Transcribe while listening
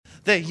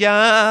The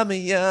yummy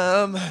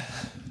yum.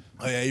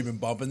 Oh, yeah, you been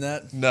bumping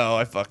that? No,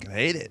 I fucking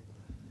hate it.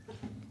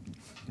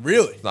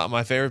 Really? Not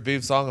my favorite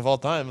Beef song of all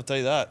time, I'll tell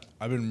you that.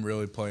 I've been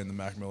really playing the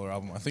Mac Miller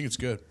album. I think it's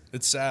good.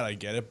 It's sad, I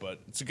get it, but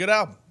it's a good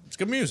album. It's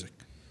good music.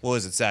 Well,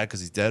 is it sad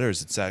because he's dead, or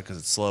is it sad because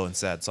it's slow and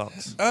sad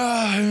songs?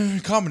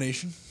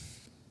 Combination.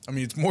 I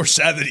mean, it's more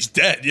sad that he's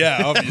dead,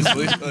 yeah,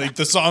 obviously. Like,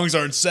 the songs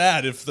aren't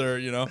sad if they're,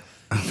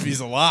 if he's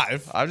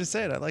alive. I'm just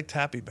saying, I liked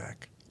Happy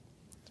Back.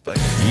 Like,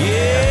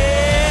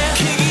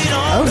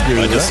 I would agree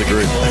with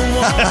disagree.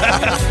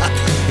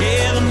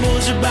 Yeah, the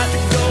boys are about to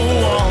go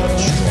on.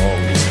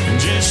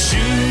 Just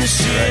shooting the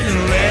shit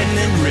and letting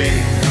it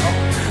rip.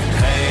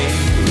 Hey,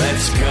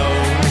 let's go.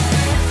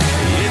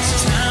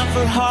 It's time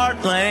for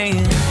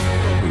Heartland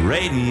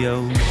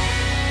Radio.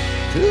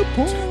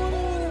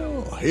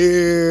 2.0.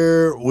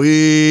 Here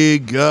we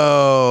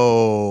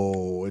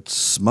go.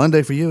 It's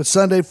Monday for you. It's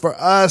Sunday for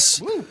us.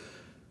 Woo.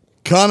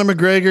 Conor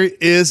McGregor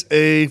is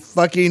a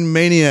fucking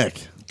maniac.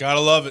 Gotta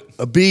love it.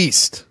 A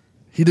beast.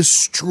 He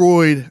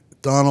destroyed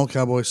Donald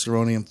Cowboy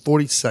Cerrone in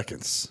 40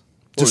 seconds.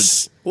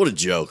 What a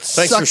joke.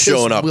 Thanks for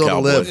showing up,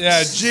 Cowboy.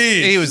 Yeah,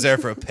 gee. he was there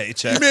for a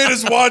paycheck. You made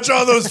us watch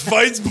all those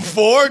fights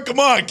before? Come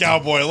on,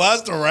 Cowboy.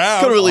 Last a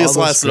round. Could have really just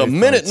All those lasted a great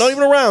minute. fights. Not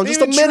even a round. He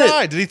Just a even minute.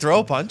 tried. Did he throw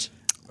a punch?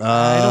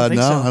 I don't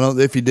think so. I don't.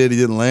 If he did, he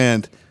didn't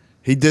land.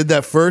 He did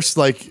that first,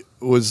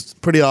 was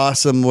pretty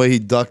awesome the way he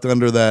ducked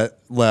under that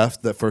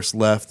first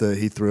left that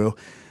he threw.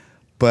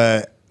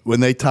 But when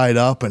they tied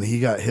up and he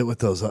got hit with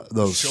those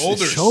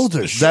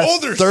shoulders.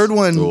 That third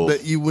one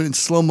that you went in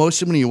slow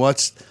motion when you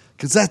watched,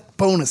 because that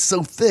bone is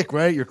so thick,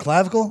 right? Your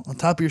clavicle on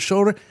top of your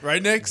shoulder.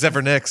 Right, Nick? Except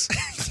for Nick's.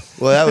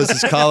 Well, that was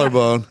his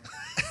collarbone.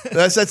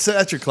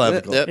 That's your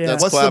clavicle. Yep,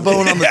 that's What's clavicle. the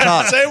bone on the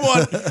top? Same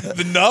one.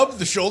 The nub,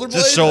 the shoulder blade?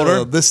 Just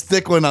shoulder. This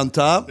thick one on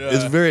top Yeah.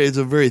 is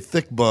a very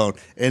thick bone,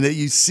 and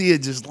you see it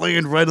just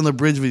land right on the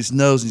bridge of his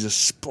nose and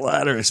just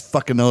splatter his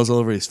fucking nose all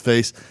over his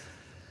face.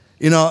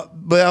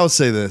 But I will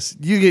say this: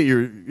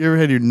 you ever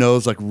had your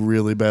nose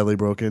really badly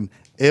broken?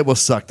 It will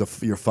suck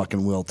your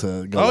fucking will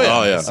to go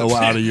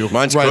out of you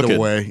Mine's right crooked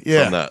away.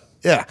 Yeah, from that.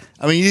 yeah.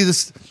 I mean, you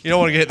don't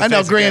want to get hit in the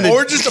face granted,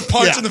 Or just a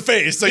punch Yeah. in the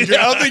face. I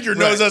don't think your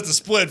nose has to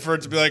split for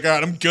it to be like, all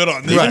right, I'm good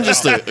on this. Even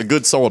just a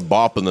good solid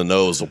bop in the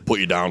nose will put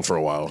you down for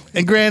a while.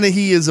 and granted,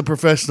 he is a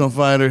professional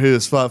fighter who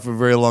has fought for a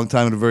very long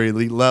time at a very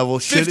elite level.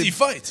 50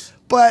 fights.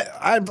 But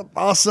I'm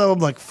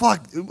like,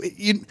 fuck.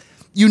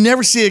 You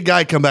never see a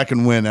guy come back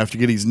and win after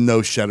getting his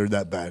nose shattered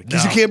that bad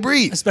because you can't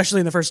breathe. Especially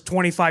in the first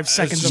 25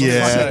 seconds of the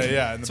Yeah. fight.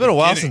 Yeah, It's been a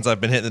while since I've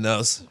been hitting the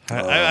nose. You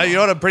know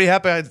what? I'm pretty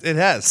happy it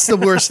has. It's the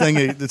worst thing.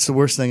 It's the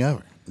worst thing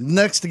ever.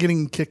 Next to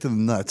getting kicked in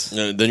the nuts.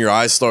 Then your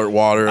eyes start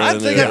watering. I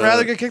think I'd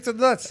rather get kicked in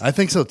the nuts. I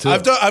think so too.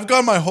 I've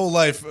gone my whole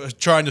life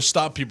trying to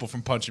stop people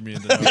from punching me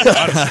in the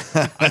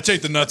nose. I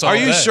take the nuts all Are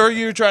you day. sure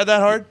you tried that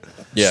hard?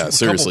 Yeah,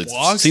 seriously.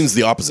 blocks? It seems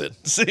the opposite.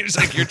 Seems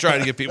like you're trying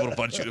to get people to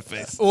punch you in the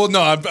face. Well,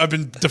 no, I've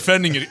been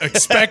defending it,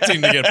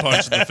 expecting to get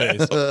punched in the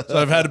face. So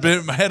I've had a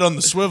bit my head on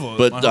the swivel.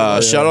 But my whole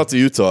life. shout out to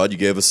you, Todd. You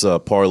gave us a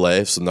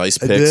parlay, some nice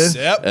picks. did.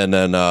 Yep. And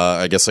then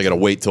I guess I got to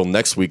wait till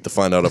next week to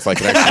find out if I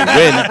can actually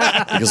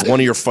win because one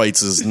of your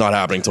fights is not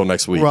happening till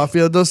next week.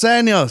 Rafael Dos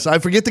Anjos. I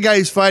forget the guy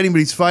he's fighting, but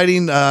he's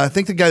fighting. I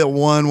think the guy that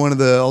won one of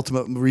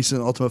the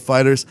recent Ultimate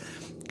Fighters.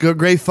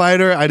 Great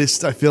fighter. I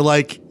feel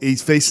like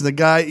he's facing the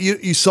guy.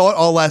 You saw it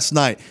all last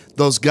night.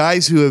 Those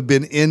guys who have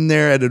been in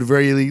there at a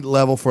very elite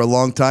level for a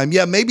long time.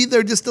 Yeah, maybe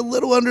they're just a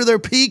little under their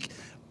peak,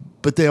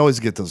 but they always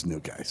get those new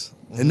guys,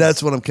 and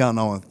that's what I'm counting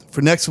on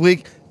for next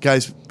week.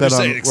 Guys, bet on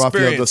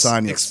Rafael Dos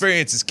Anjos.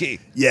 Experience is key.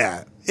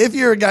 Yeah, if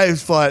you're a guy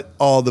who's fought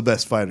all the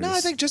best fighters. No, I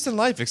think just in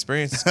life,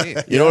 experience is key.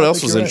 You know what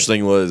else think was you're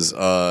interesting was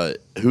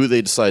who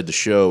they decided to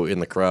show in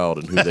the crowd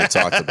and who they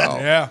talked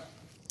about.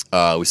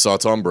 Yeah. We saw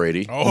Tom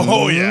Brady.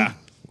 Oh, yeah.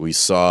 We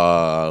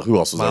saw who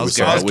else was Miles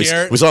there? Garrett. Myles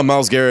Garrett. We saw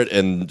Miles Garrett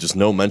and just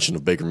no mention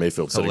of Baker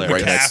Mayfield sitting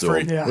Hilarious. right next to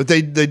him. Yeah. But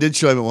they did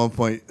show him at one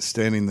point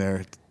standing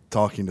there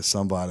talking to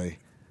somebody.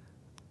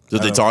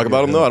 Did they talk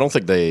about him though? I don't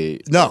think they.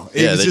 No,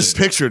 it Yeah, was they just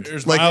pictured.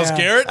 There's Like, Myles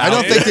Garrett. I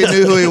don't think they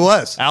knew who he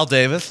was. Al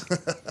Davis.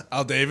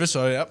 Al Davis.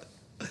 Oh, yep.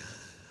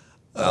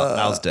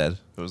 Al's dead.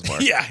 It was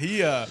Mark. Yeah, he.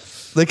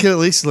 They could at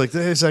least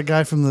there's that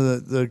guy from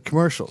the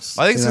commercials.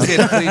 I think it's because he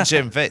had a clean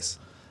shaven face.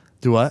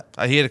 Do what?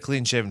 He had a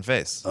clean shaven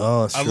face.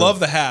 Oh, that's I true. love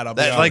the hat. I'll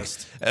be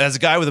honest. As a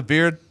guy with a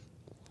beard,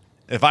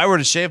 if I were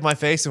to shave my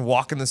face and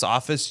walk in this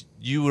office,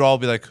 you would all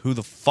be like, "Who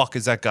the fuck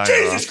is that guy?"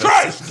 Jesus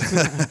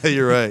Christ!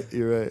 You're right.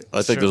 You're right.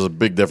 I think there's a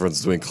big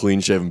difference between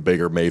clean-shaven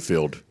Baker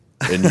Mayfield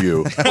and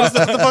you What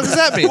the fuck does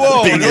that mean?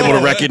 Whoa, being able no.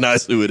 to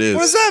recognize who it is.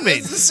 What does that mean?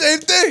 It's the same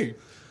thing.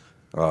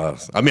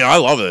 I mean, I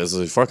love it. It's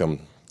like, fuck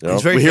him. You know?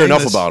 He's very We hear enough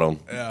famous. about him.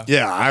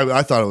 Yeah,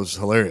 I thought it was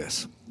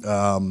hilarious.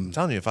 I'm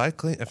telling you,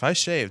 if I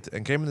shaved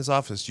and came in this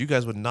office, you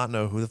guys would not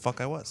know who the fuck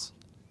I was.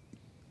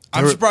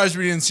 I'm surprised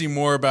we didn't see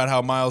more about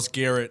how Myles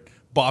Garrett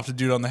bopped a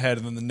dude on the head,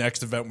 and then the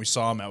next event we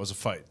saw him at was a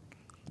fight.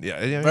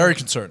 Yeah, Very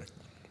concerning.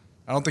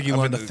 I don't think he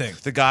learned a thing.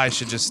 The guy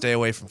should just stay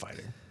away from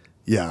fighting.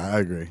 Yeah, I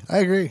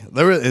agree.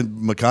 There were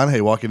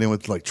McConaughey walking in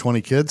with like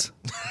 20 kids.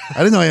 I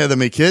didn't know he had that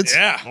many kids.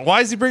 Yeah.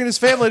 Why is he bringing his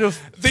family to? I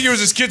think it was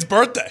his kid's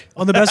birthday.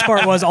 Well, the best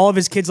part was all of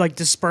his kids like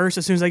dispersed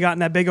as soon as they got in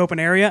that big open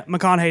area.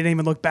 McConaughey didn't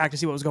even look back to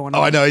see what was going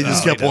on. Oh, I know. He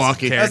just kept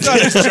walking. care. That's not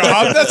his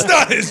job. That's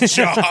not his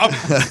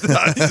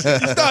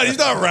job. He's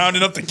not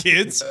rounding up the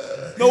kids.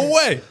 No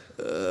way.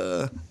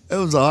 It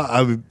was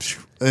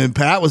and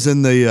Pat was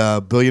in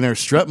the billionaire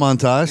strut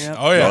montage. Yep.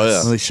 Oh,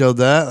 yeah. When they showed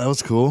that, that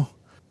was cool.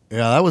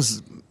 Yeah, that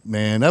was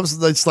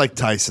it's like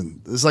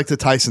Tyson. It's like the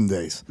Tyson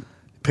days.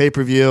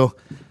 Pay-per-view.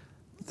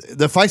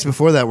 The fights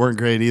before that weren't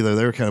great either.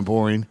 They were kind of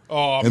boring.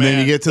 Oh, and man. then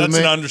you get to That's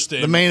an the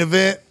understatement. main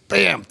event,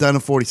 bam, done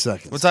in 40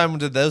 seconds. What time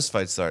did those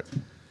fights start?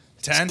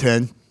 10?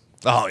 10.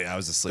 Oh yeah, I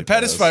was asleep. The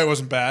Pettis fight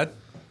wasn't bad.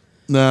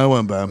 No, it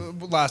wasn't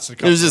bad. Lasted a It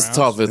couple was just rounds.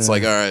 tough. It's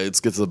like, all right, let's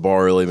get to the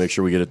bar early, make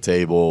sure we get a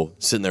table.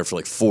 Sitting there for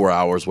like 4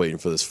 hours waiting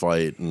for this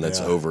fight, and it's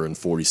Yeah. over in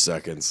 40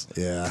 seconds.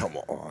 Yeah. Come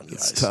on,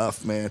 guys. It's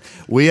tough, man.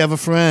 We have a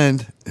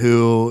friend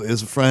who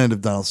is a friend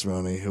of Donald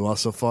Cerrone who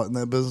also fought in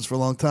that business for a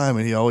long time.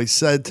 And he always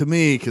said to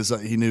me, because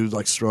he knew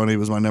like Cerrone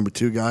was my number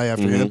 2 guy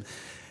after him.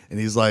 And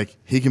he's like,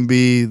 he can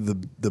be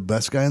the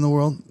best guy in the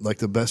world, like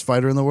the best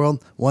fighter in the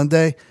world one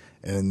day.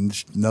 And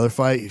another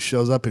fight, he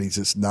shows up and he's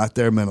just not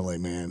there mentally,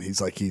 man.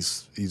 He's like,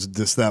 he's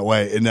just that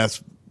way. And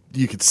that's,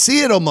 you could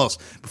see it almost.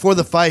 Before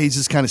the fight, he's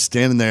just kind of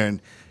standing there and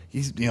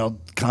he's,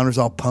 Connor's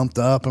all pumped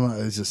up.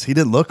 And it's just, he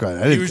didn't look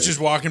right. He was just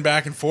walking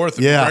back and forth,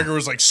 and Yeah. McGregor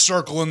was like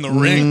circling the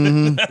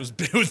ring.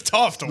 It was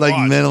tough to like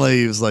watch. mentally,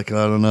 he was like,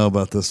 I don't know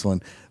about this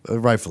one. But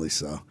rightfully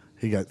so.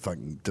 He got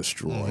fucking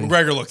destroyed.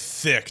 McGregor looked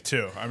thick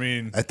too. I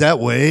mean, At that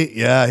weight,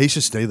 yeah, he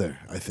should stay there,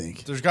 I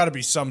think. there's got to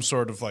be some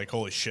sort of like,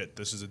 holy shit,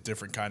 this is a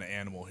different kind of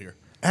animal here.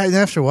 And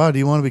after a while, do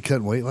you want to be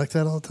cutting weight like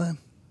that all the time?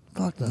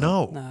 Fuck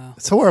no. No.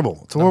 It's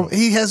horrible. It's horrible.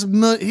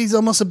 He's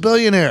almost a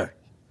billionaire.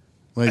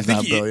 Well, he's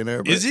not a he-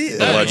 billionaire. But is he?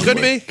 Could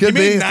be. Could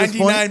he be made at this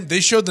point. 99. They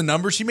showed the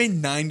numbers. He made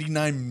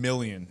 99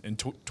 million in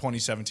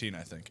 2017,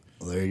 I think,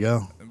 Well, there you go.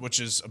 which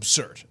is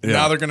absurd. And Yeah.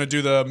 now they're going to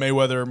do the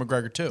Mayweather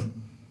McGregor too.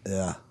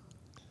 Yeah.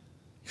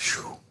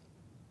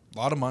 A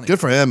lot of money. Good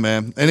for him,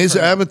 man. And I'm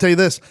going to tell you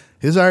this.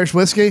 His Irish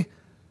whiskey,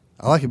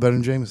 I like it better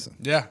than Jameson.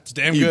 Yeah, it's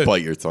damn You good.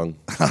 bite your tongue.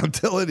 I'm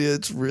telling you,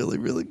 it's really,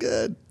 really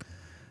good.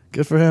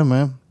 Good for him,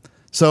 man.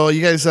 So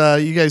you guys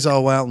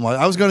all went out and watched.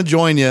 I was going to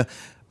join you,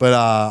 but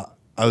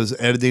I was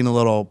editing a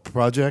little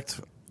project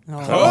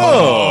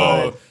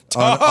Oh,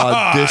 on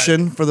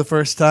audition for the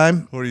first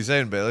time. What are you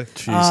saying, Bailey?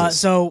 Jesus.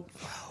 So,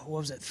 what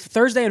was it?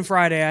 Thursday and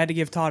Friday, I had to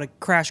give Todd a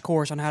crash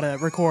course on how to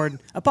record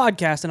a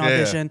podcast and Yeah, yeah.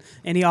 audition,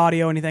 any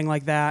audio, anything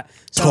like that.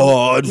 So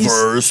Todd he's-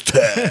 versus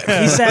Ted.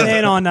 He sat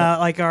in on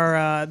like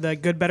our the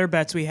good better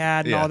bets we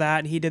had and Yeah. all that,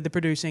 and he did the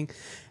producing.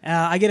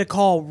 I get a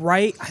call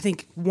I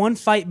think one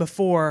fight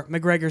before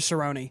McGregor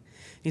Cerrone.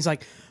 He's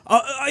like,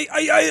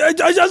 I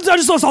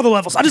just lost all the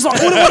levels. I just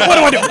lost. What do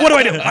I do? What do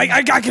I do?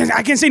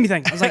 I can't see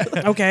anything. I was like,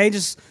 okay,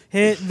 just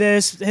hit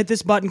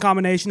this button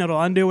combination. It'll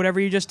undo whatever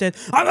you just did.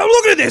 I'm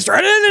looking at this.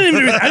 Right? I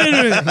didn't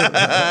do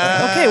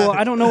that. Okay, well,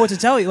 I don't know what to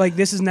tell you. Like,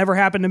 this has never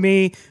happened to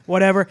me.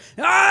 Whatever.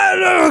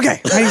 Okay,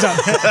 hangs up.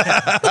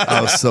 I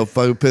was so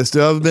fucking pissed.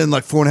 Dude. I've been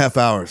like 4.5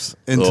 hours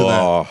into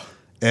Oh.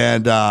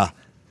 that. And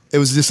it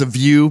was just a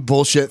view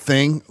bullshit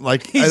thing.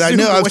 Like, and I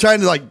knew I was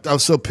trying to I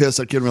was so pissed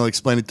I couldn't really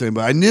explain it to him,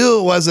 but I knew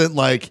it wasn't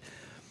like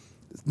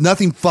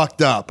nothing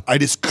fucked up. I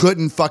just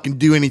couldn't fucking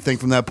do anything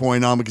from that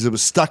point on because it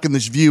was stuck in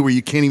this view where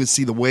you can't even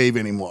see the wave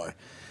anymore.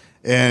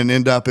 And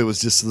it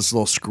was just this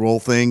little scroll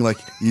thing. Like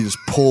you just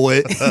pull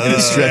it and it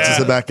stretches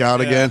it back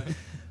out again.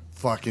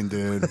 Fucking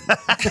dude.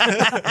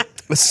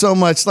 It's so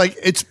much like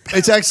it's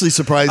actually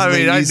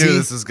surprisingly I easy. knew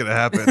this was gonna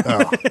happen.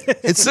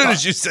 It's As soon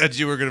as you said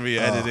you were gonna be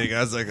editing, I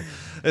was like,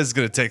 "This is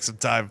gonna take some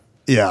time."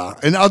 Yeah,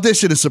 and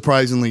audition is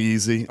surprisingly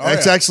easy.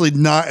 It's yeah. actually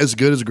not as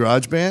good as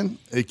GarageBand.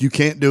 Like, you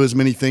can't do as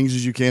many things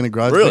as you can in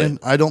GarageBand. Really?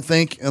 I don't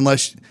think,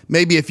 unless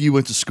maybe if you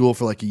went to school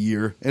for like a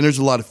year. And there's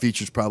a lot of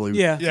features probably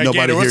Yeah. Yeah, nobody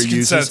Gator, here what's the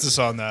uses. consensus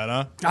on that,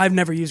 huh? I've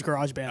never used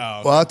GarageBand.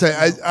 Oh, Well, I'll tell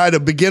you, I had a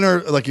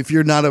beginner. Like, if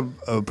you're not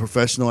a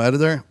professional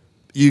editor,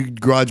 you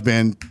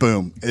GarageBand,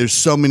 boom. There's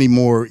so many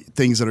more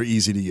things that are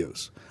easy to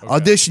use.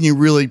 Audition, you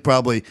really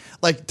probably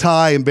like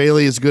Ty and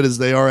Bailey, as good as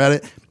they are at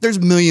it. There's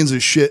millions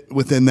of shit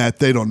within that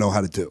they don't know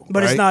how to do.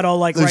 But it's right? not all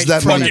like There's right that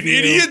in front many- of you.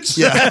 idiots.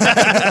 Yeah,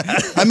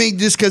 I mean,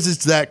 just because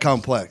it's that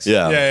complex.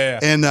 Yeah. Yeah.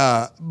 And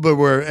but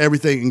where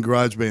everything in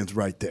GarageBand's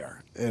right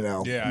there, you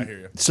know. Yeah, I hear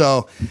you.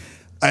 So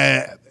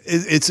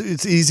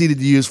it's easy to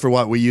use for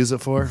what we use it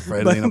for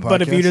editing a podcast.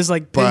 But if you just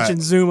like pinch But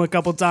and zoom a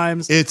couple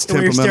times, It's to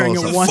where you're staring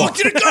temperamental at as one. Fuck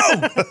you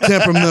to go.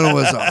 temperamental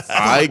is off.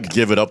 I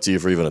give it up to you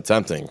for even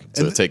attempting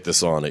to take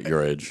this on at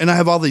your age. And I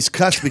have all these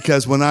cuts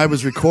because when I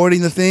was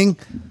recording the thing,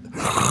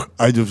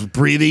 I was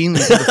breathing into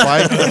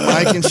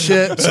the mic and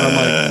shit. So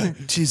I'm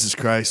like, Jesus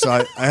Christ. So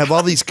I have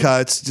all these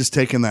cuts, just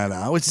taking that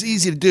out. It's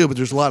easy to do, but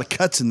there's a lot of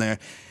cuts in there.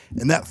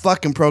 And that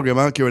fucking program,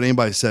 I don't care what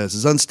anybody says,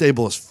 is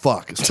unstable as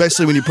fuck.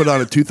 Especially when you put on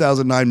a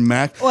 2009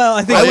 Mac. Well,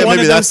 I think yeah, one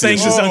maybe of that's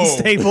those the things is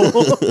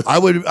unstable.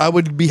 I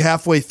would be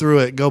halfway through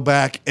it, go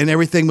back, and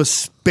everything was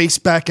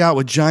spaced back out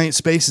with giant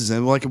spaces,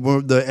 and like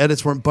the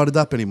edits weren't butted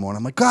up anymore. And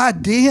I'm like,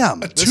 God damn!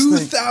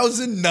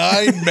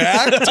 2009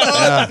 Mac,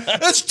 Todd?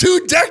 That's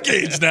 2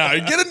 decades now.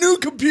 You get a new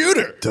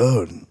computer.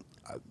 Dude,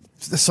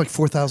 that's like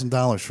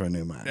 $4,000 for a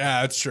new Mac.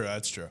 Yeah, that's true.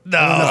 That's true.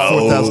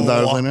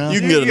 $4,000 right now. You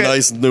can get a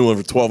nice new one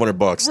for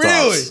 $1,200.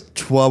 Really? Tops.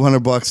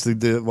 $1,200 to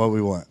do what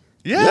we want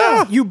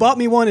Yeah. You bought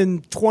me one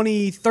in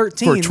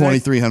 2013. for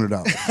right?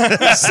 $2,300.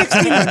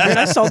 $1,600.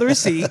 I saw the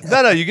receipt.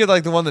 No, you get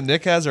like the one that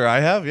Nick has or I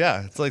have.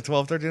 Yeah, it's like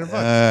 $1,200-$1,300. All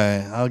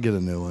right, I'll get a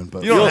new one.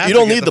 But You don't You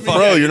don't have to need get the the pro.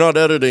 fucking- You're not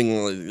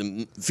editing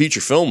like,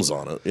 feature films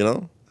on it, you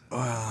know?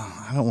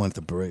 I don't want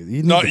the break. You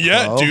need Not the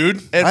yet, pro.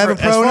 dude. And I have a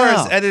as pro far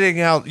now. as editing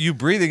out you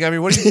breathing, I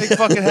mean, what do you think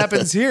fucking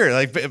happens here?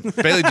 Like,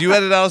 Bailey, do you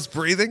edit out us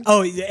breathing?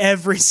 Oh,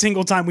 every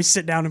single time we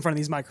sit down in front of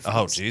these Oh,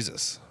 microphones.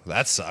 Jesus.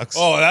 That sucks.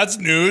 Oh, that's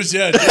news.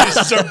 Yeah,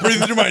 geez, start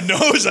breathing through my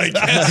nose, I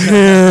guess.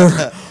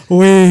 Here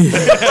we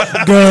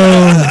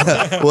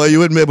go. Well, you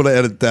wouldn't be able to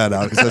edit that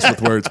out because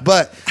that's with words.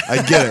 But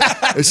I get it.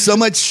 There's so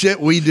much shit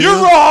we do. You're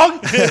wrong.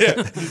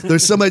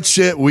 There's so much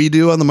shit we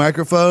do on the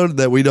microphone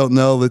that we don't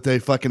know that they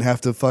fucking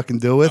have to fucking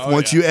deal with. Oh,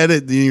 Once yeah. you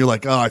edit, then you're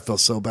like, oh, I feel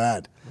so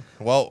bad.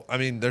 Well, I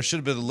mean, there should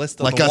have been a list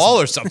on Like the us-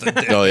 wall or something.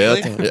 Oh, yeah?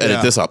 Bailey.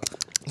 Edit this up.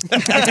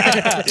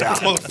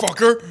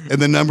 Motherfucker.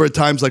 And the number of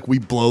times like we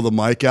blow the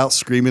mic out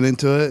screaming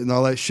into it and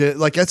all that shit,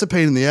 like that's a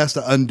pain in the ass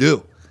to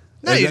undo.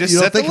 No, And you just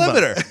don't set the think about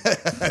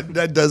limiter. it.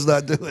 That does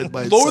not do it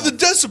by Lower itself. the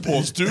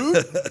decibels,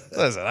 dude.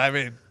 Listen, I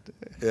mean,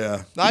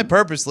 Yeah. I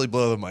purposely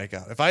blow the mic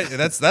out.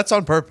 That's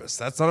on purpose.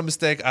 That's not a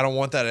mistake. I don't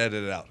want that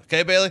edited out.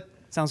 Okay, Bailey?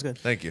 Sounds good.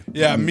 Thank you.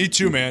 Yeah, me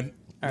too, man.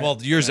 Well,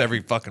 yours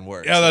every fucking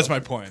word. Yeah, so. that's my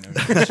point. I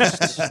mean,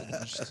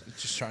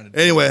 just trying to.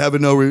 Anyway,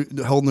 having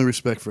holding no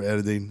respect for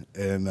editing,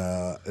 and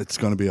it's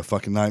going to be a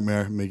fucking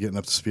nightmare. Me getting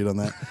up to speed on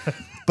that.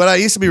 But I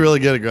used to be really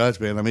good at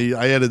GarageBand. I mean,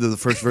 I edited the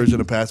first version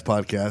of Pat's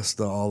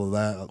podcast, all of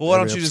that. Well, why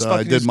don't every you just episode. I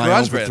fucking did use my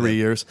own for GarageBand 3 then?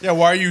 years Yeah,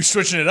 why are you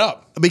switching it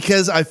up?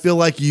 because I feel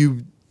like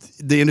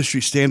the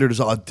industry standard is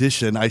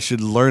Audition. I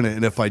should learn it,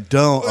 and if I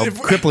don't, I'm If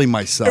we're- crippling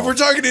myself. If we're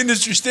talking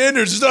industry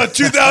standards, it's not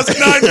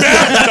 2009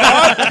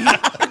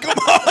 Mac, Todd. Come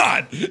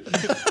on.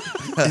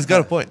 He's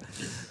got a point.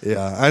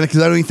 Yeah, because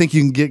I don't even think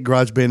you can get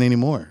GarageBand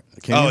anymore.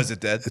 Can Oh, you? is it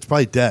dead? It's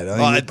probably dead. I mean,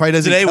 Well, it probably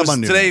doesn't today come on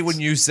new today ones.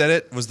 when you said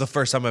it was the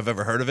first time I've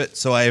ever heard of it,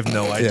 so I have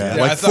no idea. Yeah,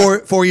 Yeah, like I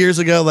thought- 4 years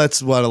ago,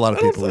 that's what a lot of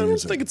I people are don't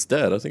using. think it's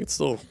dead. I think it's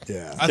still.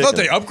 Yeah, I thought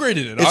they upgraded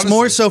it. it's honestly.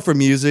 more so for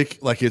music.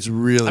 Like it's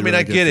really. I mean, really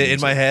I good get for it. In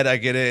music. my head, I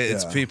get it.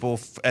 It's Yeah. people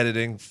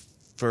editing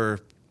for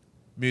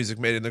music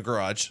made in the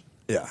garage.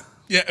 Yeah,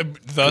 Yeah,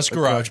 thus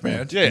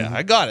GarageBand. Yeah,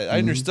 I got it. I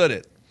understood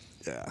it.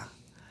 yeah.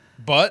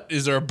 But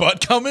is there a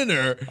butt coming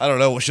or? I don't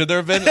know. Should there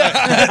have been?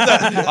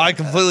 I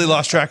completely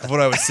lost track of what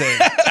I was saying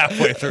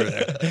halfway through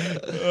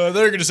there.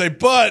 They're gonna say,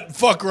 but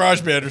fuck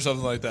GarageBand or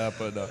something like that.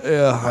 But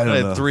Yeah, I I don't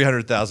had know.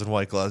 300,000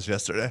 White Claws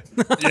yesterday.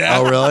 yeah,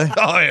 Oh, really?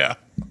 Oh, yeah.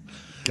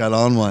 Got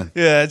on one.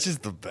 Yeah, it's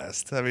just the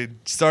best. I mean,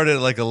 started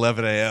at like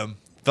 11 a.m.,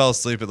 fell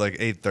asleep at like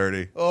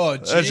 8:30. Oh,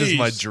 That's just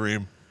my jeez.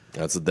 dream.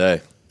 That's a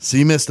day. So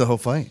you missed the whole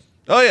fight.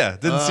 Oh, yeah.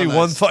 Didn't see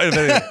one fight of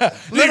anything.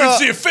 You didn't even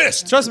see a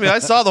fist. Trust me, I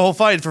saw the whole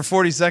fight for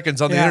 40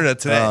 seconds on the Yeah. internet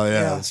today. Oh yeah,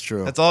 Yeah. that's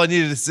true. That's all I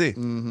needed to see.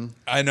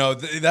 I know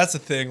that's the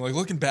thing. Like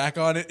looking back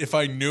on it, if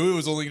I knew it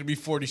was only gonna be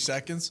 40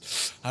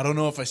 seconds, I don't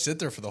know if I sit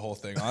there for the whole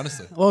thing.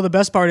 Honestly. Well, the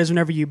best part is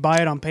whenever you buy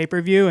it on pay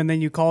per view and then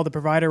you call the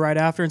provider right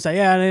after and say,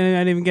 "Yeah, I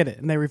didn't even get it,"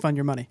 and they refund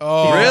your money.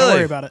 Oh, You don't really?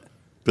 worry about it.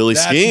 Billy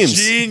That's schemes.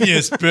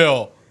 genius,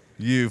 Bill.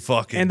 You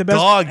fucking And the best,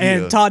 dog.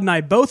 and you. Todd and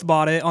I both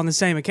bought it on the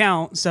same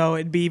account, so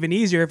it'd be even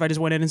easier if I just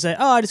went in and say,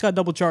 "Oh, I just got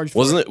double charged." For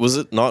Wasn't it? Was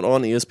it not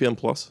on ESPN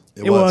Plus?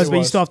 It was, but you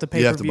was. still have to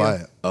pay. You have to buy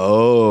it.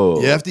 Oh.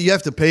 You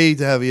have to pay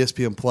to have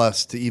ESPN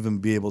Plus to even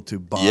be able to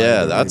buy.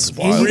 Yeah, it. that's And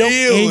wild. you don't,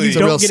 and Really? you It's a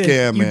don't real get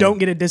scam, you man. don't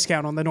get a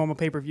discount on the normal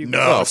pay per view. No,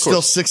 of it's still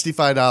course.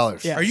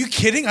 $65. Yeah. Are you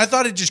kidding? I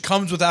thought it just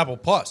comes with Apple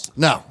Plus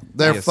No,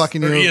 they're Yes.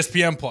 fucking or you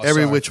ESPN Plus.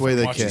 every sorry, which way I'm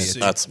they watching can. C.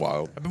 That's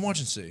wild. I've been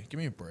watching C. Give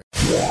me a break.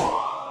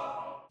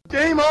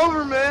 Game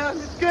over, man.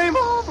 It's game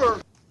over.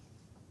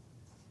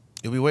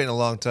 You'll be waiting a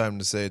long time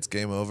to say it's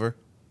game over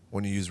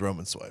when you use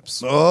Roman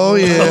swipes. Oh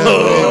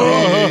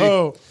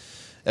yeah.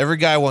 Every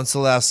guy wants to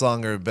last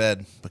longer in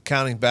bed, but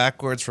counting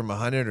backwards from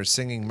 100 or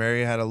singing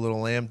Mary Had a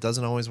Little Lamb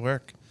doesn't always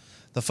work.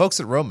 The folks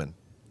at Roman,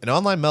 an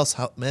online men's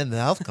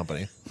health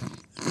company,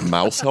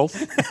 Mouse health?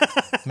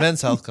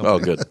 men's health company, Oh,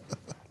 good.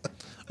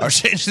 are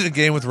changing the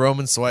game with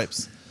Roman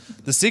swipes.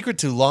 The secret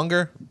to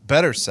longer,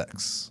 better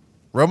sex.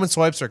 Roman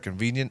swipes are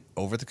convenient,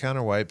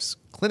 over-the-counter wipes,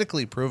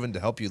 clinically proven to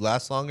help you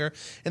last longer,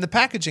 and the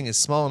packaging is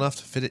small enough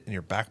to fit it in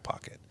your back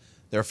pocket.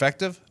 They're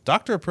effective,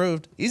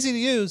 doctor-approved, easy to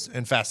use,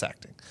 and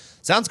fast-acting.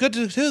 Sounds too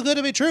good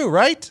to be true,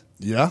 right?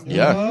 Yeah.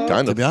 Yeah,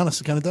 kind To of. be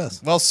honest, it kind of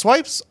does. Well,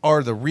 swipes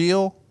are the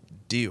real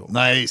deal.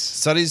 Nice.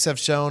 Studies have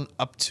shown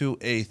up to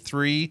a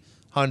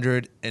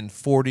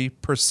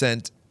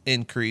 340%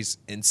 increase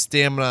in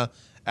stamina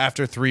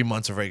after 3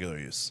 months of regular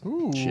use.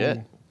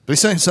 Shit. They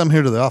sent some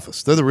here to the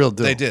office. They're the real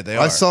deal. They did. They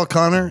I are. saw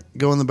Connor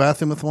go in the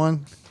bathroom with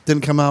one.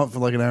 Didn't come out for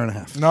like an hour and a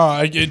half. No,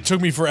 it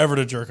took me forever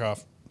to jerk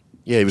off.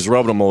 Yeah, he was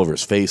rubbing them all over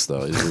his face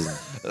though. I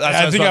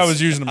think I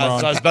was using them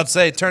wrong. I was about to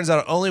say, it turns out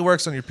it only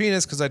works on your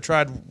penis because I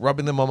tried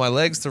rubbing them on my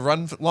legs to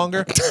run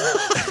longer.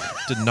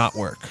 Did not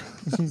work.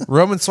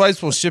 Roman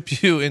Swipes will ship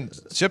to you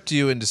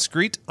in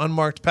discreet,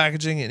 unmarked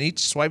packaging, and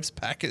each Swipes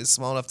packet is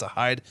small enough to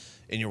hide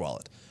in your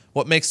wallet.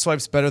 What makes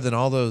Swipes better than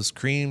all those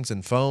creams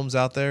and foams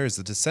out there is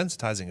the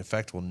desensitizing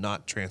effect will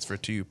not transfer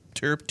to your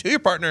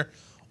partner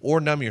or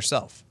numb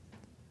yourself.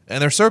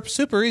 And they're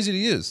super easy to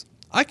use.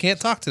 I can't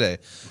talk today.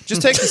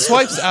 Just take the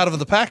Swipes out of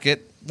the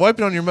packet, wipe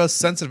it on your most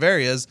sensitive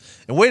areas,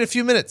 and wait a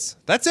few minutes.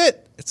 That's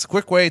it. It's a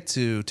quick way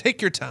to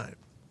take your time.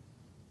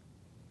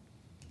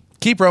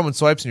 Keep Roman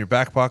Swipes in your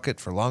back pocket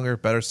for longer,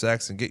 better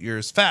sex, and get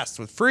yours fast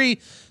with free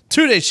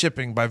 2-day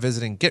shipping by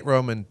visiting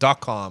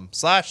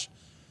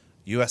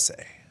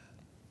GetRoman.com/USA.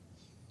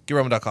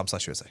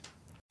 GetRoman.com/USA.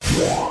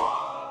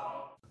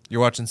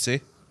 You're watching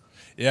C?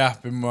 Yeah,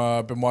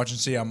 been watching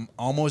C. I'm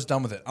almost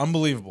done with it.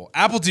 Unbelievable.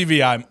 Apple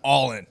TV, I'm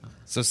all in.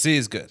 So C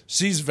is good.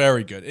 C's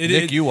very good.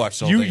 Nick, you watched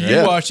the whole thing, right?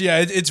 You watched, yeah.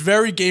 It's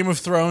very Game of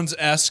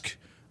Thrones-esque.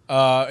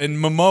 And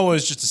Momoa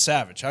is just a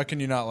savage. How can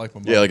you not like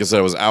Momoa? Yeah, like I said,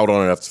 I was out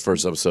on it after the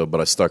first episode, but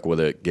I stuck with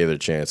it, gave it a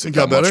chance. It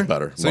got much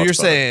better. So you're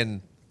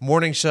saying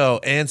Morning Show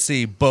and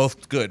C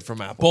both good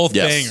from Apple? Both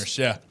Yes. bangers,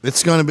 yeah.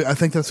 It's gonna be. I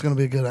think that's gonna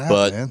be a good app,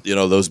 But man. you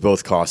know, those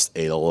both cost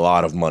a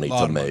lot of money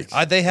to make.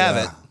 They have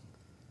it.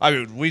 I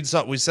mean, we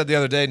said the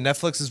other day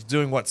Netflix is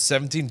doing what,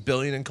 $17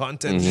 billion in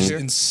content this year?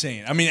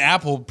 Insane. I mean,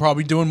 Apple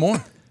probably doing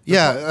more.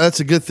 Yeah, that's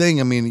a good thing.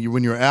 I mean,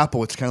 when you're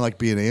Apple, it's kind of like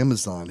being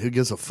Amazon. Who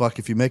gives a fuck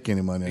if you make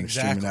any money on a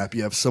streaming app?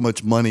 You have so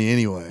much money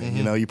anyway.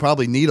 You know, you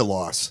probably need a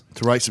loss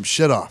to write some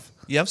shit off.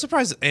 Yeah, I'm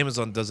surprised that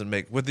Amazon doesn't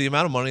make, with the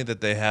amount of money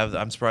that they have,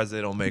 I'm surprised they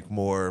don't make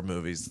more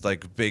movies,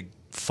 like big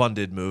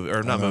funded movies,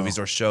 or not movies,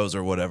 or shows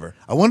or whatever.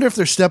 I wonder if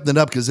they're stepping it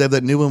up because they have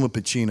that new one with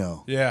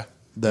Pacino. Yeah.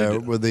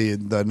 With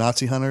the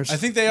Nazi hunters. I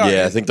think they are.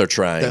 Yeah, I think they're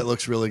trying. that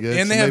looks really good.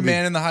 And So they have maybe-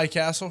 Man in the High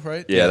Castle,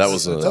 right? Yeah, that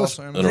was That's an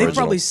also Amazon. They original.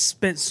 probably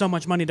spent so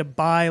much money to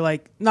buy,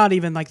 like, not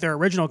even like their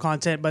original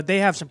content, but they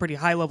have some pretty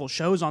high level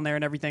shows on there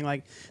and everything.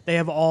 Like, they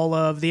have all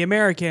of The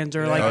Americans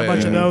or like a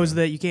bunch of those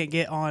that you can't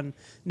get on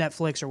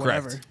Netflix or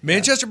whatever.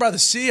 Manchester by the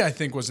Sea, I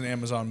think, was an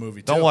Amazon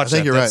movie, too. Don't watch I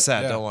think that. you're That's right.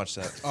 sad. Yeah. Don't watch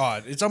that.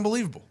 Oh, it's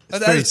unbelievable.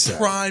 That very is sad.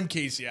 prime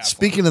Casey Affleck.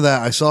 Speaking of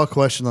that, I saw a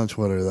question on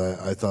Twitter that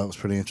I thought was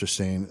pretty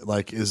interesting.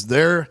 Like, is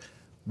there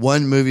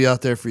one movie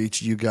out there for each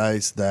of you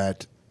guys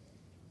that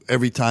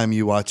every time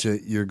you watch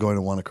it, you're going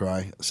to want to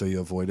cry, so you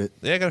avoid it?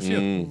 Yeah, I got a few.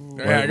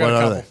 Yeah, I got What a are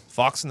couple. they?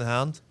 Fox and the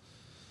Hound.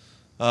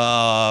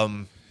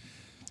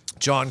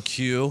 John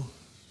Q.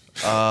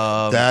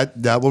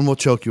 That one will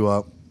choke you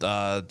up.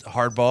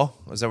 Hardball.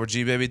 Is that where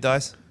G Baby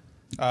dies?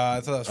 I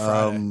thought that was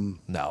Friday.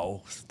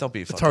 No. Don't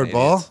be fucking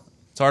Hardball? idiots.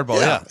 It's Hardball,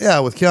 yeah. Yeah,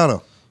 with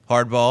Keanu.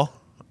 Hardball.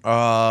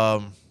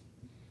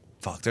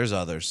 Fuck, there's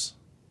others.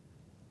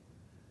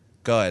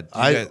 Go ahead.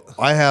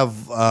 I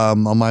have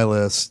on my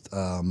list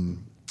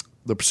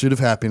The Pursuit of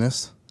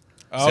Happiness.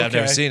 I've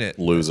never seen it.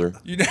 Loser.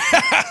 You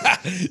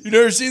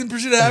never seen The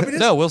Pursuit of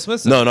Happiness? No, Will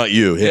Smith. No, not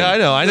you. Him. Yeah,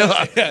 I know.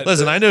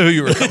 Listen, I know who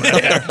you were coming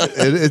after.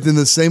 It's in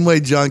the same way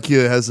John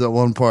Q has that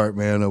one part,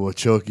 man, that will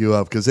choke you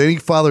up because any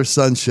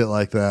father-son shit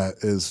like that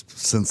is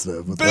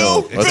sensitive.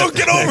 Bill,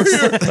 get over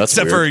here. That's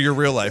Except for weird. your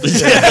real life. And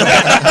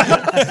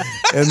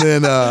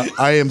then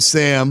I Am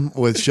Sam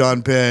with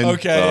Sean Penn.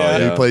 Okay,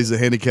 yeah. He plays the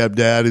handicapped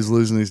dad who's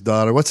losing his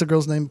daughter. What's the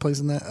girl's name who plays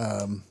in that?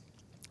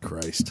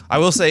 Christ. I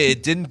will say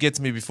it didn't get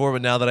to me before,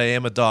 but now that I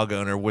am a dog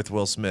owner with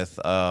Will Smith,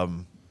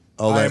 Oh,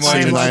 I that's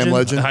Am I Am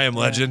Legend. I Am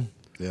Legend.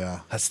 Yeah.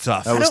 That's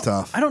tough. That was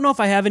tough. I don't know if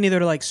I have any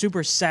that are like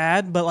super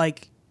sad, but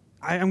like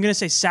I'm gonna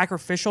say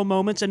sacrificial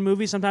moments in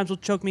movies sometimes will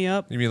choke me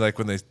up. You mean like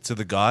when they to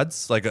the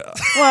gods? Like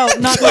Well,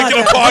 not like an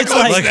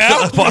apocalypse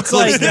now?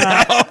 Apocalypse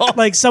it's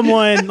like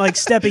someone like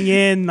stepping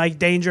in like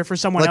danger for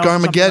someone Like else. or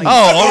something Armageddon.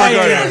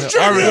 Like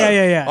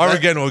Armageddon. yeah.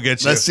 Armageddon will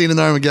get you. That scene in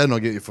Armageddon will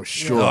get you for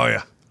sure. Oh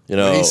yeah. You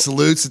When know, he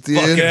salutes at the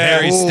Fucking end.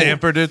 Harry Oh.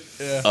 Stamper did.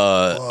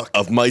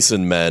 Of Mice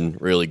and Men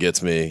really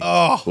gets me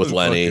with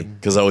Lenny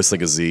because I always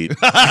think of Zeke.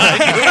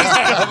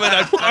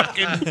 I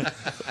fucking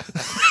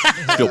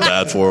Feel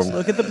bad for him.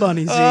 Look at the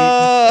bunny, Z.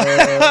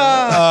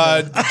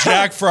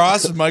 Jack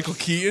Frost and Michael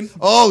Keaton.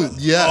 Oh,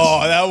 yes.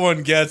 Oh, that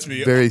one gets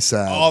me. Very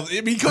sad. Oh,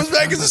 he comes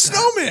back as a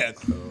snowman.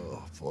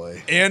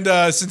 Boy. And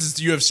since it's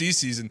the UFC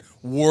season,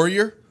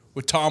 Warrior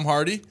with Tom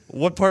Hardy.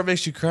 What part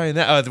makes you cry in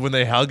that? When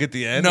they hug at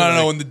the end?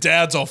 No. When the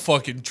dad's all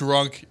fucking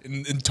drunk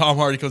and Tom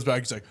Hardy comes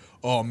back, he's like,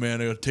 "Oh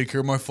man, I gotta take care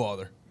of my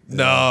father."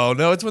 No,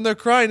 it's when they're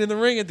crying in the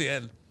ring at the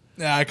end.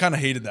 Yeah, I kind of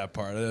hated that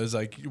part. I was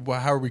like, well,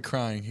 how are we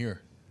crying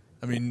here?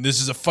 I mean,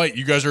 this is a fight.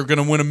 You guys are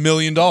going to win $1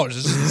 million. This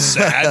isn't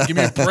sad. Give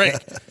me a break.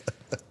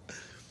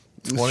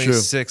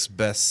 26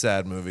 best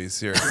sad movies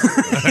here.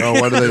 Oh,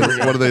 what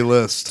do they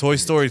list? Toy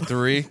Story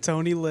 3,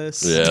 Tony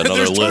List. Yeah, another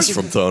There's list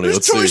from Tony. There's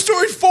Let's Toy see.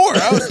 Story 4.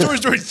 How is Toy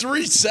Story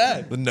 3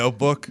 sad? The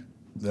Notebook,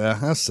 Yeah,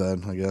 that's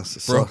sad, I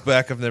guess. So-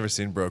 Brokeback. I've never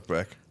seen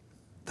Brokeback.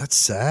 That's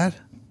sad?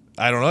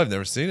 I don't know. I've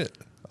never seen it.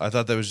 I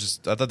thought they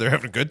were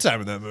having a good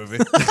time in that movie.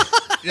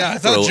 Yeah, I for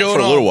thought a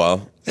Gyllenhaal. little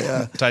while.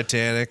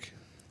 Titanic,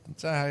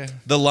 Yeah.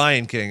 The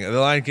Lion King. The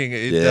Lion King.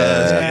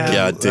 Yeah,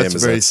 God damn, That's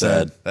is very that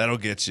sad? That'll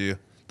get you.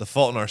 The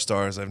Fault in Our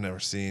Stars. I've never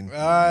seen.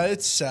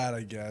 It's sad,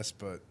 I guess,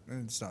 but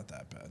it's not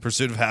that bad.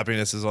 Pursuit of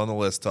Happiness is on the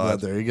list. Well,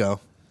 Todd. there you go.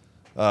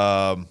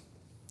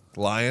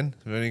 Lion.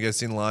 Have any of you guys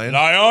seen Lion?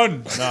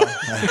 Lion? No.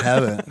 I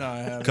haven't. No, I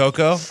haven't.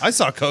 Coco. I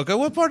saw Coco.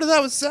 What part of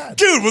that was sad?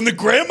 Dude, when the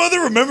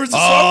grandmother remembers the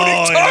song, what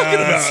are you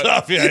talking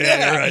about? Yeah,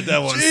 you're right.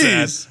 That was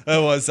Jeez. sad. That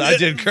was. I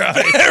did cry.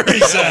 Very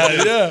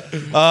sad,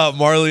 yeah.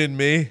 Marley and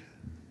Me.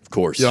 Of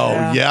course. Oh,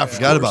 yeah, I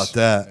forgot about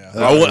that.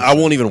 I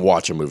won't even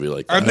watch a movie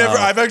like that.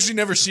 I've actually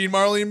never seen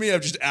Marley and Me.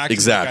 I've just acted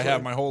Exactly. like I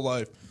have my whole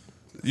life.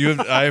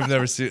 I have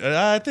never seen.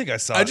 I think I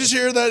saw. I just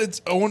hear that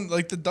it's Owen,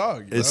 like the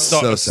dog. You It's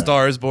know? so sad.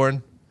 Star is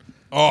Born.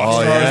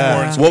 Star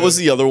yeah. is Born. What was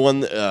the other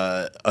one?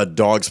 A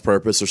Dog's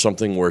Purpose or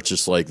something, where it's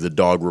just like the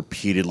dog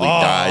repeatedly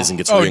dies and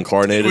gets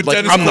reincarnated. with Like,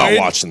 Dennis I'm not Quaid?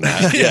 watching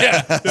that.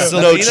 Yeah. No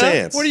Selena?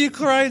 chance. What are you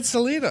crying,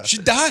 Selena? She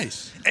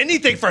dies.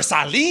 Anything for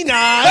Salinas.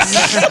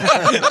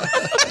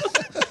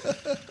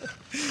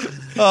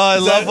 I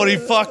love when he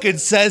fucking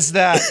says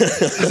that.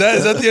 Is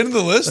that the end of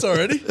the list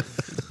already?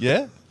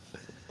 Yeah.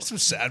 Some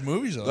sad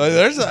movies on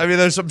there.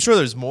 I'm sure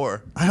there's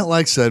more. I don't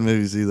like sad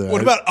movies either.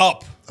 What about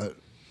Up?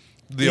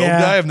 The old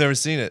Yeah. guy, I've never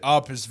seen it.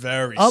 Up is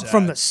very Up sad.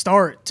 from the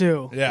start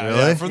too. Yeah, Really?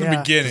 yeah, from the Yeah.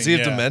 beginning. Does he have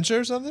yeah. dementia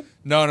or something?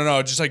 No.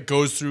 It just like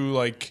goes through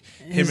like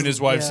him His- and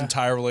his wife's yeah.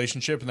 entire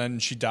relationship, and then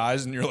she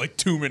dies, and you're like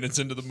 2 minutes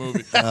into the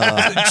movie.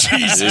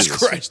 Jesus Jesus.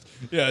 Christ!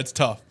 Yeah, it's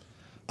tough.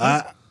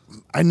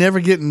 I never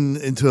get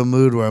into a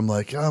mood where I'm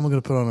like, I'm going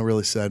to put on a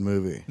really sad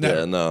movie.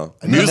 Yeah, no.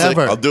 Never. Music.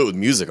 I'll do it with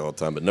music all the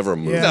time, but never a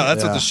movie. Yeah. No,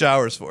 that's what Yeah. the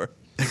shower's for.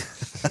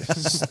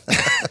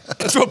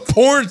 That's what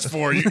porn's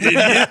for, you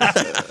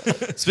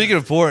idiot. Speaking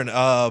of porn,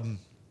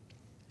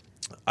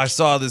 I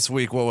saw this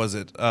week. What was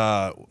it?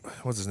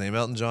 What's his name?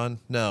 Elton John?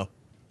 No,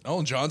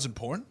 Ellen Johnson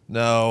porn?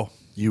 no.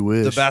 You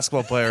wish. The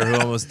basketball player who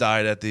almost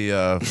died at the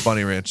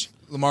Bunny Ranch.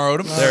 Lamar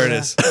Odom? There it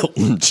is.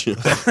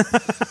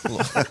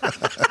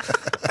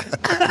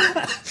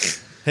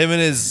 Him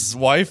and his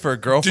wife or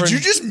girlfriend. Did you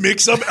just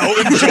mix up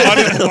Elton John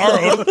and Lamar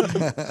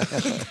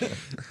Odom?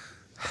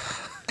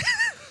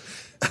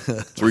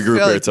 Regroup feel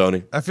here, like-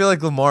 Tony. I feel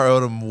like Lamar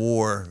Odom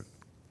wore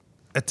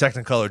a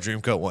Technicolor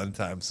Dreamcoat one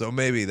time, so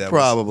maybe that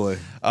Probably.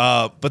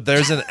 was. But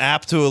there's an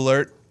app to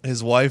alert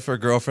his wife or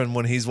girlfriend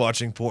when he's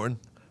watching porn.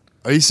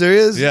 Are you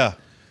serious? Yeah,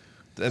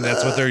 and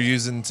that's what they're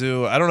using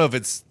to. I don't know if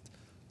it's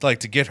like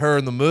to get her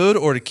in the mood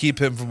or to keep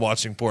him from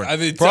watching porn. I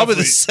think probably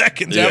the definitely-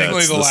 second. Yeah. Definitely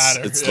it's the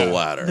latter. It's Yeah. the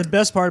latter. The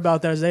best part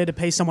about that is they had to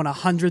pay someone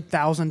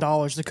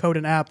 $100,000 to code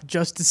an app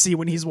just to see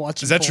when he's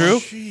watching. Is that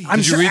porn. true? I'm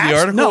Did sure you read the apps-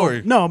 article? No,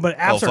 or? no, but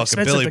apps Oh, are fucking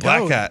expensive Billy to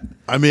code. Blackcat.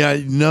 I mean, I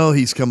know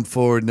he's come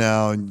forward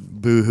now and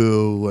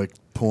boohoo, like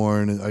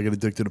porn. And I got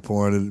addicted to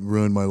porn and it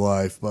ruined my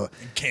life. But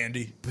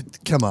Candy.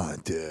 come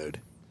on, dude.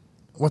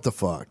 What the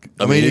fuck?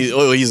 I mean, if-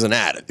 he's an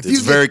addict. if It's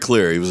you- very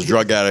clear. He was a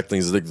drug addict and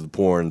he's addicted to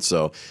porn.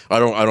 So I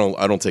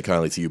don't take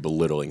kindly to you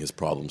belittling his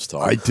problems,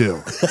 Tom. I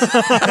do.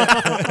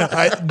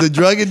 The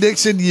drug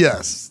addiction,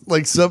 yes,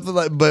 like something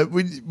like. But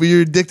when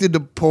you're addicted to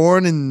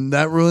porn and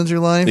that ruins your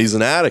life, He's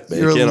an addict, man.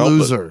 you're You a can't help it.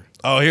 loser.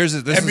 Oh, here's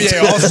it. This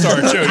NBA All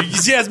Star too.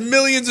 He has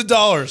millions of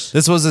dollars.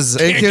 This was his.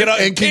 And get up-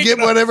 can can't get get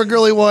up- whatever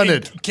girl he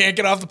wanted. Can't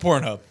get off the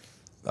Pornhub.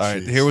 All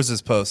right, here was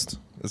his post.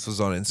 This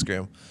was on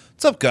Instagram.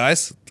 What's up,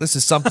 guys? This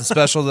is something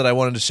special that I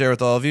wanted to share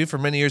with all of you. For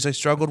many years, I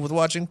struggled with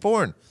watching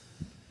porn.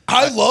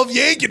 I love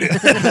yanking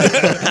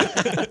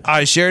it.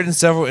 I shared in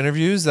several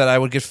interviews that I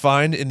would get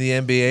fined in the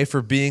NBA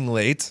for being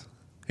late.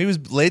 He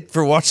was late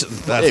for watching.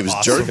 That's Hey, he was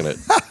awesome. jerking it.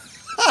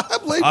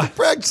 I'm late for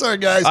practice, sorry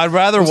guys. I'd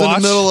rather I was in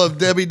watch- the middle of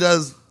Debbie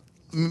Does.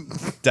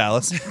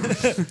 Dallas.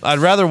 I'd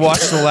rather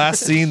watch the last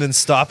scene than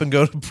stop and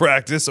go to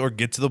practice or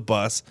get to the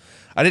bus.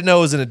 I didn't know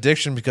it was an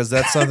addiction because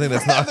that's something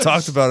that's not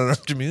talked about in our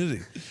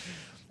community.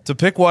 To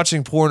pick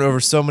watching porn over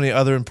so many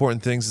other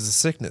important things is a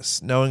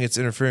sickness. Knowing it's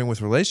interfering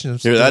with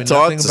relationships, Hear doing that,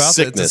 Todd? nothing It's a about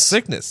it, it's a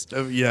sickness.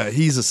 sickness. Yeah,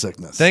 he's a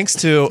sickness. Thanks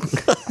to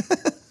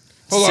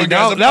Hold on, See, guys. now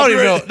I I'll don't be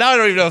even know. ready. Now I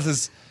don't even know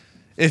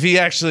if he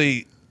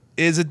actually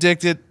is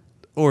addicted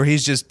or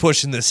he's just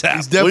pushing this out.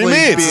 He's definitely What do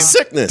you mean? It's a being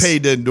sickness.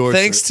 paid to endorse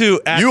Thanks it.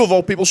 to at, You of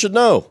all people should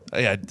know.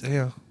 yeah.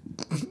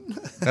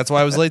 That's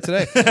why I was late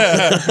today.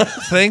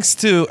 Thanks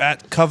to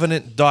at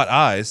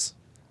covenant.eyes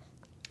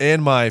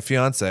and my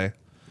fiance,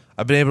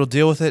 I've been able to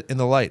deal with it in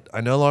the light.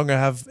 I no longer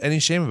have any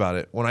shame about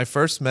it. When I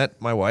first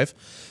met my wife,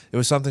 it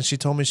was something she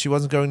told me she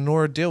wasn't going to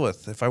nor deal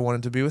with. If I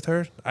wanted to be with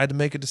her, I had to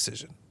make a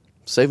decision.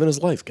 Saving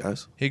his life,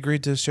 guys. He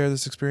agreed to share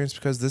this experience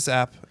because this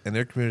app and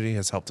their community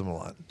has helped him a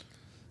lot.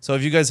 So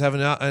if you guys have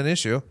an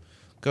issue,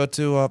 go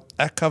to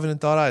at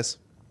covenant.eyes.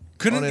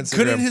 on Instagram.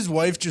 Couldn't his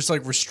wife just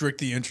like restrict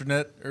the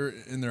internet or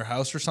in their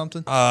house or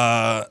something?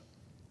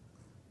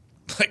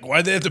 Like,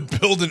 why'd they have to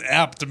build an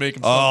app to make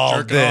him stop Oh,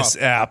 jerking this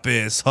off? app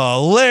is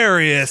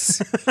hilarious.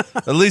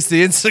 At least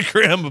the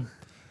Instagram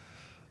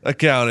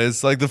account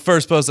is. Like the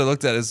first post I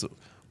looked at is,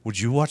 would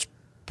you watch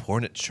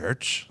porn at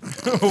church?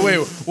 Wait,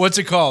 what's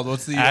it called?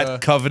 What's the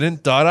At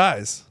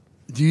covenant.eyes.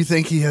 Do you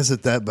think he has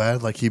it that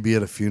bad? Like he'd be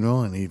at a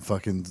funeral and he'd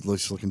fucking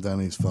just looking down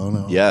at his phone?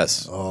 Oh,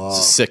 Yes. It's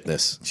a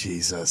sickness.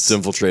 Jesus. It's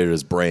infiltrated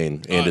his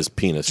brain and his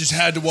penis. Just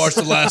had to watch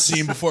the last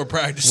scene before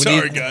practice.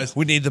 Sorry, guys.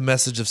 We need the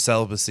message of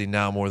celibacy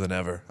now more than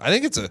ever. I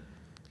think it's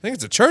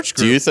a church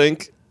group.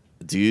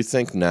 Do you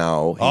think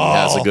now he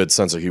has a good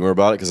sense of humor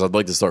about it? Because I'd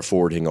like to start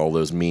forwarding all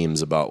those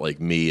memes about like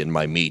me and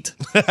my meat.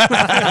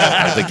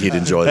 I think he'd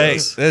enjoy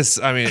those.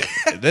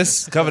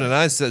 This Covenant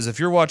Eyes says if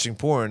you're watching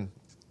porn,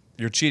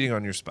 you're cheating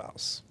on your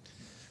spouse.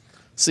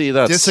 See,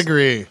 that's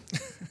Disagree.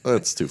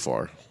 That's too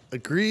far.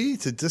 Agree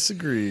to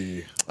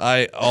disagree.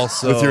 I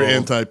also With your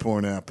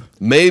anti-porn app.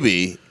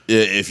 Maybe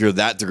if you're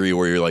that degree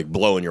where you're like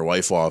blowing your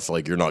wife off,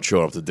 like you're not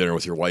showing up to dinner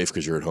with your wife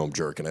because you're at home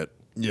jerking it.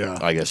 Yeah.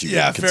 I guess you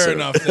Yeah, could fair consider.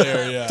 enough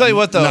there, yeah. Tell you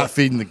what though, Not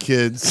feeding the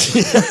kids.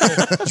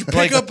 Did you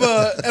pick up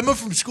Emma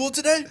from school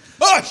today?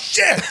 Oh,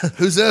 shit!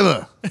 Who's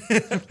Emma?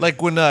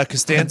 like when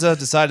Costanza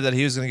decided that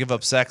he was going to give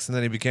up sex and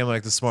then he became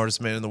like the smartest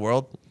man in the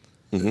world.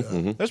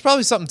 There's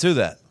probably something to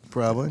that.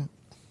 Probably.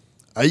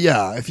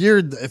 Yeah, if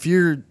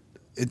your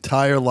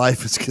entire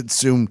life is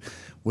consumed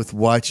with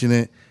watching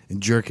it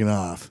and jerking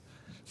off,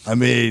 I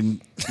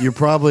mean, you're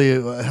probably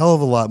a hell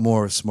of a lot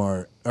more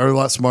smart, or a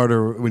lot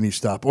smarter when you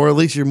stop, or at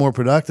least you're more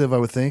productive. I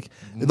would think.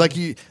 Like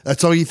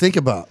that's all you think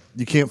about.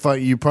 You can't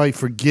find. You probably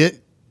forget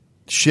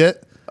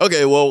shit.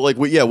 Okay, well, like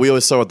we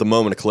always talk about the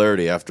moment of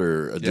clarity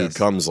after a dude Yes.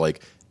 comes.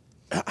 Like,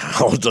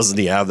 how doesn't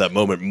he have that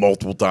moment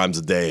multiple times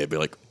a day? It'd be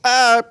like,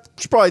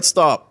 should probably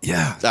stop.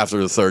 Yeah. After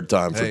the third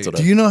time Hey. for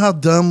today. Do you know how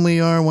dumb we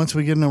are once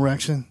we get an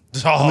erection?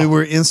 I mean,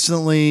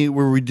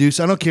 we're reduced.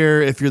 I don't care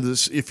if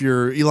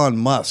you're Elon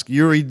Musk.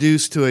 You're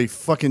reduced to a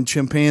fucking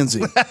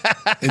chimpanzee,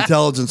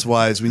 intelligence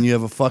wise, when you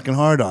have a fucking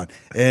hard on,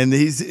 and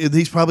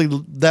he's probably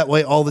that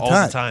way all the All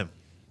time. the time.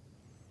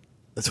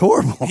 It's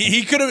horrible.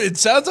 He could have. It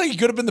sounds like he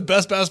could have been the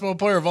best basketball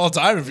player of all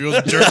time if he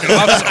wasn't jerking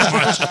off so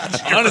much.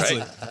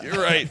 Honestly,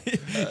 You're right. he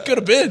could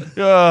have been.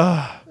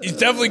 He's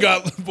definitely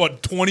got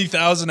what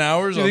 20,000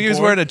 hours. You on think he was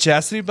board. wearing a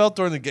chastity belt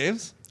during the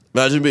games?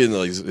 Imagine being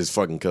like his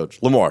fucking coach,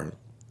 Lamar.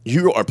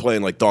 You are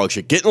playing like dog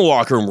shit. Get in the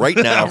locker room right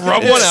now.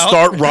 Rub and one out.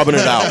 Start rubbing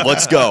it out.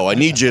 Let's go. I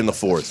need you in the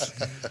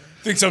fourth. I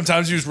think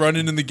sometimes he was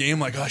running in the game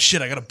like, oh shit,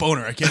 I got a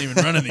boner. I can't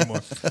even run anymore.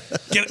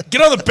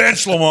 Get on the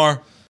bench,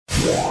 Lamar.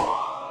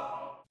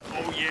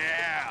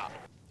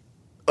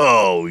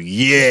 Oh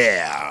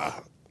yeah.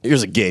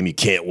 Here's a game you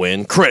can't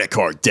win. Credit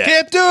card debt.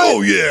 Can't do it.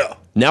 Oh yeah.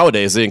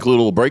 Nowadays, they include a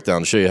little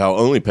breakdown to show you how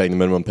only paying the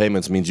minimum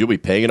payments means you'll be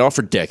paying it off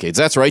for decades.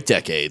 That's right,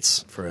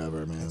 decades.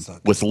 Forever, man.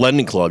 With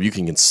Lending Club, you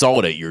can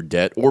consolidate your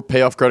debt or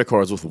pay off credit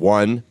cards with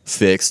one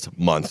fixed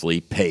monthly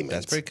payment.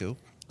 That's pretty cool.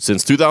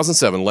 Since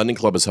 2007, Lending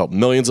Club has helped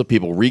millions of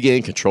people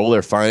regain control of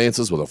their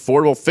finances with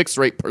affordable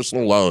fixed-rate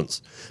personal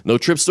loans. No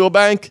trips to a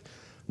bank,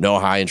 no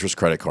high-interest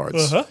credit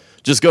cards.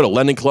 Just go to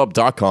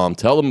lendingclub.com,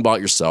 tell them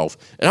about yourself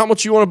and how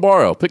much you want to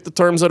borrow. Pick the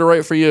terms that are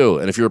right for you.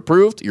 And if you're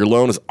approved, your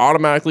loan is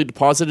automatically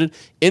deposited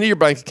into your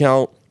bank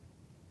account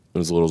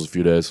in as little as a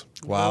few days.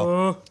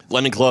 Wow.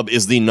 Lending Club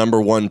is the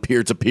 _1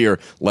 peer-to-peer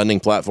lending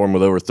platform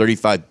with over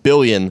 35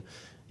 billion,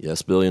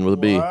 yes, billion with a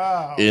B,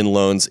 in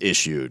loans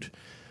issued.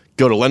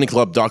 Go to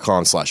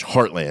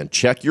lendingclub.com/heartland.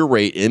 Check your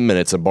rate in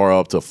minutes and borrow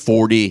up to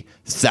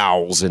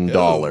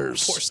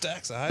 $40,000. 4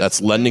 stacks of high. That's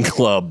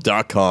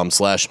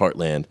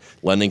lendingclub.com/heartland.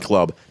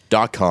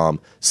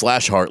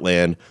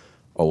 Lendingclub.com/heartland.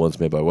 All loans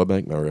made by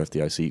WebBank, member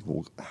FDIC,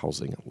 equal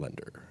housing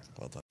lender.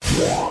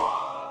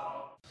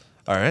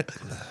 All right.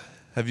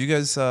 Have you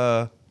guys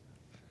seen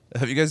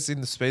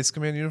the Space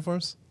Command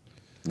uniforms?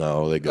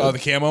 No, they go. Oh, the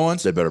camo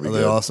ones? They better be Are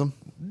good. they awesome?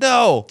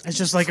 No. It's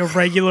just like a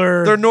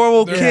regular. They're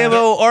normal They're-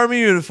 camo army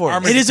uniforms.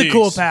 Army- It is a fatigues.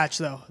 cool patch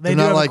though. They They're do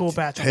not have like a cool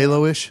patch. on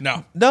Halo-ish?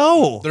 No.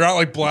 No. They're not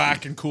like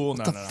black and cool.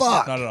 No, no,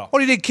 fuck? not at all. What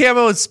do you need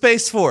camo in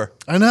space for?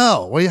 I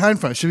know. What are you hiding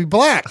from? It should be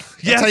black.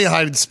 Yes. That's how you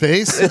hide in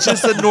space. It's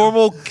just a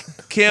normal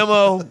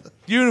camo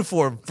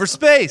uniform for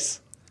space.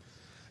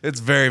 It's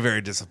very,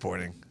 very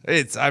disappointing.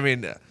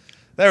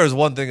 There was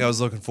one thing I was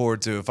looking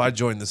forward to if I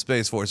joined the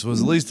Space Force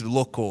was at least to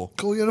look cool.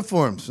 Cool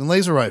uniforms and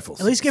laser rifles.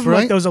 At least give them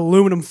like those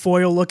aluminum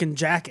foil looking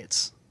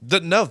jackets.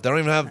 No, they don't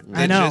even have.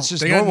 I know. It's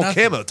just They got normal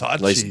nothing. camo,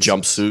 Todd. Nice Jeez.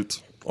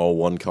 jumpsuit, all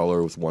one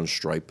color with one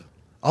stripe.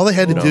 All they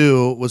had to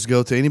do was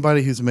go to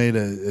anybody who's made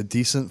a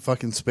decent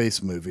fucking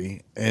space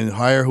movie and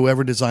hire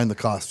whoever designed the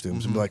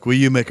costumes and be like, will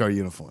you make our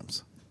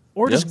uniforms?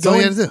 Or just That's all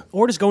you go had to do.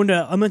 or just go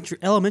into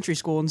elementary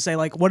school and say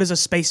like, what does a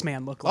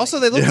spaceman look like? Also,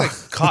 they look like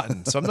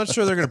cotton, so I'm not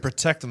sure they're going to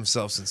protect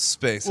themselves in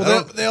space.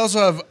 Well, they also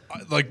have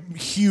like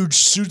huge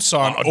suits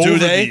on do over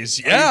they? these.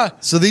 Yeah.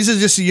 So these are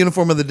just a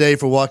uniform of the day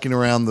for walking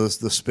around the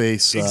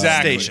space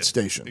Exactly.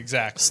 station.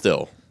 Exactly.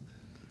 Still.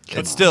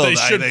 but still, They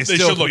should- they they still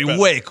should could look be better.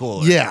 way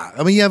cooler. Yeah,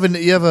 I mean you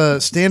have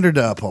a standard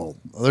to uphold.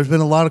 There's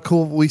been a lot of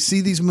cool. We see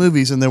these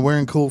movies and they're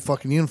wearing cool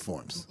fucking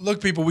uniforms.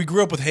 Look, people, we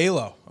grew up with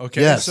Halo.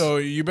 Okay, Yes. so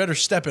you better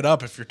step it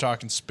up if you're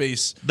talking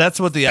space. That's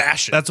what the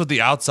Fashion. That's what the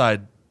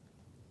outside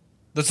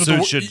That's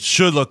what suit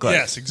should look like.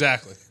 Yes,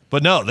 exactly.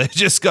 But no, they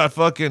just got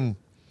fucking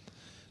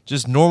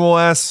just normal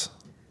ass,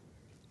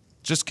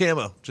 just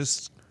camo,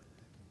 just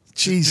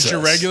Jesus, Just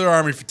your regular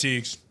army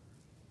fatigues.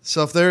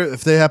 So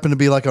if they happen to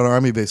be like on an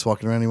army base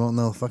walking around, you won't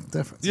know the fucking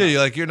difference.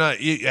 Yeah, you're not.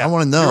 I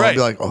want to know. You're I'll right.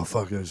 be like, oh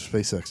fuck, there's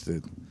SpaceX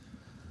dude.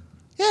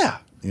 Yeah,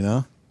 You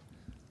know,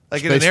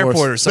 like in an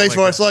airport or something. Space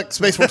like Force, look,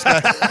 Space Force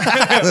guy.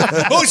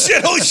 Oh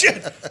shit!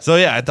 that. So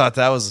yeah, I thought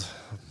that was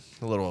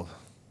a little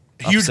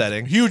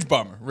upsetting. Huge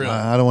bummer. Really.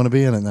 I don't want to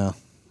be in it now.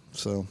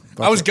 So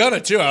fuck I was it.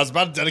 gonna too. I was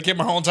about to dedicate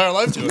my whole entire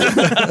life to it,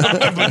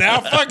 but now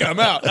fuck it, I'm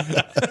out.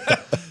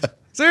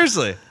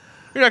 Seriously,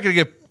 you're not gonna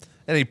get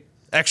any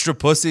extra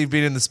pussy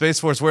being in the Space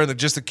Force wearing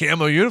just a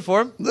camo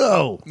uniform.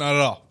 No, Not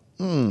at all.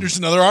 You're just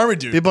another army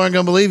dude. people aren't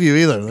gonna believe you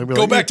either. They'll be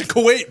Go like, back to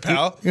Kuwait,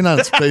 pal. You're not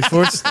in Space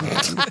Force.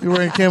 You're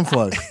wearing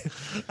camouflage.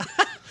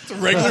 It's a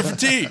regular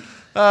fatigue.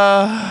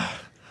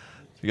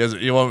 You guys,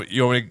 you want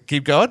me to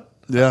keep going?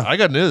 Yeah. I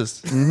got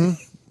news.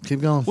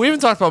 Keep going. We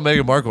haven't talked about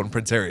Meghan Markle and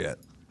Prince Harry yet.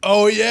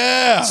 Oh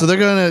yeah. So they're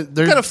What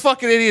kind of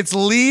fucking idiots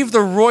leave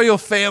the royal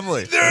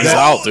family? He's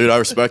out, dude. I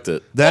respect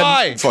it.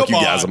 Why? Fuck you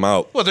Come guys, on. I'm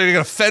out. What, they're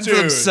gonna fend for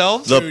Dude.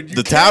 themselves? Dude, you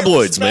The can't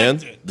tabloids, man.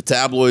 respect it. The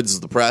tabloids,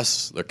 the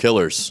press, they're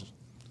killers.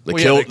 They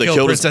Well, yeah, they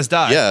killed his- Princess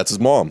Di. Yeah, it's his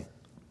mom.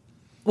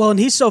 Well, and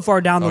he's so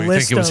far down the Oh, you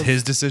list think it was of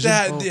his decision?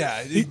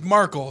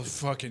 Markle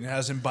fucking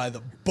has him by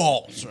the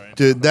balls, right?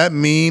 Dude, that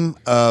meme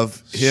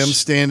of him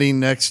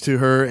standing next to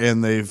her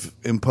and they've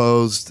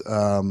imposed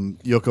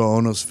Yoko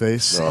Ono's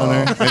face on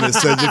her, and it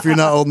says, "If you're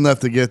not old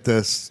enough to get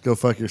this, go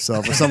fuck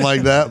yourself," or something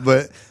like that.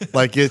 But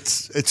like,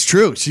 it's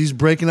true. She's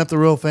breaking up the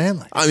royal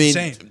family. I mean,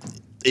 Insane.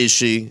 is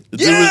she?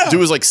 Yeah. Dude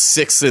was like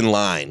 6th in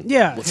line.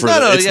 Yeah. For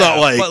No, it's not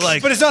like, but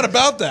like, But it's not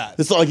about that.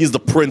 it's not like he's the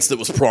prince that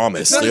was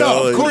promised. No, you no, know?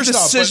 of Like, course not,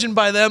 but- decision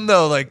by them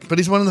though. Like, But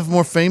he's one of the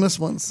more famous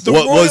ones. The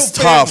What royal was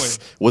tough family.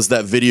 was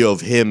that video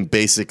of him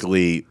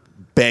basically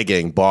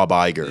begging Bob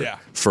Iger Yeah.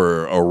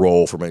 for a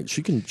role for me.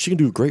 She can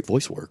do great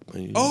voice work.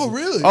 Oh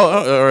really? Oh,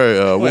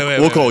 all right.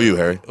 We'll call wait, you,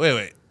 Harry.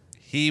 Wait.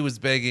 He was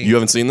begging. You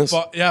haven't seen this?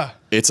 But, yeah.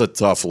 It's a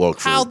tough look.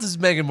 How does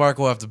Meghan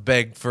Markle have to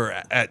beg for?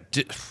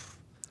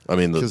 I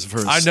mean, the 'Cause of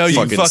her I know you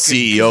fucking fucking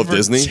CEO of for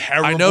Disney.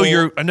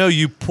 Terrible. I know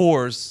you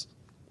pores.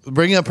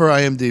 Bring up her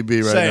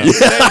IMDb right Say now.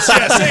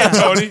 it. Say it,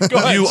 Tony. Go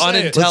ahead. You say it.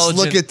 unintelligent.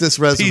 Let's look at this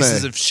resume.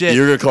 Pieces of shit.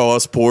 You're gonna call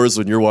us pores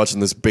when you're watching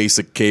this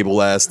basic cable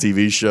ass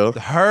TV show,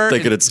 Her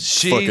thinking and it's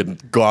she- fucking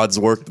God's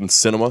work in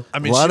cinema. I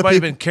mean, A lot she of might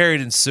have people- been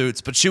carried in suits,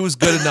 but she was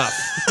good enough.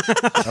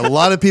 A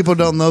lot of people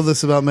don't know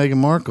this about Meghan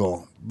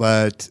Markle,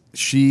 but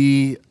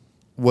she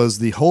was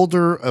the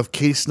holder of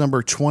case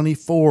number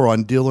 24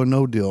 on Deal or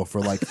No Deal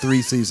for like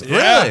 3 seasons.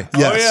 Really? Yes, Oh,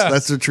 yeah.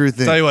 that's the true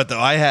thing. Tell you what, though,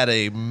 I had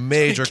a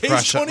major Case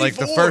crush on like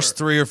the 24. first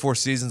 3 or 4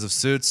 seasons of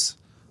Suits.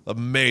 A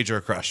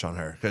major crush on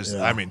her because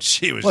Yeah. I mean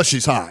she was Well,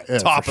 she's hot. Yeah,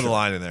 top for of the sure.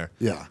 line in there.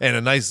 Yeah. and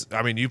a nice.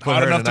 I mean, you put Hot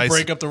her in a enough to nice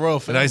break up the royal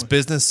a nice family.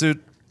 business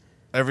suit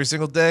every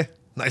single day.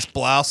 Nice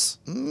blouse.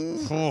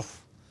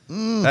 Oof.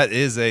 That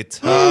is a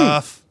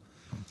tough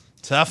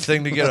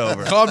thing to get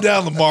over. Calm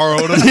down, Lamar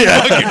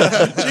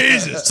Odom.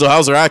 Jesus. So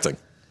how's her acting?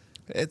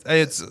 It's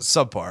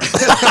subpar.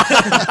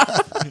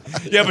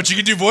 Yeah, but you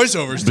can do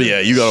voiceovers. But yeah,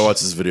 you gotta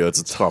watch this video. It's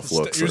a tough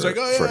look He was for, like,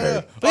 oh, for yeah,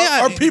 Harry. yeah.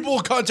 Our people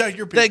will contact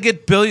your people. They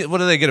get billion. What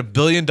do they get? $1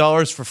 billion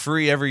for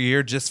free every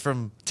year just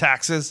from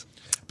taxes.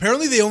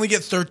 Apparently, they only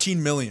get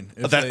 13 million.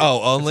 If That- they,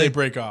 only? if they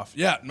break off.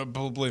 Yeah, no,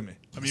 believe me.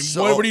 I mean,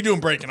 So- what are you doing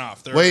breaking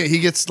off? They're- Wait, he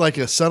gets like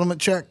a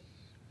settlement check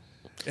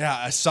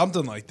yeah,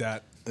 something like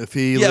that. if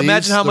he Yeah, leaves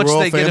imagine how the much royal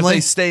they get if family?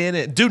 they stay in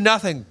it. Do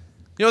nothing.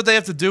 You know what they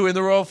have to do in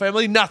the royal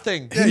family?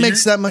 Nothing. He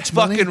makes that much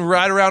money. Fucking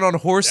ride around on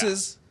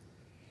horses.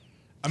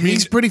 I mean,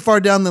 He's pretty far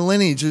down the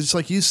lineage, just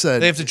like you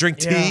said. They have to drink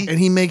tea. Yeah. and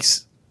he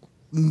makes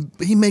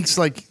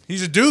like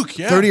he's a duke.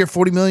 Yeah, 30 or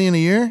 40 million a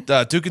year.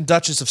 Duke and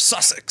Duchess of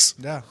Sussex.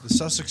 Yeah, the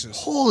Sussexes.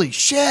 Holy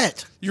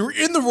shit! You're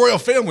in the royal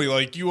family,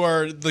 like you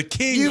are the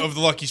king of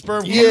the lucky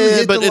sperm. You Club. Yeah,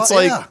 hit but the it's li-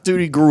 like, yeah.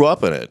 dude, he grew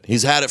up in it.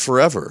 He's had it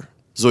forever,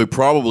 so he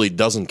probably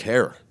doesn't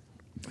care.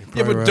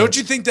 Yeah, but right. don't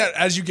you think that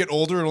as you get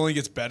older, it only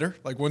gets better?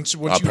 Like once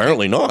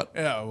Apparently not.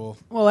 yeah. Well,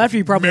 Well, after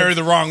you probably Marry have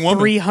the wrong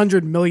woman.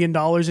 $300 million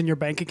in your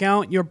bank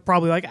account, you're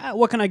probably like,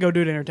 what can I go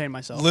do to entertain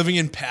myself? living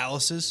in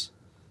palaces,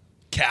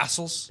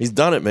 castles. He's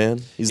done it,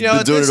 man. He's You know,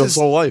 been doing it this his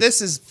whole life.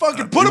 This is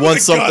Fucking put he him in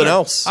wants the something gutter.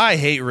 else. I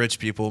hate rich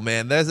people,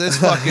 man. This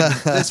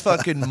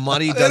fucking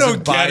money don't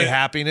doesn't buy get it.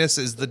 happiness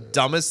is the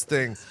dumbest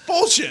thing.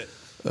 Bullshit.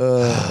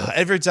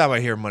 Every time I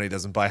hear money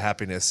doesn't buy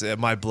happiness,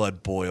 my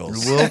blood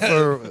boils.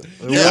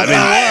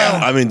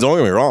 I mean, don't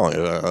get me wrong.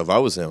 If I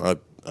was him,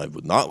 I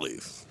would not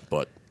leave.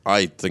 But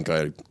I think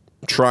I'm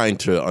trying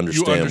to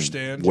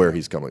understand where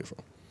he's coming from.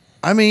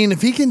 I mean,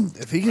 if he can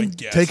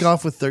guess. take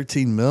off with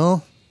 13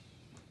 mil,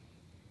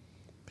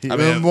 I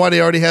mean, what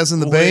he already has in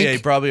the Well, bank. yeah, he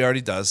probably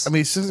already does. I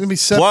mean, he's just gonna be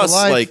set Plus, for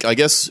life. like, I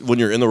guess when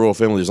you're in the royal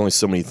family, there's only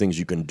so many things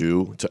you can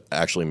do to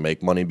actually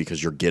make money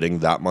because you're getting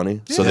that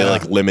money. So they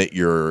like limit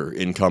your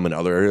income in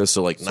other areas.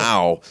 So like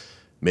now,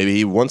 maybe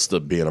he wants to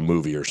be in a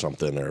movie or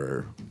something,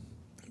 or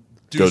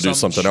go do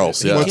something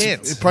else. Yeah,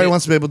 can't. he probably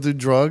wants to be able to do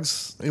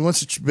drugs. He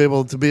wants to be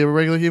able to be a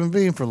regular human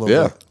being for a little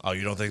yeah. bit. Oh,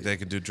 you don't think they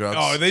can do drugs?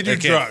 Oh, they do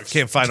can't, drugs.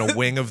 Can't find a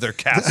wing of their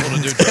castle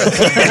to do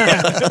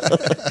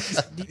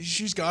drugs.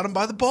 She's got him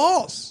by the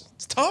balls.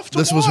 It's tough to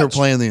This was her watch.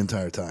 plan the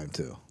entire time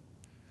too.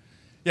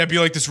 Yeah, be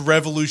like this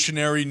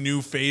revolutionary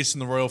new face in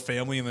the royal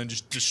family, and then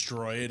just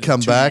destroy it.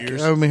 Come in 2 back.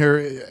 years. I mean,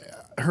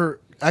 her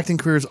acting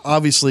career is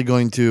obviously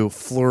going to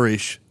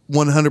flourish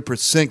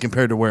 100%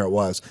 compared to where it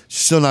was.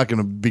 She's still not going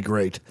to be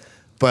great,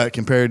 but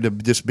compared to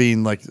just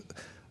being like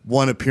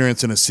one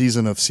appearance in a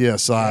season of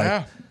CSI,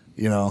 Yeah.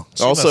 you know.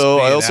 must Also,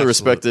 be I an also absolute-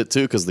 respect it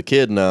too because the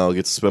kid now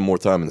gets to spend more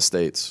time in the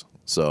States.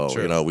 So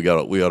True. you know,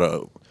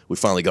 we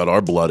finally got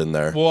our blood in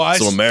there. Well,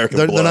 some American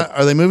They're blood. not,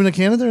 are they moving to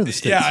Canada or the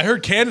States? Yeah, I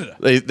heard Canada.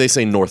 They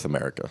say North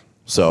America.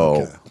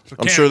 So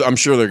Canada. I'm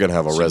sure they're gonna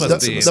have a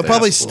residence be in the They'll States.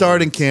 probably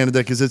start in Canada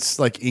because it's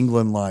like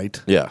England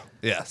light. Yeah.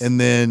 Yes. And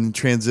then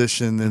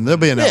transition, and they'll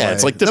be in LA. Yeah,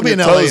 it's like they'll dipping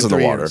be in your LA toes in the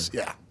 3 water. years.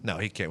 Yeah. No,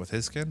 he can't with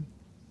his skin.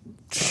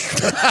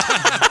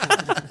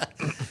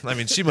 I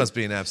mean, she must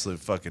be an absolute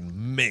fucking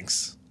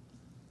minx.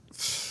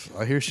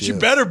 I hear she She is.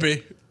 better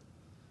be.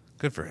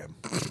 Good for him.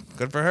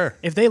 Good for her.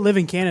 If they live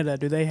in Canada,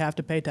 do they have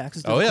to pay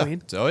taxes to Oh the yeah.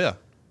 Queen? Oh yeah.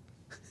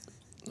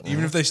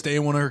 Even if they stay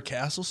in one of her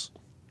castles.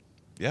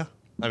 Yeah.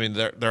 I mean,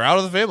 they're out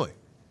of the family.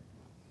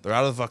 They're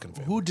out of the fucking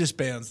family. Who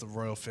disbands the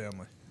royal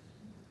family?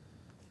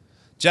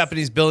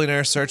 Japanese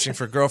billionaire searching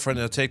for girlfriend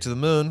to take to the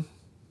moon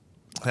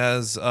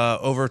has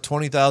over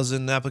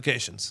 20,000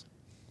 applications,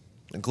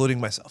 including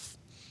myself.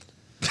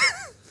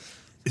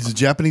 He's a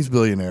Japanese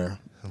billionaire,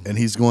 and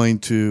he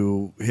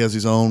has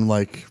his own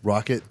like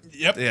rocket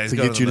Yep. Yeah, he's to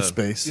going get to you the to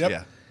moon. space. Yep.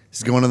 Yeah.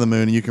 He's going to the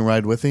moon, and you can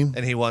ride with him,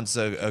 And he wants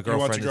a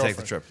girlfriend to take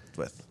the trip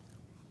with.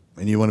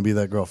 and you want to be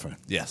that girlfriend.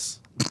 Yes.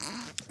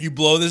 You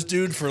blow this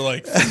dude for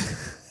like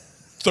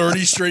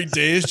 30 straight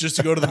days just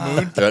to go to the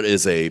moon. That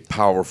is a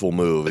powerful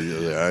move.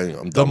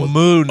 I'm The done with,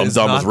 moon I'm is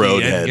done not with the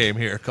Roadhead. end game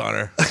here,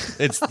 Connor.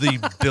 It's the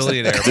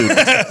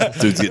billionaire.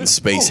 Dude's getting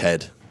space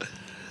head.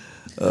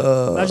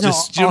 Imagine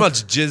Just, you know how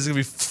much jizz is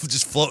going to be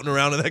just floating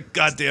around in that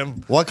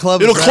goddamn... What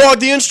club? It'll is that? clog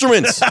the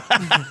instruments.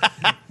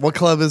 What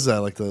club is that?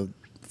 Like the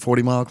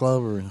 40-mile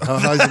club, or how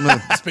high's the moon?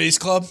 Space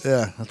Club.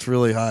 Yeah, that's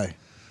really high.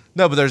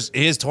 No, but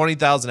he has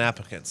 20,000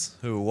 applicants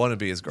who want to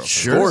be his girlfriend.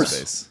 Sure. in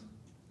space.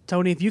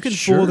 Tony, if you can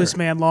Sure. fool this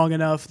man long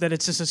enough that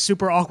it's just a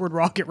super awkward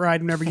rocket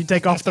ride whenever you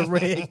take off the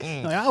rig, like,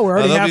 oh, we're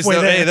already There'll be halfway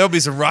some, there. hey, there'll be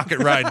some rocket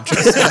riding.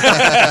 Trust me.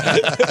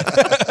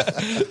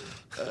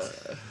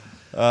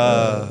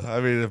 I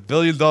mean, $1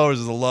 billion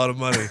is a lot of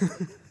money.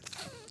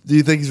 Do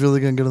you think he's really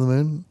going to go to the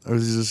moon, or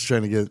is he just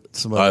trying to get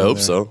somebody? I in hope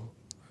there? so.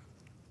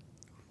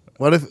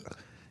 What if? Do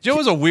you know what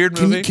was a weird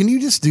movie? Can you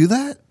just do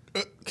that?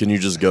 Can you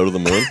just go to the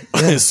moon?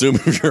 I assume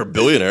if you're a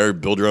billionaire, you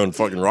build your own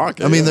fucking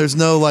rocket. I mean, there's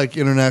no like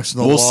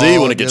international. we'll law see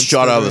when it gets against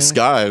shot out of the it.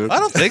 sky. I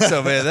don't think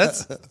so, man.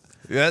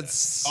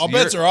 That's All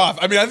bets are off.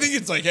 I mean, I think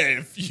it's like, hey,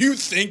 if you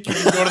think you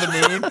can go to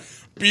the moon,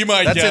 be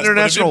my That's guest.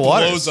 international but if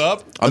it waters. blows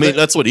up. I mean,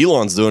 that's what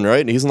Elon's doing,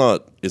 right? It's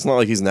not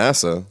like he's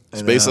NASA.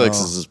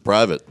 SpaceX is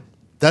private.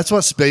 That's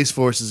what Space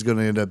Force is going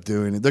to end up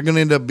doing. They're going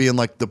to end up being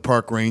like the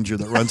park ranger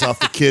that runs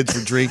off the kids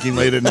for drinking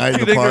late at night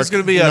in You the think park. there's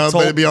gonna be you a know,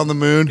 toll- maybe on the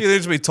moon? You think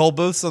there's going to be toll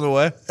booths on the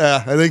way?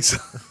 Yeah, I think so.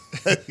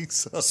 I think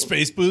so.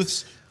 Space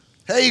booths.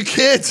 Hey, you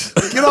kids,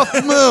 get off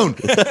the moon.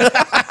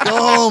 Go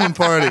home and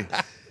party.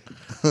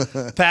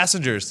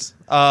 Passengers.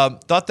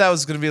 Thought that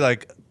was going to be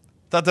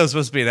thought that was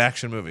supposed to be an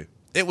action movie.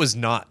 It was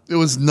not. It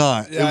was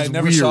not. Yeah, it was I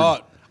never weird. saw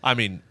it. I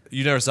mean,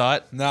 you never saw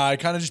it? Nah, I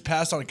kind of just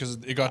passed on it because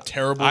it got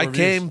terrible. I reviews.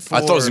 came for... I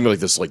thought it was gonna be like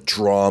this, like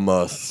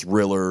drama,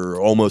 thriller,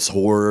 almost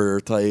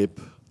horror type.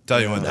 Tell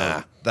you what,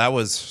 that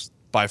was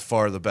by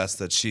far the best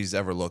that she's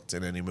ever looked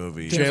in any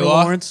movie. Jennifer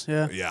J-Law? Lawrence,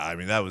 yeah. Yeah, I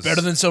mean, that was...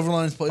 better than Silver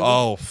Linings Playbook.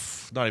 Oh,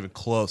 not even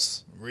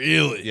close.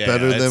 Really? Yeah,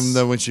 Better it's-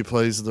 than when she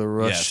plays the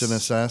Russian Yes.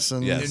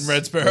 assassin. Yes. In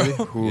Red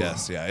Sparrow.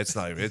 Yes, yeah, it's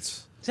not even...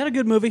 It's... Is that a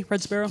good movie,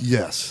 Red Sparrow?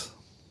 Yes.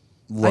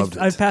 Loved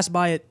I've it. passed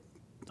by it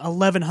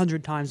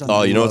 1,100 times. On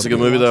Oh, you know what's a good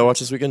movie that I watched? watched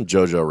this weekend?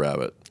 Jojo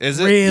Rabbit. Is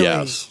it? Really?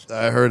 Yes.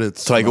 I heard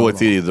it's Taika phenomenal.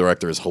 Waititi, the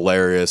director, is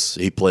hilarious.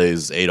 He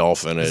plays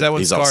Adolf in it. Is that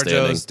when He's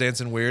outstanding. ScarJo's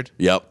dancing weird?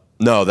 Yep.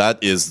 No, that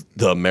is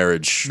the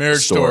marriage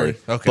Story.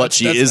 Okay. But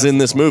she That's is in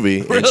this movie,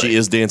 and she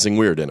is dancing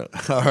weird in it.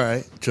 All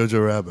right,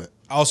 Jojo Rabbit.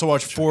 I also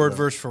watched Ford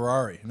versus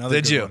Ferrari. Another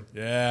Did good you? one.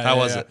 Yeah. How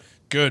yeah, was yeah. it?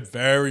 Good.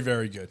 Very,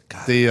 very good.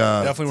 The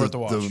Definitely worth the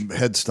watch. The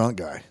head stunt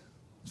guy,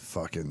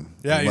 fucking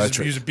Yeah,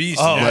 electric. he's a beast.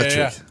 Oh, yeah, electric.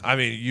 yeah. I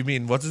mean, you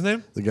mean, what's his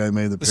name? The guy who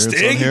made the appearance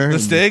Sting? on here. The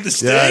and-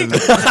 Sting?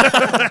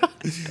 The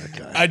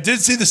Yeah, I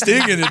did see the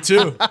Sting in it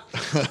too.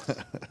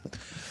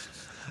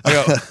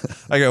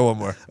 I got one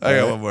more. I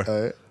got one more.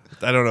 all right.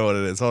 I don't know what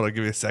it is. Hold on,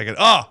 give me a second.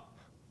 Oh!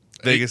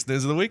 Biggest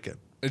news of the weekend.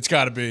 It's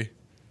got to be.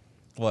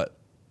 What?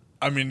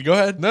 I mean, go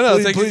ahead. No,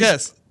 Please, take a please.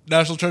 guess.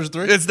 National Treasure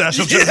 3? It's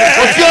National Treasure.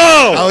 Let's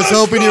go! I was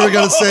hoping you were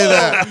going to say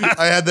that.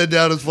 I had that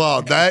down as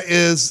well. That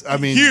is, I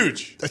mean,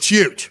 Huge. That's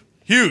huge.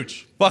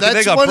 Huge. Fucking, That's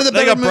they got, one of the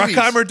they got better movies.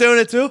 Bruckheimer doing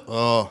it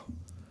too?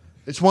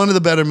 It's one of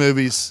the better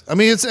movies. I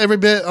mean, it's every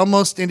bit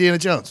almost Indiana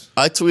Jones.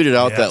 I tweeted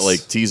out that Yes.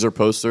 like teaser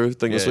poster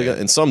thing this Yeah, weekend,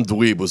 yeah. and some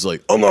dweeb was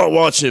like, "I'm not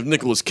watching if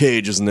Nicolas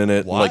Cage isn't in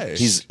it." Why? Like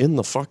he's in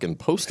the fucking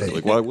poster.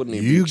 Like why wouldn't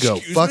he? You be? go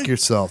Excuse fuck me?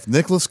 yourself.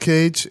 Nicolas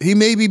Cage, he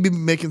may be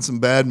making some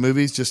bad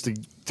movies just to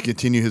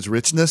continue his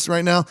richness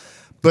right now.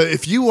 But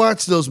if you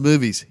watch those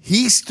movies,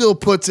 he still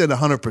puts in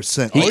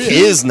 100%. He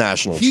is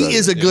national. He treasure.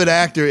 is a good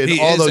actor in He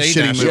all is those a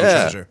shitty National movies.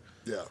 Yeah. Treasure.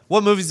 Yeah.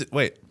 What movies?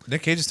 Wait,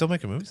 Nick Cage is still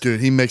making movies? Dude,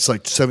 he makes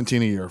like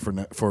 17 a year for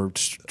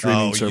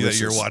streaming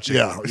services. You're watching.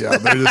 Yeah,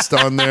 they're just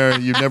on there.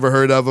 You've never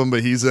heard of him,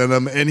 but he's in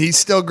them, and he's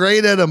still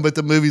great at them. But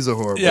the movies are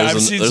horrible. Yeah,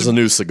 There's a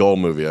new Seagal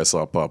movie I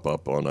saw pop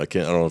up on. I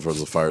don't know if it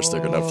was a Fire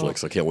Stick or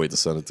Netflix. I can't wait to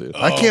send it to you.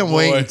 I can't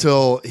wait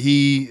until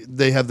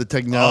they have the Oh,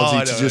 technology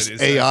I to know just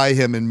what it is. AI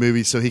him in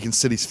movies so he can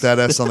sit his fat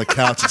ass on the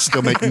couch and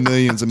still make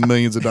millions and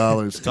millions of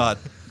dollars. Todd.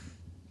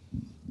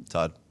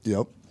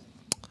 Yep.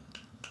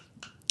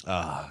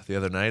 The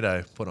other night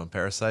I put on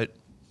Parasite.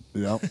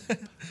 Yep.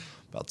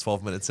 About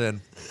 12 minutes in,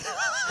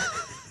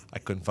 I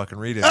couldn't fucking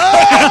read it.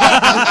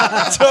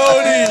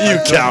 Tony, You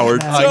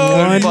coward. I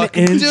couldn't One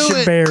fucking inch do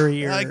it.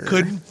 barrier. I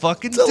couldn't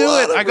fucking a do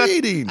lot it. of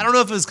reading. I don't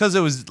know if it was because it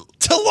was.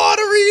 it's a lot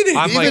of reading.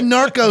 I'm Even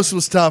like, Narcos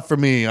was tough for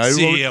me.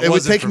 See, it it would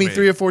wasn't take for me me.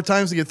 3 or 4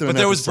 times to get through. but an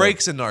there was episode.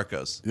 breaks in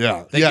Narcos.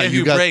 Yeah, They yeah, gave you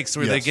you got- breaks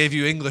where they yes. gave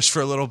you English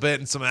for a little bit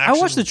and some I action.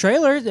 watched the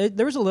trailer.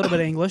 There was a little bit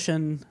of English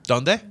and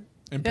Don't they?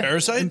 in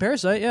Parasite. in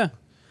Parasite. Yeah,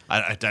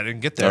 I didn't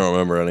get I there. don't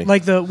remember any.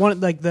 like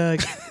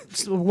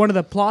one of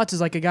the plots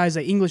is like a guy's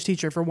an English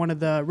teacher for one of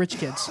the rich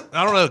kids.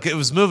 I don't know. It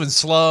was moving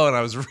slow, and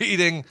I was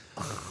reading.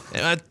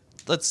 And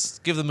let's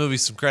give the movie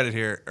some credit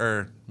here,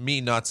 or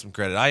me not some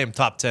credit. I am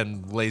top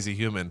 10 lazy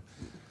human.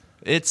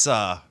 It's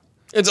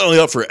It's only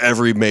up for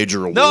every major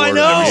award no, I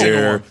know, every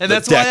year. and the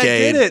that's why I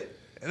decade. did it.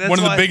 And that's One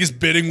of the why- biggest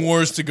bidding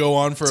wars to go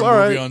on for a all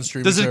movie right. on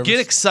streaming. Does it service. get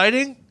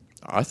exciting?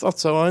 I thought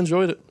so. I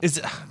enjoyed it.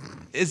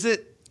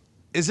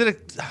 Is it a?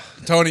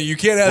 Tony, you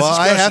can't ask Well, this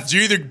I question. have-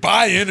 You either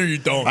buy in or you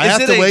don't. I Is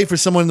have it to a- wait for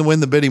someone to win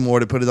the bidding war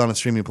to put it on a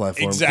streaming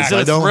platform. 'cause Exactly.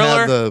 I Is it a don't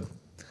have thriller? the.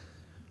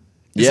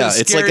 Is Yeah, it a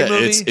it's like scary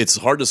movie? it's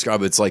hard to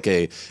describe. It's like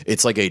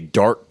a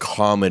dark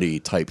comedy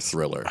type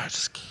thriller. I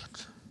just can't.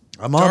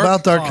 I'm all Dark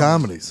about dark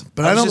comedies. comedies,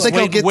 but I don't think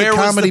I'll get the where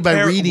was comedy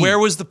by reading. Where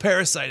was the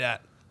Parasite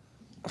at?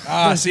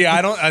 See,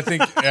 I don't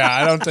think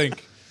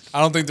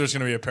there's going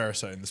to be a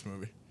Parasite in this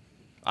movie.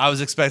 I was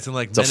expecting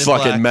like It's a Men in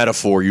fucking Black.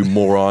 metaphor, you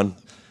moron.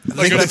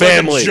 Like the a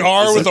family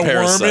jar is with a a worm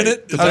parasite. in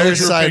it. The Is that what you're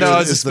Parasite picturing? No, I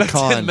was is the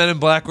expecting con. Men in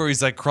Black where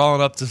he's like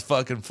crawling up to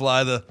fucking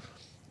fly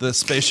the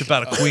spaceship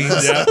out of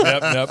Queens. Yep.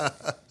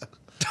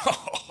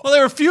 Well, they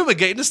were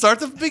fumigating to start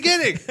the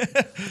beginning.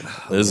 It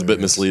is a bit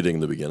misleading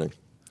in the beginning.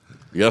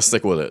 You gotta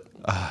stick with it.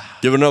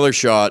 Give it another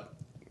shot.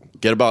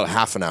 Get about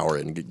half an hour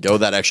in. Go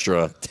that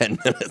extra 10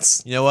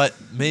 minutes. You know what?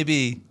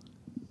 Maybe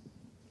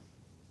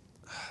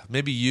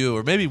you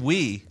or maybe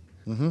we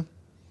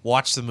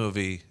watch the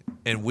movie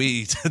and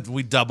we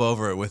dub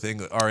over it with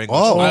our English.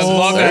 Oh, I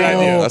love that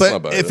idea. That's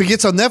not but bad. if it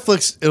gets on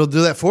Netflix, it'll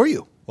do that for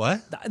you.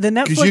 What? The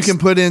Netflix. Because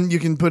you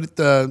can put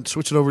it,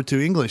 switch it over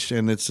to English,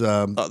 and it's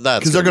that's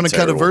because they're gonna going be to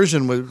cut a terrible.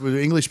 version with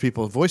English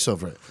people voice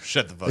over it.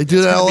 Shut the fuck. They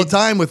do that all the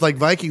time with like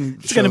Viking.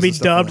 It's going to be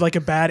dubbed like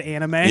a bad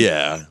anime.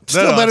 Yeah.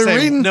 Still better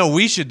reading. No,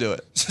 we should do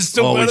it.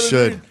 Still Oh, we better than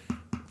should. reading.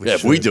 Yeah,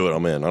 if we do it,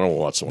 I'm in. I don't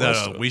watch someone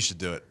else do No, it. we should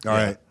do it. All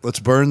right, let's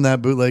burn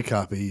that bootleg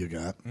copy you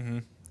got,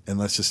 and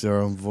let's just do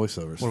our own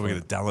voiceovers. What are we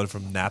going to download it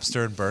from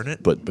Napster and burn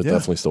it? But Yeah.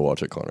 definitely still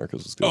watch it, Connor,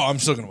 because it's good. Oh, I'm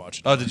still going to watch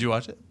it. Oh, did you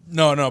watch it?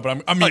 No,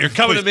 but I mean, you're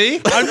coming to me?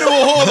 I know.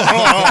 Hold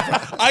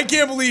on. I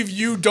can't believe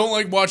you don't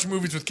like watching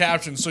movies with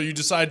captions, so you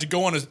decide to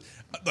go on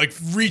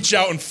reach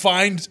out and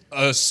find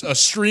a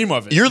stream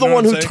of it. You're the You know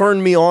one what who I'm saying?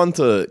 turned me on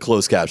to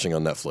closed captioning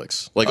on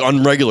Netflix, like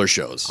on regular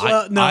shows.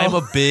 No. I'm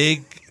a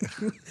big.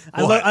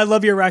 I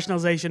love your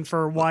rationalization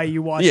for why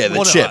you watch Yeah, it. the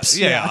Well, no, chips.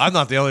 yeah, I'm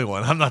not the only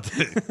one. I'm not.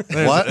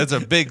 What? There's a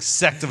big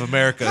sect of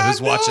America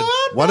who's watching.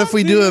 What if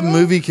we do a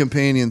movie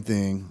companion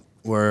thing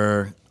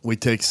where we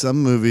take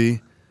some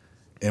movie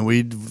and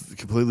we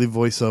completely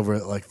voice over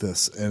it like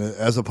this, and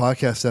as a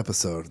podcast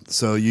episode?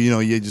 So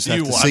you just have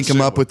You to watch sync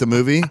them it. up with the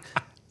movie,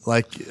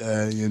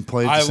 and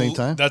play at the same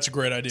time. That's a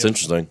great idea. It's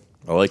interesting.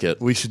 I like it.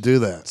 We should do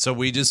that. So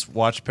we just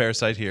watch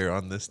Parasite here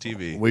on this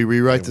TV. We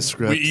rewrite the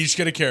script. We each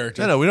get a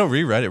character. No, we don't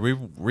rewrite it. We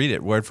read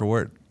it word for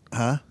word.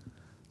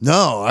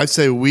 No, I'd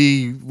say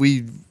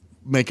we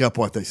make up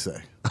what they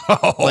say,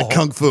 like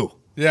kung fu.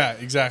 Yeah,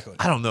 exactly.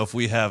 I don't know if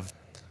we have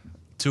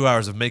 2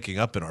 hours of making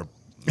up in our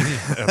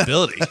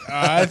ability.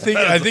 I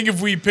think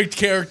if we picked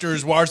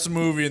characters, watched the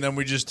movie, and then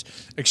we just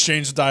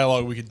exchange the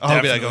dialogue, we could.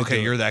 I'll be definitely like, okay,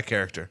 do it. you're that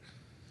character.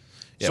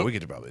 Yeah, So- we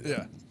could probably do it.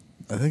 Yeah.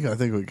 I think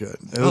we could.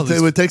 Oh,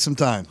 It would take some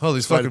time. Oh,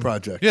 these Quite a fucking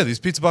project. Yeah, these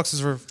pizza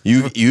boxes are.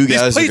 You guys These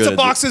are pizza gonna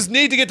boxes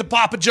need to get to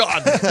Papa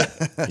John.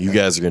 you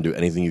guys are gonna do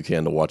anything you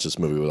can to watch this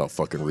movie without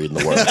fucking reading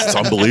the words. It's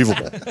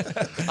unbelievable.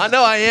 I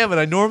know I am, and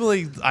I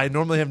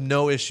normally have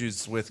no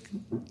issues with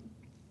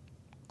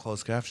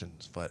closed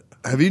captions, but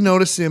Have you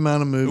noticed the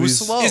amount of it was movies?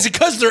 slow. Is it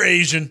because they're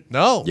Asian?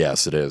 No.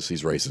 Yes, it is.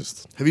 He's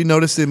racist. Have you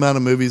noticed the amount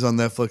of movies on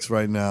Netflix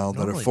right now that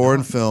are Normally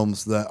foreign not.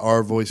 films that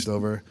are voiced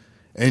over,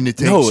 and it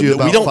takes No, you we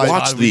about don't 5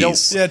 watch we don't-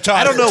 these. Yeah, Todd.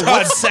 I don't know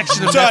Todd, what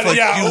section of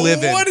Netflix you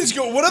live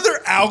in. What other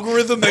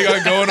algorithm they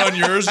got going on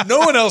yours? No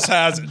one else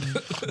has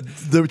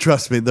it.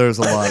 Trust me, there's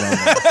a lot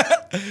on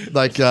there.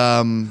 Like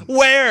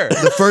Where?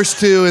 the first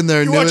two in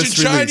their You're watching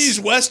newest Chinese release.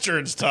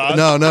 westerns, Todd.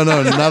 No, not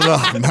at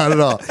all, not at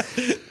all.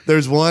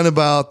 There's one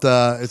about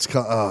it's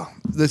called.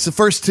 It's the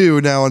first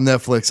two now on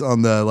Netflix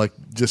on the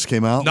just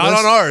came out. Not list.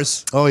 on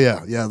ours. Oh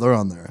yeah, they're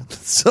on there.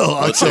 So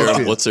I'll Let's show hear it to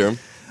him. you. Let's hear him.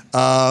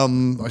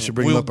 I should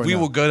bring them up right We now.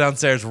 will go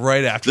downstairs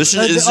right after This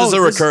this. is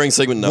a recurring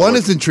segment. One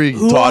is intriguing.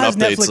 Who Todd all has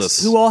updates Netflix?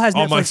 this. Who all has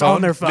On my Netflix phone?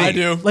 on their phone? I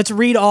do. Let's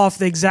read off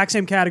the exact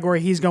same category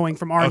he's going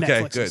from our Okay,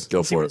 Netflix. good.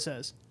 Go See for what it.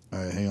 says. All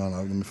right, hang on.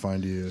 Let me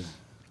find you.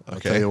 I'll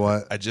Okay. tell you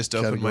what. I just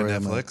opened my category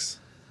I'm in. Netflix.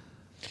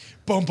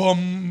 Bum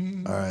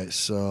bum. All right,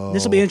 so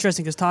This will be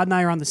interesting because Todd and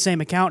I are on the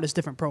same account as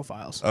different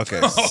profiles. Okay,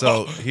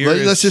 so here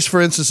Let's is- just,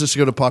 for instance, just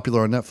go to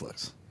popular on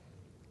Netflix.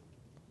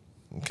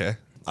 Okay.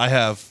 I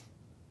have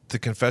The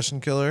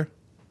Confession Killer,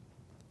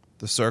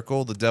 The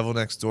Circle, The Devil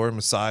Next Door,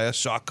 Messiah,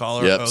 Shock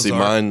Collar, Yep. Ozark, See,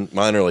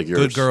 mine are like yours.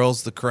 Good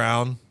Girls, The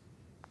Crown,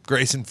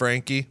 Grace and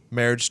Frankie,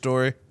 Marriage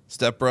Story,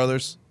 Step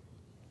Brothers,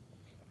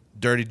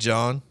 Dirty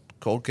John,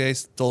 Cold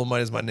Case,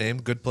 Dolomite Is My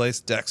Name, Good Place,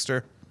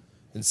 Dexter,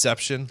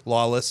 Inception,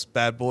 Lawless,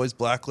 Bad Boys,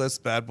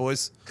 Blacklist, Bad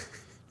Boys,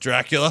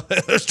 Dracula.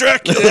 There's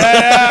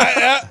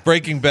Dracula.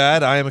 Breaking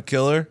Bad, I Am a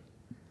Killer,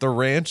 The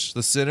Ranch,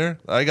 The Sinner.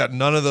 I got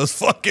none of those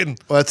fucking.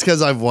 Well, it's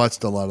because I've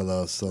watched a lot of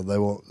those, so they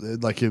won't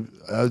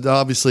it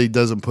obviously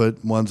doesn't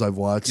put ones I've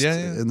watched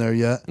in there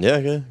yet.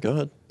 Yeah. Go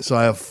ahead. So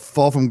I have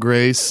Fall from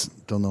Grace.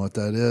 Don't know what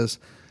that is.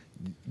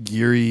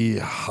 Giri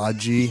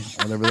Haji,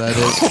 whatever that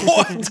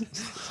is.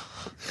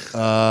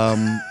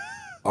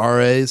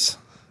 RAs,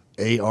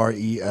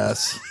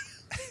 ARES.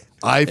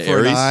 Eye for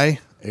Aries? an Eye,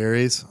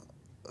 Aries,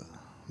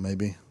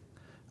 maybe.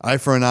 Eye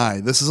for an Eye.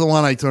 This is the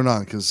one I turned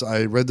on because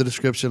I read the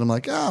description. I'm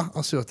like,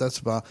 I'll see what that's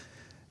about,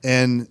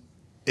 and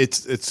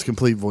it's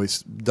complete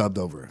voice dubbed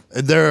over.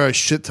 And there are a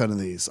shit ton of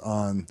these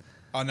on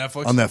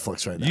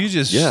Netflix right now. You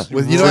just. Yeah.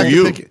 With, you don't have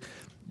to pick it.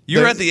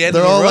 You're at the end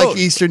They're of the all road. like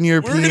Eastern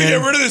European. We're gonna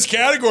get rid of this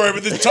category,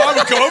 but this Tommy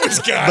Comas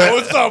guy,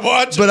 what's up,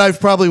 watch? But I've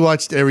probably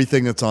watched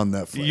everything that's on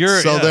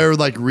Netflix. So they're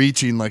like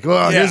reaching, like,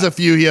 oh, here's a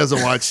few he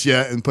hasn't watched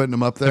yet, and putting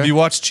them up there. Have you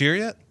watched Cheer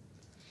yet?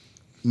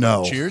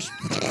 No. Cheers.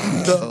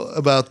 No,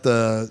 about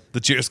the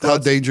Cheers how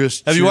Squad?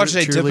 dangerous. Have you watched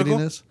cheerleading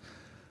Atypical? is?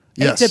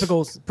 Yes.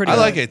 Atypical's pretty I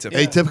good. like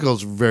Atypical.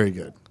 Atypical's very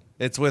good.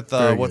 It's with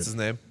Very what's good. his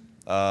name?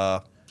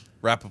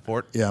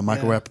 Rappaport. Yeah,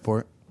 Michael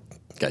Rappaport.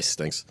 Guy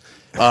stinks.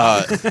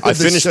 I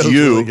finished show's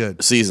You really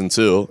good. season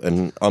 2,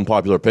 and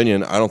unpopular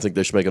opinion, I don't think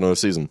they should make another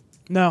season.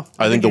 No.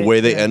 I think the way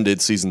they yeah.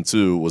 ended season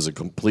 2 was a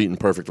complete and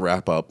perfect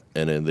wrap up,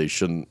 and then they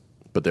shouldn't.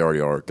 But they already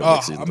are going to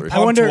make season 3. I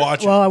wonder.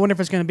 watch it. Well, I wonder if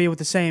it's going to be with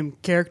the same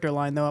character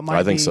line though. It might.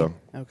 I think be, so.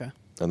 Okay.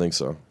 I think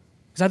so.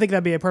 Because I think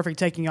that'd be a perfect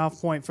taking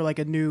off point for like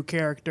a new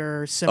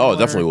character. Similar. Oh, it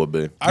definitely would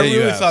be. I you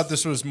really have. thought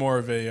this was more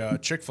of a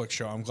chick flick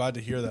show. I'm glad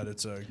to hear that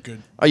it's a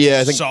good, Yeah,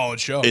 I think solid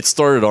show. It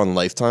started on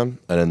Lifetime,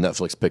 and then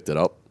Netflix picked it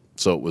up,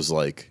 so it was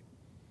like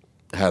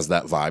has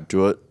that vibe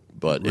to it.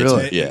 But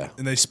Really? it's, yeah,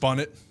 and they spun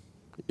it.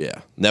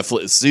 yeah.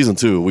 Netflix season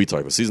 2 we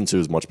talked about. Season 2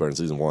 is much better than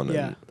season 1. And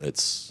Yeah.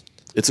 it's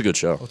a good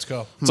show. Let's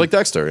go. It's like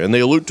Dexter, and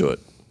they allude to it.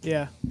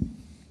 Yeah.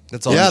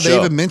 That's all. Yeah, the they show.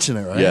 even mention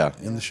it, right? Yeah.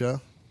 In the show.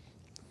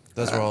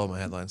 Those were all of my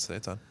headlines today,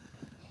 Ton.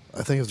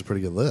 I think it was a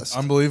pretty good list.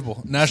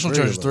 Unbelievable. National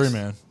Very Treasure good 3, list.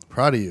 man.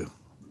 Proud of you.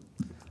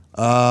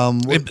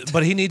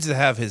 But he needs to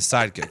have his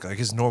sidekick, like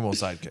his normal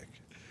sidekick.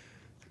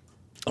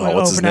 Oh,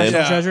 what's his for name?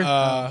 National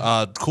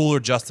Yeah, Treasure. Cooler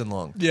Justin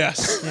Long.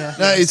 Yes. Yeah.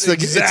 No, it's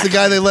the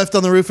guy they left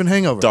on the roof in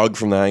Hangover. Doug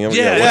from The Hangover.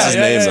 Yeah, what's his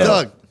yeah, name? yeah, though?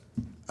 Doug.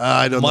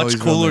 I don't know. Much his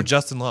real cooler name.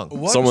 Justin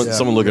Long.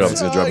 Someone look it up.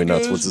 It's gonna drive me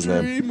nuts. What's his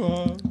name?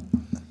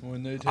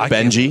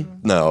 Benji?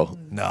 No,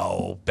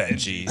 No,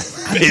 Benji.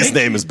 his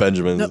name is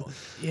Benjamin. No.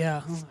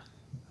 Yeah.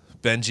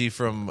 Benji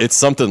from. It's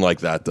something like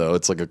that though.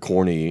 It's like a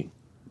corny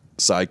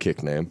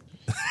sidekick name.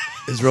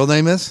 His real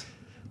name is?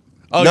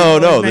 Oh, no, yeah,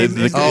 no, his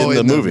name is- in the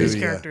in the movie. His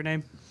Yeah. character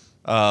name.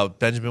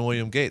 Benjamin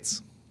William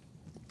Gates.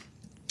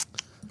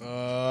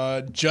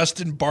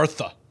 Justin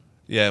Bartha.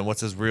 Yeah, and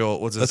what's his real?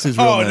 What's his? That's his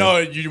real Oh name. no,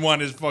 you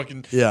want his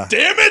fucking? Yeah.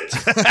 Damn it!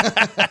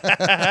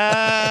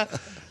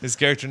 His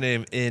character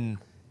name in.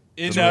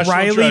 In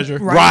National Treasure.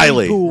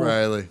 Riley. Poole.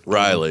 Riley.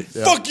 Riley.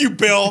 Fuck you,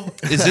 Bill.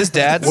 Is his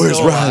dad Where's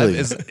still alive? Riley?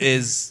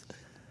 Is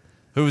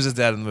who was his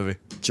dad in the movie?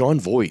 John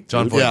Voight.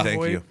 John dude. Voight. Yeah. Thank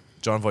Voight. you.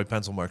 John Voight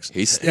pencil marks.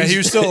 He was still alive He's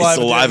at still the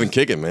alive end. and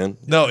kicking, man.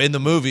 No, in the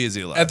movie is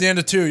he alive? At the end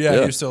of 2, yeah, Yeah.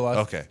 he was still alive.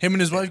 Okay. Him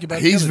and his wife get back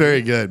He's together.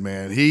 very good,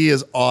 man. He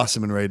is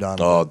awesome in Ray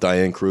Donovan. Oh,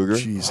 Diane Kruger.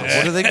 Jesus.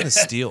 What are they going to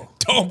steal?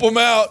 Dump him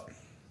out.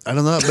 I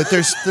don't know, but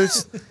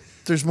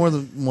there's more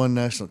than one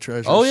National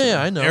Treasure. Oh so-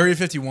 yeah, I know. Area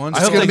 51. I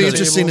It's hope going to they be go to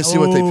interesting to see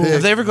what they Oh. pick.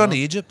 Have they ever gone to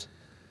Egypt?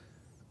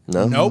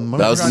 No, Nope.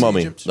 That was the Forgot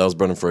Mummy. Egypt. That was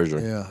Brendan Fraser.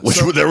 Yeah. Which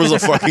there was a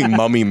fucking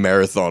Mummy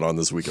marathon on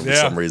this weekend for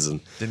Yeah. some reason.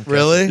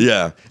 Really?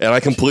 Yeah, and I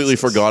completely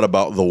forgot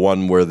about the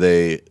one where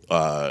they,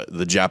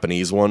 the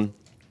Japanese one,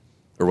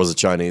 or was it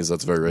Chinese?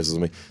 That's very racist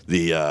of me.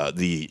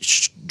 The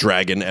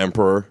Dragon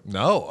Emperor.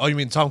 No. Oh, you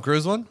mean Tom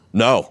Cruise one?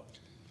 No,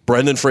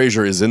 Brendan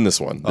Fraser is in this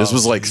one. This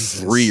was like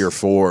 3 or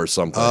 4 or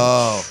something.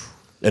 Oh.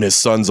 And his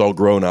son's all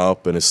grown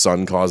up, and his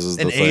son causes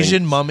the An thing.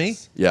 Asian mummy?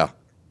 Yeah,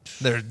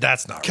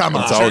 That's not Come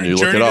real. on. I'm telling you,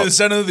 look Journey it to up. the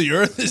center of the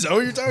earth. Is that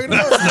what you're talking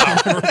about?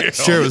 Not real.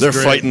 Sure, it was They're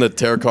great. fighting the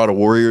terracotta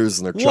warriors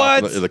and they're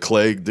chopping What? the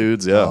clay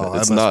dudes. Yeah, Oh,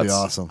 it's that must nuts. be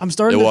awesome. I'm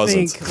starting It to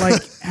wasn't. think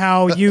like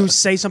how you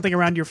say something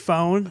around your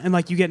phone and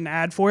like you get an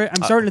ad for it.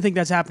 I'm starting to think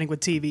that's happening with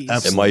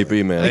TVs. It might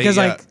be, man. Because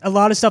Yeah. like a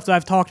lot of stuff that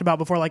I've talked about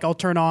before, like I'll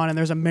turn on and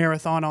there's a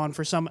marathon on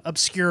for some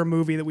obscure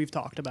movie that we've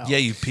talked about. Yeah,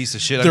 you piece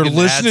of shit. I'm They're getting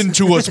listening ads.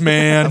 to us,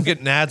 man. I'm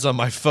getting ads on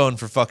my phone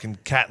for fucking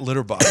cat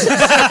litter boxes.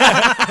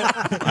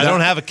 I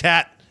don't have a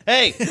cat.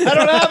 Hey, I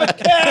don't have a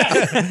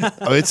cat.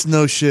 Oh, it's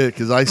no shit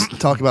because I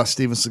talk about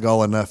Steven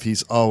Seagal enough.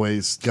 He's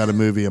always got a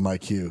movie in my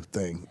queue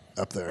thing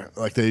up there.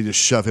 Like they just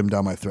shove him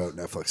down my throat.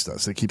 Netflix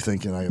does. They keep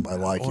thinking I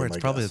like Or him. it's I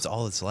probably guess. that's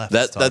all that's left.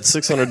 That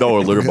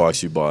 $600 litter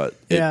box you bought,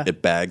 Yeah.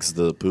 it bags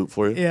the poop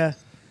for you. Yeah.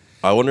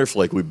 I wonder if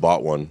like we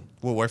bought one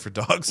will work for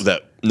dogs.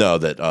 that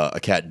a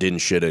cat didn't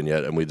shit in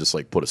yet, and we just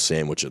like put a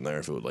sandwich in there.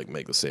 If it would like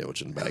make the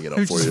sandwich and bag it up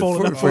Just for you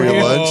fold it up for your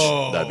you.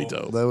 lunch. that'd be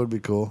dope. That would be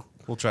cool.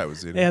 We'll try it with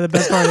Zeta. Yeah, the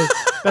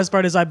best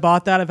part is I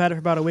bought that. I've had it for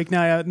about a week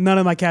now. None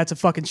of my cats have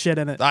fucking shit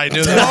in it. I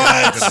knew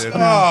that would happen, dude.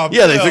 Oh,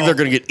 Yeah, they think they're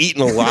gonna get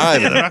eaten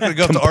alive. They're not going to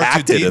go up to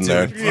compacted R2D2 in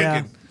there. and Yeah.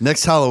 fucking-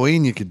 Next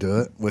Halloween, you could do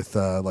it with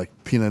like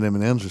peanut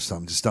M&Ms or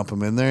something. Just dump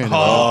them in there and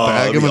Oh, bag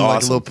that'd them be in like a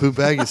awesome. little poop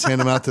bag. Just hand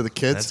them out to the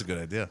kids. That's a good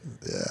idea.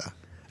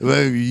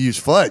 Maybe you use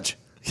fudge.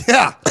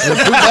 Yeah, in a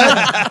poop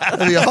bag?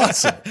 That'd be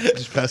awesome.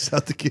 Just pass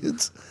out the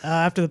kids.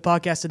 After the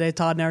podcast today,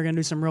 Todd and I are going to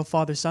do some real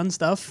father-son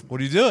stuff. What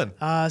are you doing?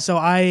 So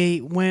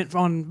I went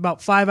on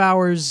about 5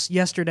 hours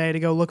yesterday to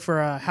go look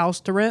for a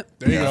house to rent.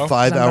 there you go.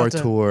 5-hour about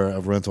to- tour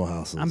of rental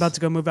houses. I'm about to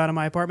go move out of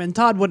my apartment. And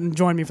Todd wouldn't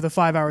join me for the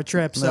 5-hour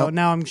trip, so Nope.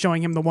 now I'm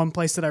showing him the one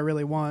place that I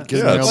really want. Get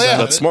Yeah, nailed down.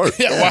 that's smart.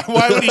 Yeah,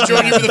 why would he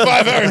join you for the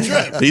 5-hour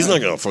trip? He's not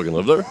gonna fucking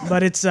live there.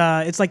 But it's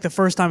like the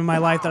first time in my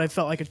life that I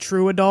felt like a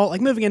true adult.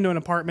 Like moving into an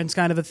apartment's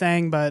kind of a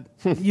thing, but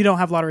you don't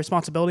have a lot of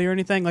responsibility or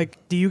anything. Like,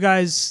 do you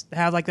guys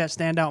have like that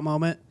standout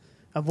moment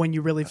of when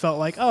you really felt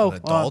like, oh, well,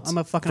 adult? I'm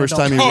a fucking First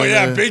adult? time you Oh, rented,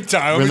 yeah, big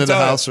time. Let me rented a tell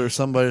you. house or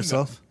something by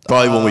yourself?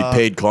 Probably when we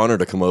paid Connor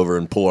to come over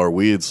and pull our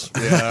weeds.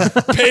 Paid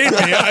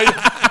me.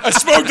 I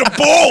smoked a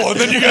bowl, and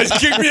then you guys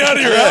kicked me out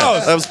of your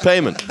house. That was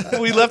payment.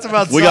 We left him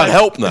outside. We got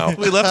help now.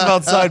 We left him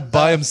outside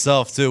by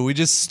himself, too. We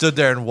just stood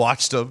there and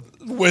watched him.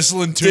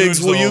 Whistling tunes. Diggs,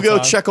 the will you whole go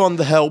time. check on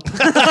the help?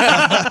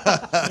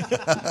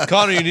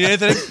 Connor, you need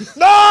anything?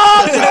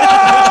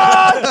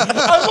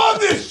 I love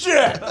this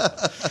shit.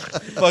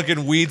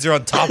 Fucking weeds are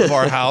on top of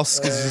our house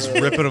because he's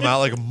just ripping them out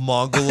like a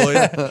mongoloid.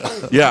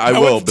 Yeah, I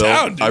will, went to Bill.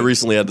 town, dude. I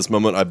recently had this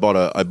moment. I bought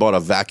a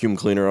vacuum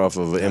cleaner off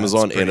of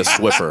Amazon and a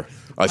Swiffer.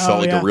 I felt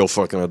like yeah. a real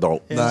fucking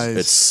adult. Nice.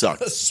 It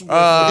sucked.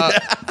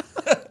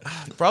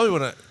 Probably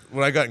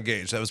when I got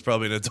engaged, that was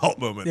probably an adult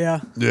moment. Yeah.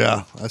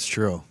 Yeah, that's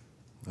true.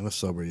 That'll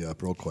sober you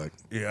up real quick.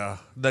 Yeah.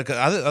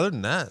 Other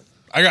than that,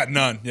 I got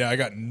none. Yeah, I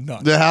got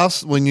none. The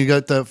house, when you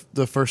got the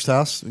first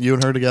house, you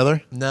and her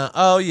together? no.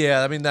 Oh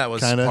yeah, I mean that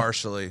was Kinda.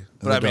 partially,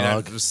 but the I mean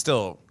dog. I was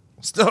still,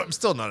 I'm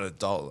still not an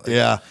adult. Like,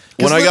 Yeah.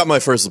 When I got my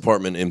first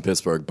apartment in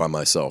Pittsburgh by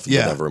myself,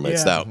 Yeah. yeah, never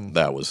roommates. Yeah.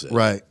 That was it.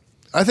 Right.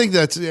 I think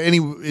that's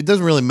it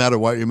doesn't really matter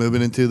what you're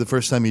moving into the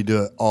first time you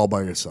do it all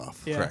by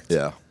yourself. Yeah. Correct.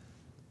 Yeah.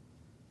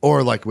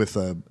 Or like with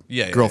a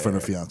Yeah, girlfriend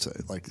yeah, or fiance.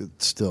 Like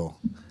it's still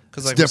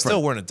Because it's like we different.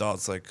 still weren't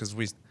adults, like because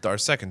our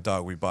second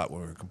dog we bought when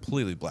we were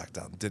completely blacked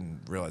out and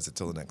didn't realize it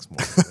till the next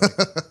morning.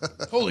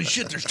 Like, Holy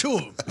shit, there's two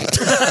of them.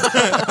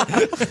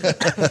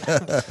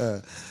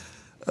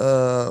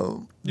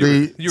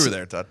 you were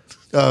there, Todd.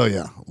 Oh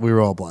yeah, we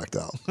were all blacked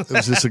out. It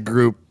was just a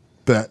group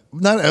that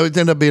it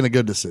ended up being a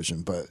good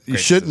decision, but you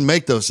shouldn't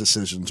make those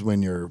decisions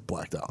when you're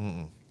blacked out.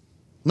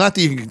 Not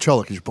that you can control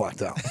it because you're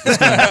blacked out. It's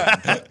gonna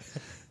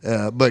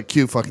happen. But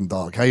cute fucking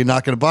dog. How you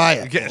not going to buy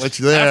it? Yeah, Let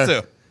you there. have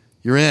to.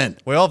 You're in.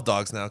 We all have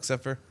dogs now,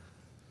 except for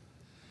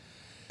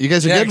You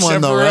guys are Yeah, getting one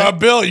except though, for right?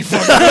 Bill, you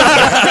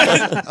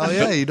fucking. Oh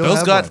yeah, you don't Bill's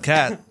have got one. a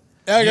cat.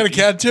 Yeah, I got a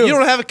cat too. You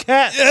don't have a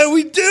cat. Yeah,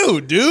 we do,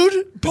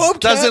 dude.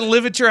 Pup Doesn't cat.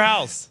 live at your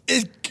house.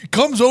 It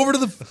comes over to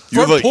the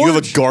You front have a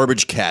porch.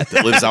 garbage cat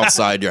that lives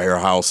outside your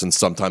house and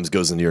sometimes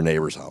goes into your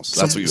neighbor's house.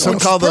 That's what you Some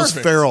want. call those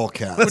Perfect. feral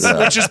cats.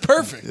 which is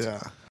perfect.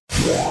 Yeah.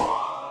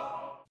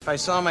 If I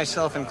saw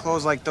myself in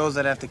clothes like those,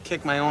 I'd have to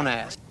kick my own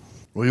ass.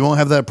 Well, you won't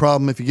have that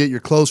problem if you get your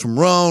clothes from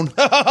Roan.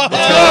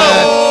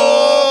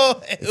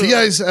 If you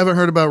guys haven't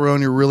heard about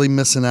Roan, you're really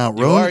missing out.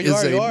 Roan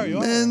is a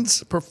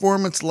men's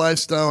performance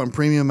lifestyle and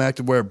premium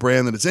activewear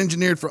brand that is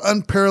engineered for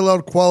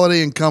unparalleled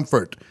quality and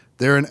comfort.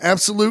 They're an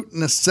absolute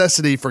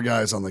necessity for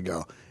guys on the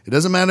go. It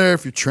doesn't matter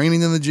if you're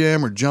training in the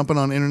gym or jumping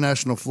on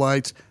international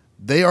flights.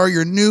 They are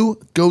your new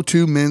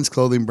go-to men's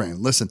clothing brand.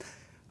 Listen,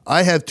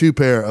 I have 2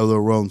 pair of the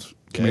Roan's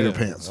commuter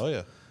pants. Oh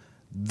yeah.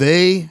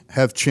 They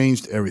have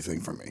changed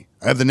everything for me.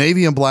 I have the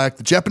navy and black.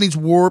 The Japanese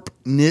warp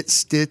knit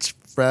stitch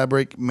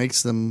fabric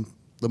makes them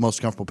the most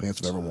comfortable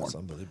pants I've ever worn.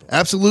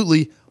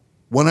 Absolutely,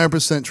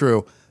 100%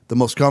 true. The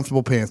most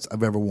comfortable pants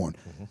I've ever worn.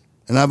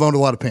 And I've owned a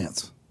lot of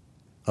pants.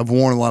 I've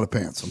worn a lot of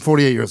pants. I'm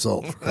 48 years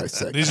old, for Christ's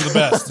sake. These are the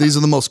best. These are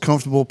the most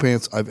comfortable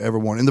pants I've ever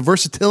worn. And the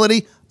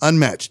versatility,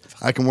 unmatched.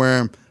 I can wear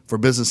them for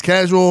business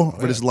casual,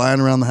 for just lying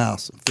around the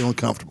house, feeling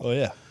comfortable. Oh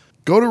yeah.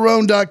 Go to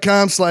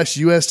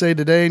Rhone.com/USA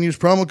today and use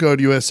promo code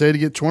USA to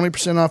get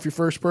 20% off your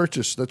first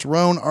purchase. That's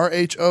Rhone,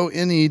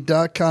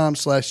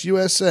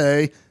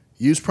 RHONE.com/USA.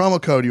 Use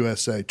promo code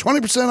USA.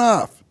 20%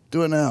 off.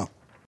 Do it now.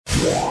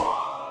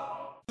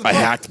 I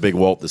hacked Big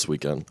Walt this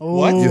weekend.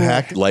 What? You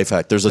hacked? Life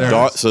hack. There's a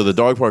dog. So the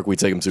dog park we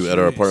take him to at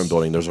our apartment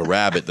building, there's a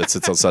rabbit that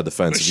sits outside the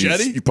fence.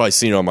 You've probably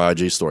seen it on my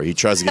IG story. He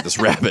tries to get this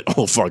rabbit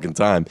all fucking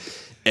time.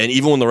 And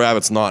even when the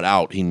rabbit's not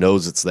out, he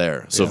knows it's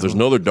there. So if there's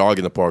no other dog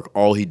in the park,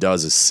 all he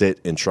does is sit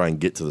and try and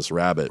get to this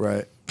rabbit.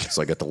 Right.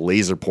 So I got the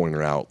laser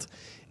pointer out,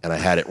 and I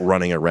had it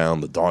running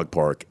around the dog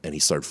park, and he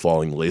started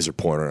following the laser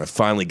pointer. And I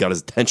finally got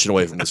his attention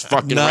away from this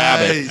fucking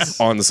rabbit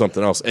onto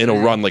something else. And it'll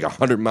run like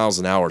 100 miles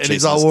an hour. And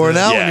he's all worn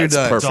out when you're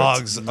done. Perfect.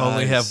 Dogs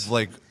only have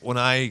like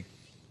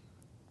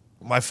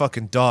my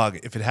fucking dog.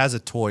 If it has a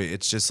toy,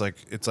 it's just like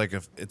it's like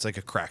a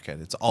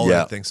crackhead. It's all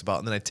it thinks about.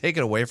 And then I take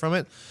it away from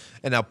it,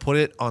 and I'll put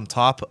it on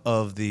top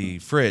of the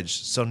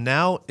fridge. So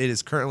now it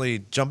is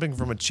currently jumping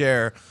from a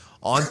chair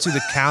onto the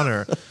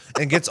counter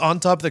and gets on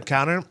top of the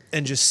counter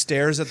and just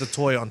stares at the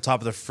toy on top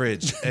of the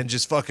fridge and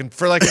just fucking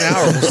for like an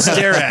hour will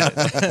stare at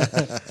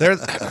it.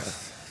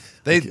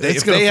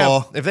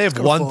 If they have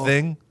one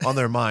thing on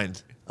their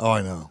mind. Oh,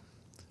 I know.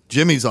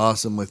 Jimmy's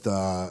awesome with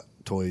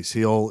toys.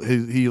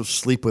 He'll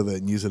sleep with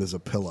it and use it as a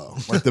pillow.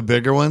 Like the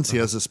bigger ones, he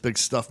has this big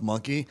stuffed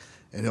monkey,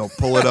 and he'll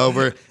pull it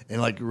over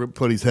and like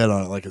put his head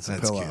on it like it's a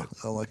pillow. Cute.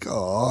 I'm like,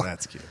 oh,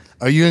 That's cute.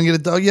 Are you gonna get a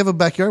dog? You have a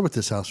backyard with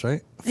this house,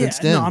 right?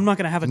 Fenced in. No, I'm not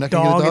going to have a You're not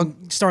gonna dog, get a dog?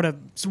 and start a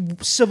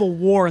civil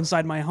war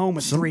inside my home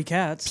with 3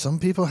 cats. Some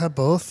people have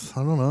both.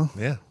 I don't know.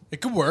 Yeah. It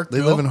could work.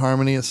 They live in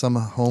harmony at some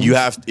homes. You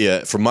have,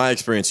 from my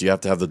experience, you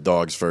have to have the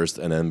dogs first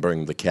and then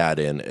bring the cat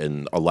in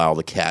and allow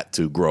the cat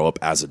to grow up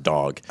as a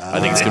dog. I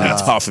think it's going to be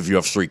tough if you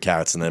have 3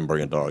 cats and then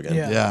bring a dog in.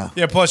 Yeah.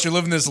 Yeah. Plus, you're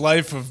living this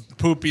life of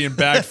poop being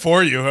bagged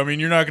for you. I mean,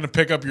 you're not going to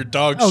pick up your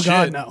dog's Oh,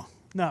 shit. God,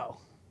 no.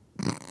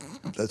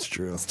 That's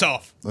true. It's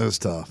tough. That was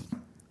tough.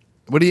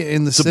 What do you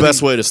in the It's city? the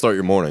best way to start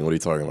your morning. What are you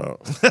talking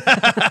about?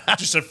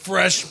 Just a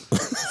fresh,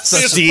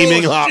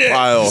 Steaming hot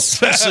pile.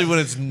 Especially when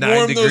it's 9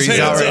 Warm those degrees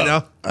out hands right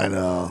up. now. I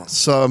know.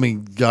 So I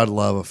mean, God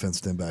love a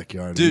fenced-in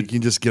backyard. Dude. You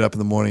can just get up in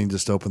the morning, and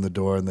just open the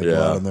door, and they go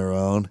Yeah. out on their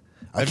own.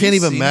 I Have can't you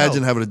even seen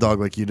imagine how- having a dog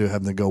like you do,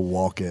 having to go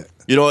walk it.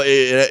 You know,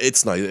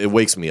 it's nice. It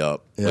wakes me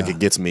up. Like, Yeah. it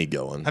gets me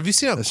going. Have you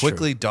seen how That's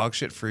quickly dog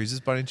shit freezes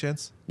by any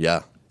chance?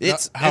 Yeah.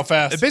 How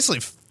fast? It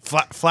basically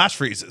flash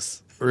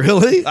freezes.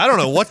 Really? I don't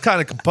know what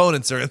kind of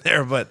components are in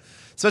there, but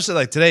especially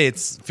like today, it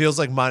feels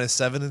like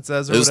 -7. It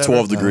says or It was whatever.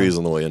 12 degrees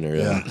on the way in there,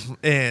 yeah.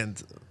 And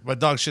my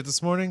dog shit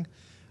this morning.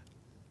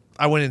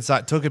 I went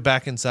inside, took it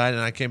back inside,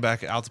 and I came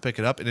back out to pick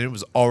it up, and it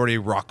was already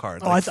rock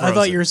hard. Oh, like I thought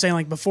frozen. you were saying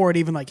like before it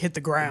even like hit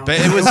the ground. But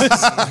it was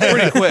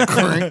pretty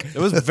quick. It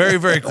was very,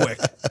 very quick.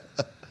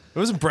 It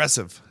was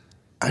impressive.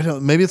 I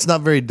don't. Maybe it's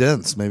not very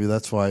dense. Maybe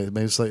that's why.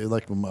 Maybe it's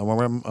like a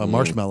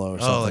marshmallow or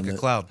something. like a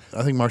cloud.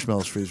 I think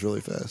marshmallows freeze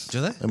really fast.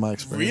 Do they? In my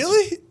experience.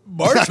 Really?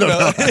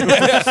 Marshmallow.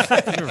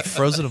 You were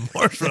frozen in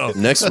marshmallow.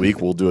 Next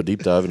week, we'll do a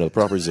deep dive into the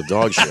properties of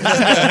dog shit.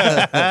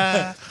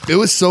 It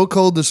was so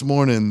cold this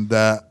morning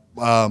that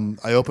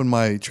I opened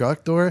my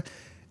truck door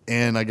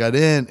and I got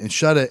in and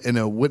shut it, and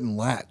it wouldn't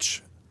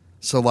latch.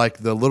 So like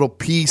the little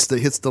piece that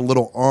hits the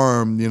little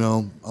arm,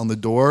 on the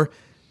door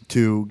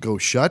to go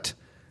shut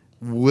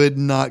would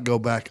not go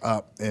back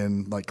up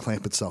and like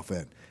clamp itself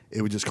in.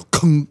 It would just go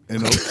and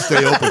it'll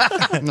stay open.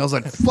 And I was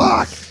like,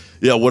 fuck.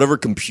 Yeah, whatever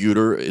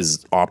computer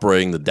is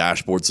operating the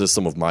dashboard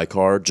system of my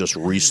car just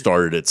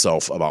restarted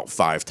itself about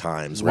 5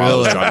 times while I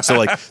was driving. So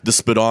like the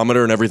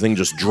speedometer and everything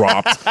just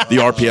dropped. The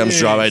RPMs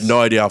dropped. I had no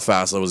idea how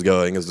fast I was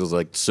going. It was just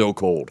like so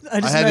cold.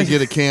 I had to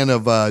get a can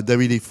of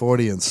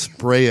WD-40 and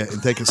spray it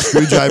and take a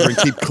screwdriver and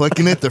keep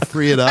clicking it to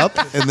free it up,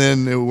 and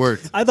then it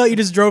worked. I thought you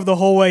just drove the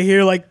whole way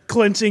here like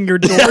clenching your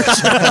door.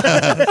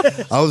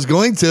 I was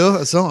going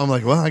to, so I'm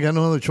like, well, I got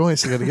no other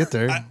choice. I got to get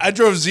there. I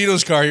drove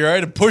Zito's car here. I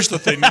had to push the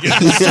thing to get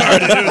it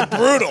started. It was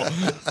brutal.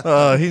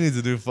 He needs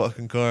a new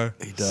fucking car.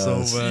 He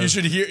does. So bad. You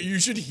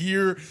should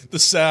hear the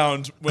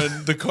sound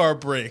when the car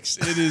brakes.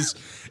 It is.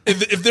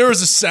 If there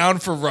was a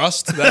sound for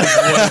rust, that is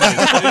what it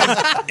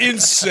is. It is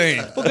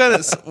insane. What kind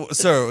of,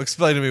 sir,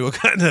 explain to me what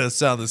kind of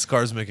sound this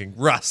car's making.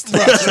 Rust.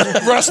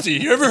 Rusty.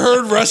 You ever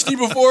heard rusty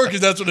before?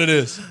 Because that's what it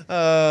is.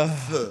 All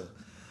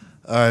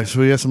right, so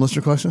we got some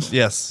listener questions?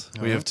 Yes,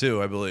 we have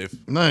 2, I believe.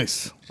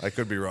 Nice. I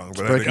could be wrong,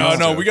 but I breaking think No, it's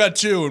no, 2. we got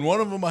 2, and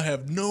one of them I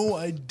have no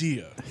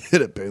idea.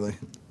 Hit it, Bailey.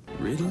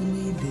 Riddle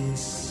me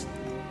this,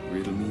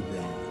 riddle me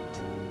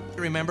that.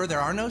 Remember, there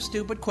are no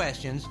stupid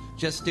questions,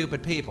 just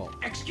stupid people.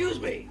 Excuse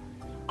me.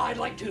 I'd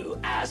like to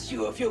ask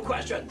you a few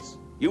questions.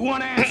 You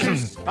want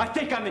answers? I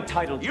think I'm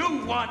entitled.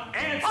 You want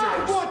answers?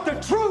 I want the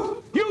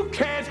truth. You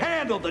can't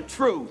handle the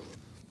truth.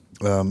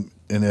 In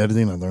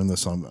editing, I learned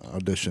this on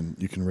Audition.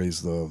 You can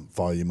raise the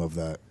volume of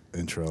that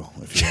intro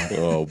if you want.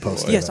 Oh, boy.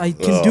 Post it Yes, up. I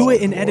can do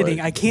it in editing.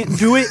 I can't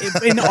do it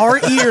in our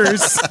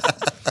ears.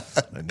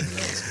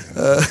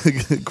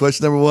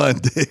 Question number 1,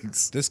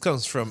 Diggs. This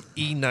comes from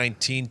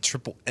E19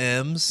 Triple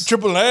M's.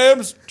 Triple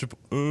M's. Triple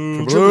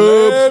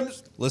Triple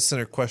M's.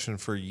 Listener question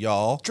for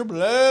y'all.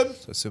 Triple M's.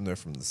 So I assume they're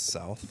from the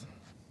South.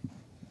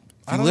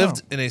 If you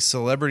lived in a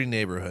celebrity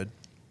neighborhood,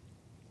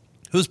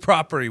 whose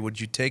property would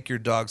you take your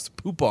dogs to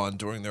poop on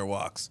during their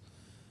walks?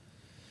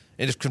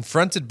 And if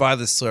confronted by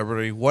this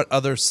celebrity, what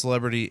other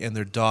celebrity and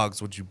their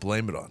dogs would you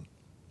blame it on?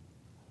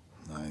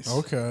 Nice.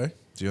 Okay.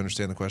 Do you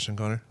understand the question,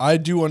 Connor? I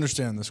do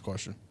understand this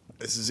question.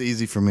 This is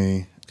easy for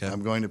me. Okay.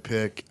 I'm going to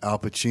pick Al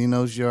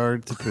Pacino's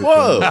yard to poop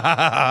Whoa.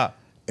 in.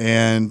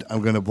 And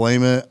I'm going to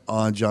blame it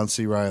on John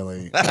C.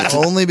 Reilly.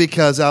 Only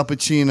because Al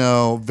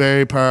Pacino,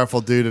 very powerful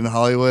dude in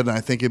Hollywood, and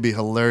I think it'd be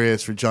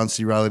hilarious for John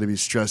C. Reilly to be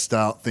stressed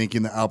out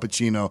thinking that Al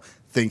Pacino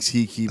thinks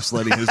he keeps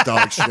letting his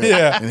dog shit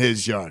in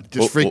his yard.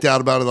 Just freaked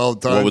out about it all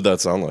the time. What would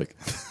that sound like?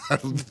 I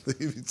don't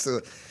believe it's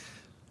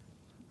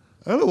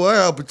I don't know why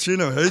Al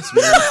Pacino hates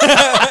me.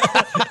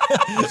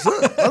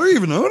 I don't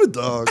even own a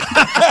dog.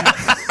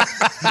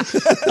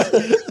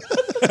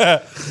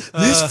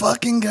 This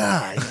fucking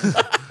guy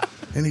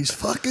and his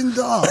fucking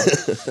dog.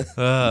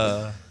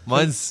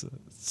 Mine's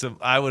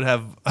I would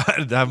have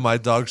I'd have my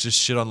dogs just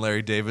shit on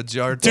Larry David's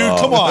yard. Dude,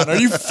 come on. Are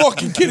you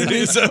fucking kidding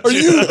me? Are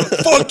you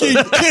fucking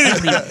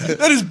kidding me?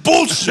 That is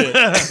bullshit.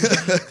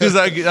 Because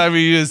I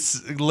mean,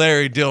 it's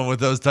Larry dealing with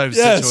those types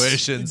of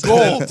situations.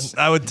 Gold.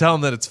 I would tell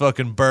him that it's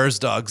fucking Burr's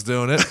dogs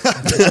doing it.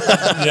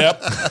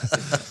 Yep.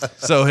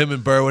 So him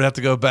and Burr would have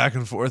to go back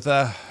and forth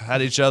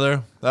at each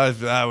other.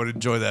 I would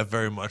enjoy that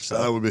very much.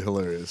 So. That would be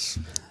hilarious.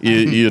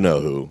 You know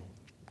who.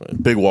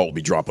 Big Walt will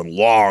be dropping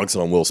logs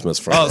on Will Smith's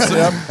front. Oh,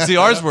 so, see,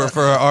 ours were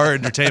for our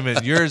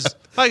entertainment. Yours,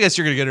 I guess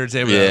you're going to get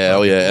entertainment. Yeah,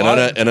 oh yeah.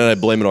 And then I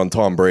blame it on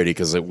Tom Brady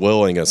because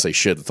Will ain't going to say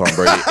shit to Tom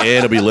Brady. And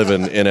he'll be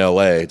living in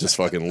L.A., just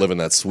fucking living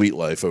that sweet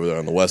life over there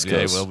on the West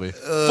Yeah, Coast. he will be.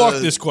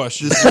 Fuck this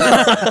question.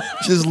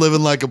 Just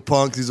living like a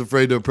punk. He's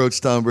afraid to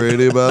approach Tom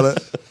Brady about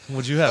it.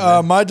 What'd you have?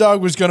 Man? My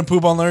dog was going to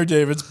poop on Larry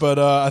David's, but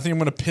I think I'm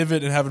going to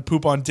pivot and have it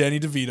poop on Danny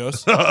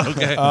DeVito's.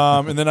 Okay.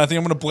 And then I think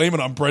I'm going to blame it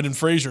on Brendan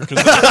Fraser because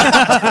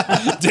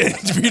Danny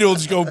DeVito will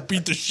just go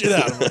beat the shit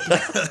out of him.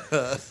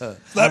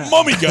 That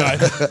mummy guy.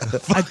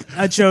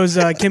 I chose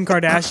Kim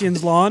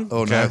Kardashian's lawn.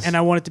 Oh, nice. And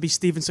I want it to be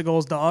Steven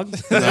Seagal's dog.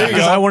 There you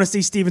Because go. I want to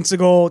see Steven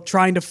Seagal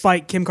trying to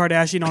fight Kim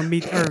Kardashian on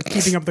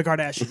Keeping Up with the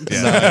Kardashians.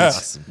 Yeah, that's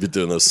awesome. You're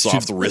doing those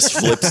soft wrist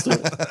flips.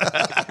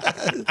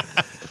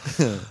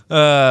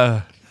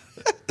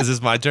 Is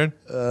this my turn?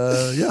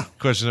 Yeah.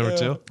 Question number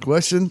 2.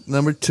 Question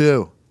number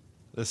 2.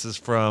 This is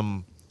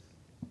from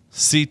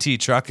CT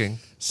Trucking.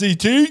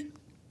 CT?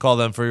 Call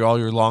them for all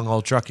your long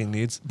haul trucking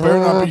needs. Better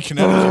not be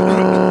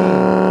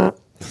Connecticut.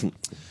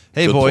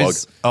 Hey, Good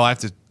boys. Oh, I have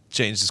to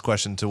change this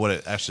question to what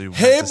it actually meant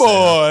Hey, to say.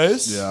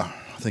 boys. Yeah.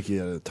 I think he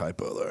had a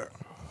typo there.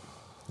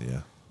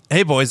 Yeah.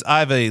 Hey, boys, I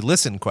have a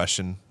listen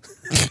question.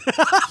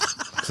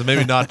 So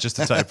maybe not just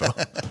a typo.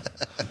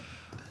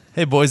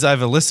 Hey, boys, I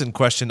have a listen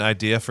question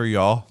idea for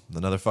y'all.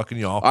 Another fucking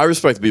y'all. I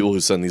respect the people who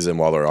send these in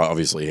while they're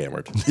obviously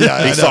hammered.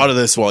 Yeah, He thought of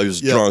this while he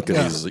was drunk, and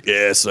yeah. he's like,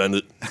 yeah, send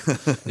it.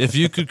 If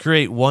you could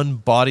create one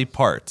body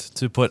part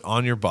to put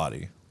on your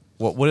body,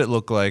 what would it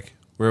look like?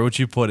 Where would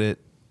you put it?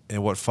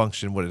 And what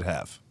function would it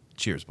have?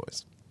 Cheers,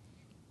 boys.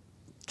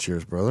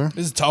 Cheers, brother.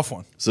 This is a tough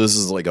one. So this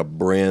is like a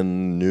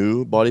brand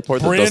new body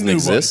part that Brand doesn't new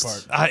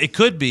exist? body part. It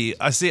could be.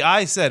 I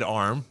said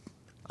arm.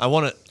 I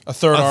want A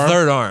third arm?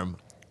 third arm.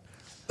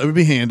 That would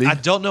be handy. I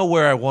don't know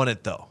where I want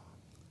it though.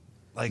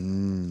 Like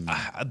I'm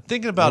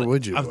thinking about Where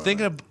would you I'm want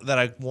thinking that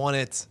I want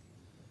it.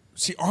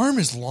 See, arm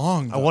is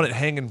long. I want it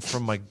hanging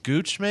from my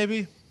gooch,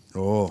 maybe.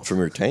 Oh. From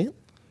your taint?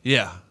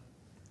 Yeah.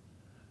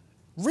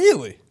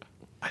 Really?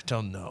 I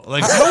don't know.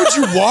 Like How would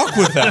you walk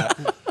with that?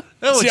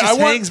 no, See, it just I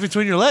want- hangs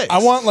between your legs. I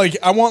want like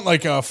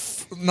a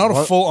not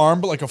a full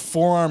arm, but like a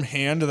forearm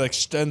hand that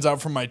extends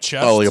out from my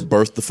chest. Oh, like a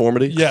birth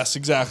deformity? Yes,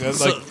 exactly. That,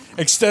 like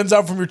extends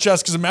out from your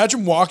chest. Because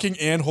imagine walking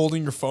and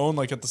holding your phone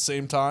like at the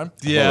same time.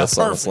 Yeah. that's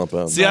not a Perfect. slump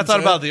out. See, I thought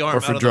about the arm Or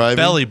out for of driving.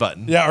 the belly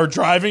button. Yeah, or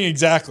driving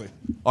exactly.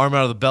 Arm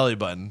out of the belly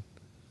button.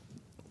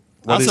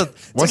 What is- Also,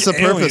 what's the Like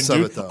an alien, purpose of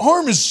dude. it, though?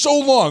 Arm is so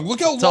long.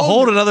 Look how to long.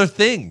 hold another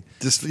thing.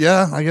 Just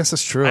I guess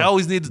that's true. I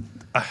always need.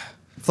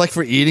 It's like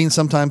for eating,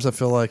 sometimes I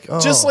feel like,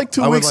 Just like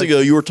 2 I would weeks ago,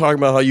 you were talking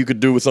about how you could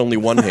do with only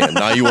one hand.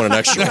 Now you want an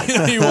extra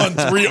one. You want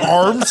 3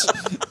 arms?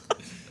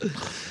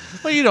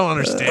 Well, you don't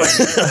understand.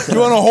 You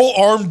want a whole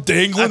arm I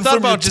dangling thought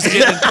from your about just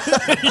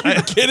getting. Are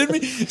you kidding me?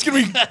 It's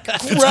gonna be Yeah,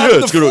 grabbing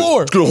the it's gonna,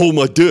 floor. it's gonna hold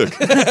my dick.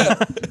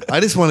 I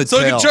just want to So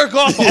you tail. can jerk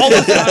off all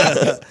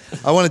the time.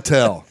 I want to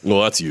tail.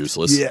 Well, that's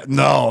useless. Yeah,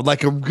 no,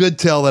 like a good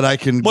tail that I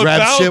can But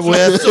grab balance shit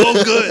was with.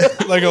 so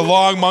good. Like a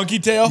long monkey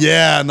tail.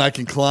 Yeah, and I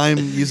can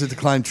use it to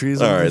climb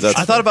trees. All right, that's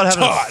I thought about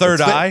having a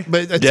third eye.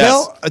 But a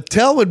Yes.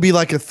 tail would be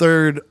like a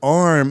third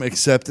arm,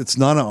 except it's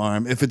not an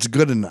arm if it's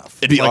good enough.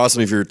 It'd be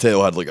awesome if your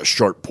tail had like a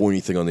sharp,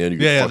 pointy thing on the end. You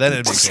could Yeah, fucking then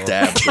it'd be cool.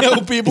 stab.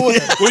 Kill people.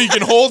 Well, you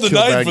can hold the Kill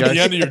knife bad with the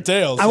guys. end of your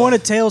tail. I want a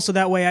tail so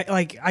that way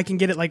I can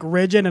get it like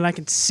rigid and I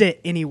can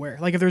sit anywhere.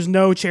 Like if there's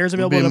no chairs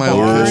available be in the my bar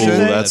or old Oh, Shit.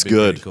 anything. that's That'd be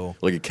pretty good. cool.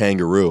 Like a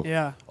kangaroo.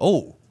 Yeah.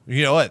 Oh,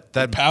 you know what?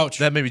 That pouch.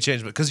 that maybe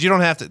changed, because you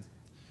don't have to.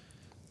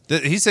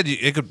 He said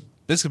it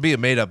This could be a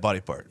made-up body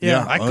part.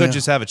 Yeah. I could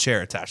just have a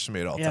chair attached to me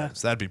at all Yeah.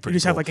 times. That'd be pretty You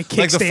just cool. have like a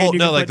like the kickstand you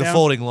can like put the down?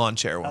 folding lawn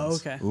chair Oh,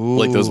 ones. okay.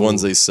 Like those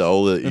ones they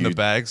sell that In you, the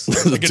bags.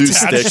 the Like two attached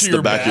sticks to to the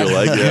your back of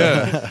your back.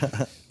 leg.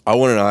 Yeah. I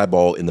want an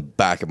eyeball in the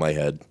back of my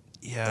head.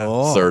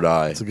 Yeah. Third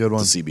eye. That's a good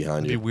one. To see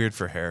behind It'd you. be weird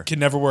for hair. Can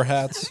never wear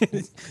hats.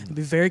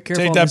 Be very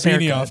careful. Take on that this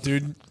beanie haircut. off,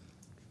 dude.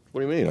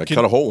 What do you mean? I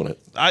cut a hole in it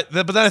But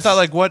then I thought,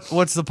 like,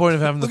 what's the point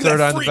of having the Look at third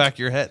that eye in the freak. back of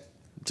your head?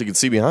 so you can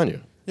see behind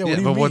you. Yeah, what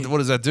do you but mean? what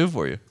does that do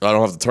for you? I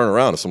don't have to turn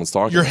around if someone's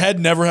talking. Your head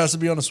never has to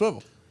be on a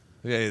swivel.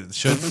 Yeah, it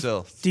should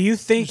still. Do you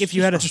think if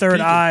you had a just third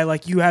peeking. eye,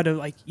 like you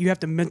have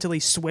to mentally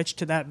switch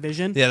to that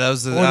vision? Yeah, that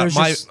was Or there's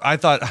just- I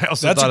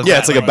also That's thought a of Yeah, that,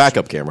 it's like a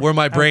backup camera. where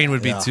my brain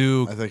would be Yeah,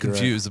 too I think you're right.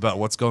 confused about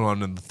what's going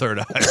on in the third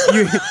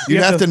eye.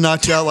 You'd have to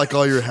notch out like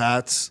all your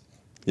hats.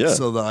 Yeah.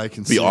 So that I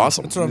can Be see.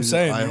 awesome. That's what I'm Use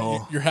saying. eye Your,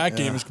 hole. your hat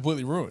game is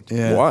completely ruined.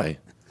 Yeah. Why?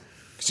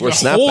 You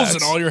got Wear holes in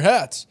snapbacks. all your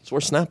hats. Just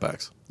wear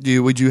snapbacks.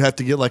 Would you have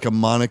to get like a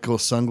monocle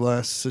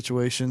sunglass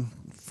situation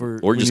for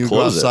Or when just you go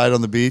close it. outside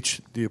on the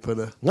beach? Do you put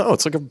a No,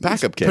 it's like a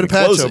backup camera. put a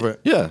patch Close over it.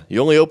 Yeah, you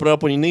only open it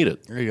up when you need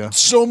it. there you go.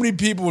 So many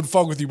people would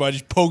fuck with you by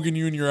just poking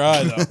you in your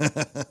eye,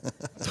 though.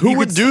 Who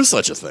would do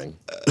such a thing?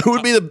 Who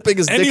would be the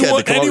biggest dickhead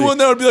to come anyone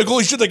that would be like,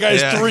 holy shit, that guy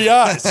has Yeah. 3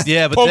 eyes.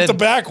 Yeah, but Poke then, the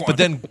back one. But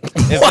then,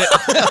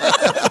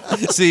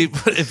 see,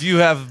 if you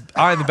have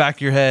eye in the back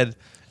of your head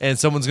and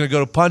someone's gonna go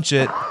to punch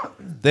it,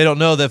 they don't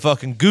know that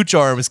fucking gooch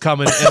arm is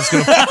coming and it's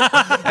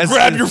gonna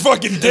grab your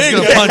fucking dick.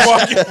 gonna as punch. you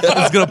walk in.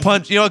 It's gonna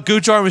punch. You know what?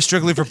 Gooch arm is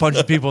strictly for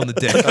punching people in the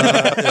dick.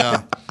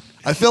 Yeah.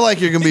 I feel like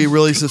you're gonna be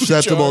really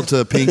susceptible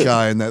to pink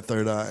eye in that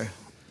third eye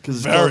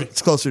because Very.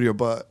 it's closer to your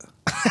butt.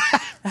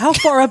 How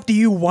far up do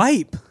you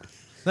wipe?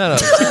 No.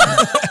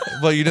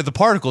 Well, the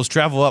particles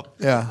travel up.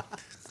 Yeah.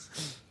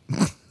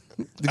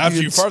 After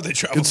you Good- fart, they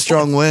travel. Good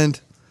strong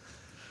wind.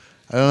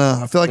 I don't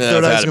know. I feel like Yeah,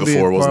 third I've eye's had it gonna be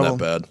before. a It wasn't problem.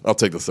 that bad. I'll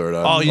take the third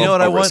eye. Oh, you know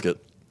what I'll I risk want?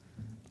 it.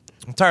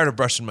 I'm tired of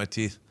brushing my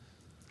teeth.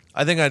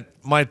 I think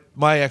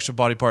my extra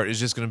body part is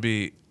just gonna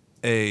be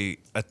a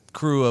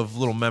crew of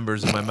little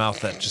members in my mouth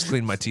that just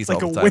clean my teeth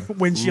Like all a the time.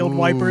 windshield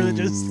wiper that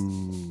just.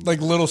 Like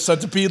little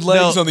centipede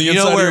legs on the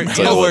inside of your mouth.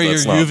 you know where your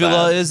That's not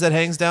uvula bad. is that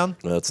hangs down?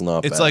 That's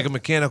not It's bad. like a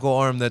mechanical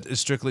arm that is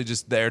strictly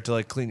just there to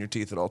like clean your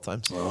teeth at all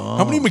times.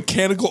 How many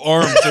mechanical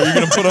arms are you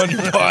going to put on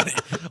your body?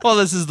 Well,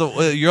 this is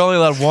you're only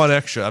allowed one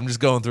extra. I'm just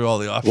going through all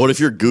the options. What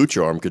if your gooch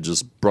arm could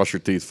just brush your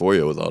teeth for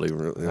you without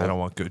even? I don't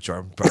want gooch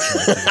arm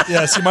brushing my teeth.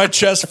 Yeah, see, my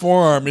chest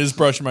forearm is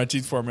brushing my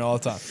teeth for me all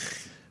the time.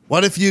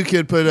 What if you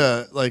could put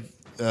a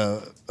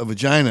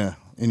vagina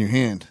in your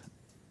hand?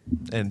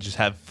 and just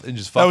fuck would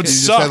You it.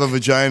 just Suck. have a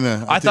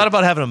vagina. I thought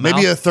about having a mouth.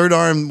 maybe a third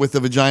arm with a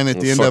vagina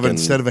at the end of it Fucking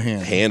instead of a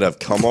hand. Hand I've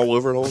come all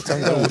over it all the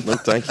time. No,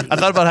 thank you. I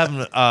thought about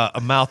having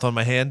a mouth on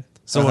my hand,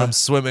 so when I'm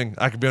swimming,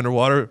 I could be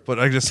underwater, but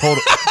I just hold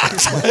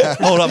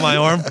up my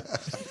arm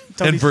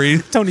and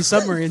breathe. Tony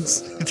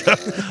Submarines.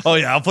 Oh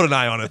yeah, I'll put an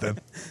eye on it then.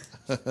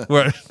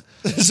 Where,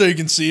 So you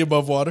can see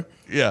above water.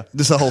 yeah.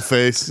 Just a whole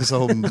face, just a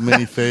whole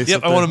mini face. Yep,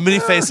 up I want a there. mini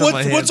face on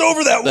my hand. What's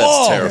over that That's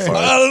wall? terrifying.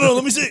 I don't know.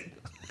 Let me see.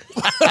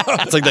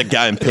 It's like that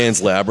guy in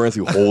Pan's Labyrinth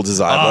who holds his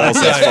eyeballs.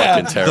 yeah, That's yeah.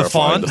 fucking terrifying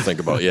fawn? to think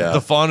about. Yeah.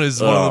 The fawn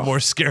is one of Oh. the more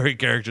scary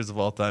characters of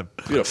all time.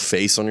 You got a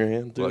face on your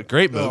hand, dude.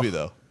 Great movie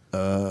though.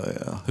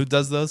 Yeah. Who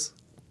does those?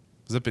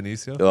 Is it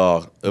Benicio?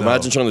 Oh,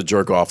 imagine trying to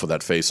jerk off with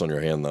that face on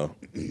your hand, though.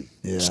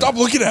 Yeah. Stop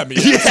looking at me.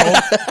 asshole.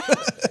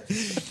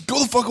 Go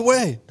the fuck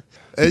away.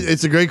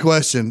 It's a great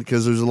question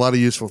because there's a lot of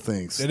useful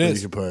things It that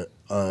is. you could put.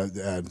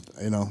 Add.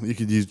 You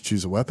could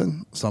choose a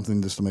weapon,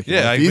 something just to make it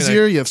Yeah, life I mean,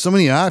 easier. You have so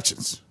many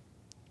options.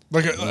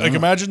 Like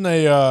imagine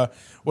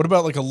what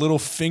about like a little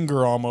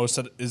finger almost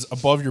that is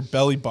above your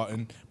belly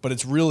button, but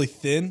it's really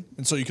thin,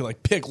 and so you can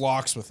like pick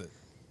locks with it.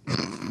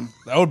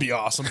 That would be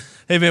awesome.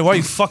 Hey man, why are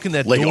you fucking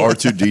that Like door?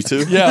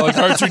 R2D2? Yeah, like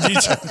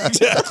R2D2.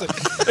 Exactly.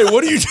 Hey,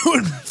 what are you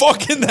doing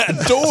fucking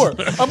that door?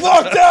 I'm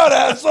locked out,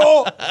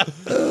 asshole.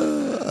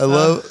 I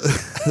love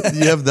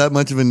you have that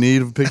much of a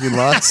need of picking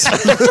locks.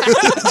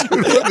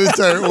 An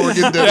entire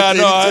organ dedicated Yeah,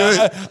 no,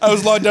 to it. I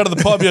was locked out of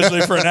the pub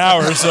yesterday for an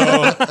hour, so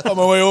on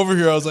my way over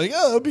here, I was like,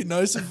 oh, that'd be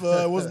nice if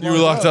I wasn't You were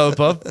locked out of the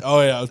pub?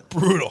 Oh, yeah, it was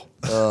brutal.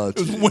 It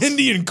was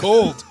windy and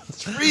cold.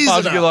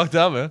 How'd you get locked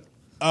out, man?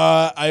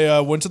 I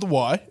went to the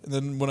Y, and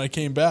then when I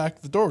came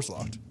back, the door was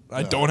locked.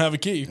 I don't have a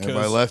key. 'cause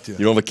Everybody left you.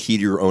 You don't have a key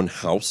to your own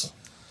house?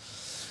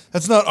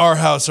 That's not our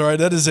house, all right?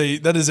 That is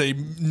a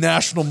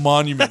national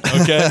monument,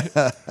 okay?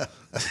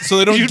 So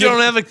they don't You give- don't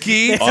have a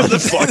key?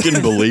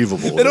 Unfucking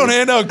believable. They don't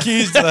hand out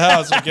keys to the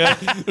house, okay?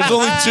 There's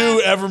only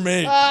 2 ever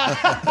made.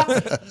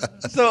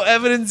 So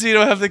evidence you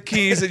don't have the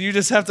keys and you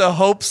just have to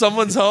hope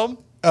someone's home?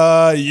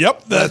 Yep,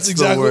 that's That's the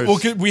exactly.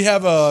 worst. Well, we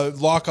have a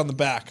lock on the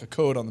back, a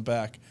code on the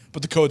back,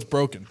 but the code's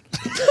broken.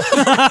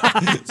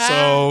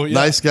 So yeah.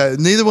 Nice guy.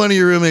 Neither one of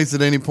your roommates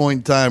at any point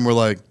in time were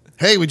like,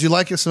 "Hey, would you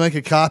like us to make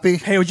a copy?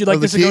 Hey, would you like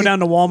of the us to go key?" down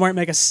to Walmart and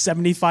make a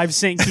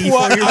 75-cent key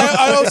Well, for you?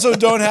 I also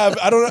don't have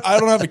I don't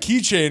have a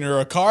keychain or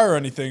a car or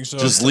anything. So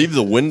Just leave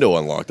the window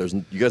unlocked.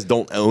 You guys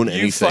don't own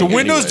anything. the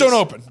windows anyways. don't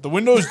open. The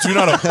windows do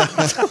not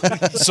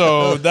open.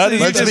 So that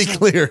is Let's be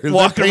clear. they're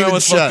Walking around painted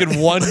with shut. fucking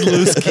one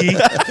loose key.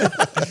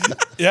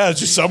 Yeah, it's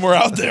just somewhere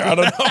out there. I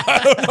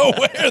don't know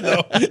where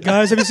though.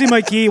 Guys, have you seen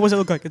my key? What does it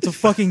look like? It's a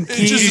fucking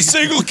key. It's just a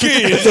single key.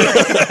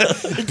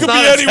 It could be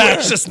anywhere.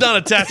 It's just not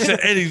attached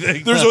to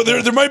anything.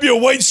 There might be a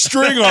white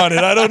string on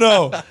it. I don't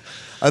know.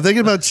 I'm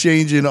thinking about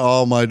changing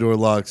all my door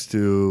locks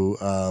to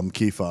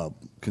key fob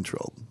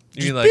controlled.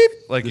 You mean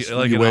like Just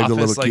like you an wave the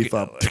office, little key like,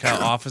 fob. like how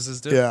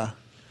offices do? Yeah.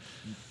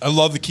 I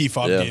love the key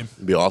fob Yeah, game.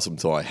 it'd be awesome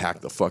until I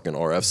hack the fucking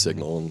RF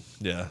signal. And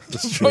Yeah.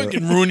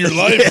 Fucking ruin your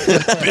life,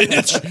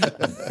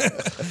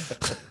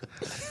 bitch.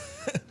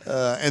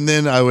 And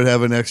then I would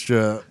have an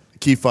extra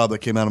key fob that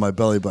came out of my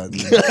belly button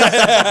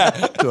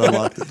to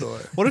unlock the door.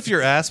 What if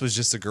your ass was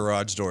just a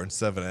garage door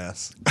instead of an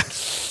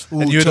ass?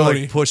 Ooh, And you had to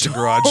Tony. like push a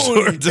garage Tony.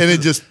 door. And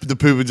it just the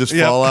poop would just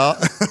Yep. fall out.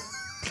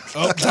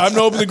 Oh, time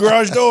to open the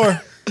garage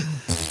door.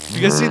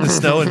 You guys seen the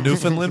snow in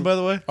Newfoundland, by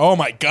the way? Oh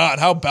my God,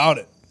 how about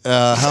it?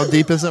 How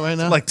deep is it right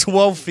now? Like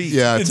 12 feet.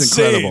 yeah, it's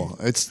insane. incredible.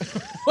 It's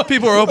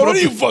People are opening What up. are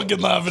you fucking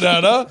laughing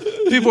at, huh?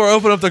 People are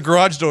opening up the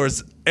garage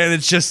doors, and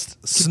it's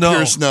just snow.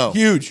 pure snow.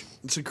 Huge.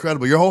 It's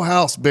incredible. Your whole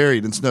house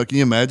buried in snow. Can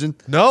you imagine?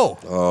 No,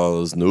 oh,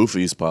 those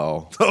newfies,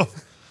 pal.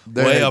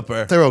 way up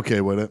there. They're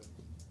okay with it.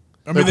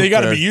 I mean, they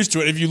got to prepared. be used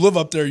to it. If you live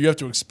up there, you have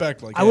to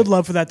expect. Like, I would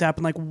love for that to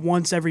happen like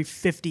once every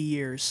 50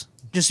 years,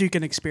 just so you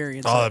can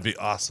experience Oh, it. that'd be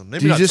awesome.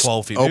 Maybe Do you not just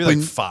 12 feet, maybe like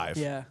open- 5.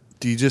 Yeah.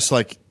 Do you just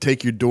like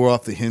take your door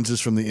off the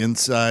hinges from the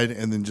inside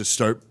and then just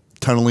start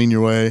tunneling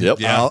your way Yep.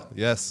 Yeah. out?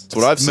 Yes. That's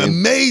what I've seen.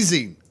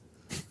 Amazing.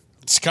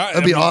 It's kind,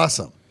 That'd be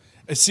awesome.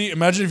 See,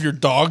 imagine if your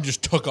dog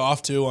just took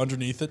off too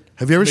underneath it.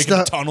 Have you ever Make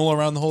stopped- a tunnel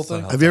around the whole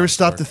thing? Have you ever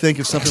stopped to think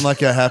if something like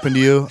that happened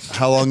to you,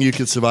 how long you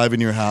could survive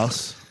in your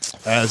house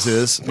as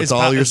is with Is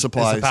all pow- your is the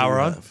supplies? that power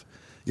you on? have?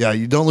 Yeah,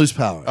 you don't lose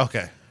power.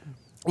 Okay.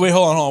 Wait,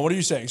 hold on. What are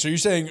you saying? So you're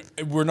saying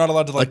we're not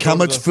allowed to Like go how to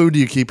much the- food do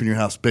you keep in your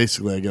house?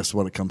 Basically, I guess is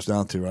what it comes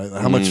down to, right?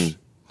 Like how much?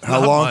 How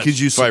Not long much. could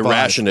you If I survive?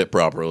 ration it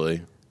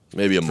properly,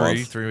 maybe a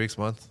month. 3 weeks,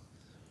 month.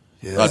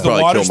 Yeah. I'd the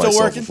probably water kill still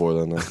myself working? before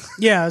then. Though.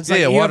 Yeah, it's like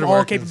Yeah, you have water all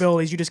markings.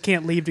 capabilities. You just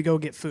can't leave to go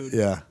get food.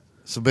 Yeah.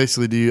 So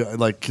basically, do you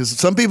like? Because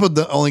some people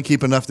only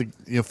keep enough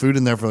to food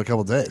in there for a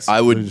couple of days. I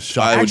They're would, just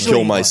shocked. I would Actually-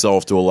 kill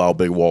myself to allow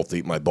Big Walt to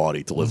eat my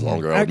body to live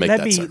longer. I would make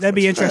that'd that be that'd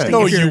be sacrifice. interesting.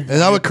 No, if you're- you-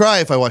 And I would cry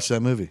if I watched that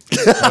movie. I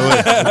would.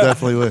 I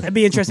definitely would. That'd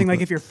be interesting. Like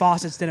if your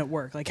faucets didn't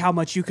work, like how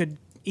much you could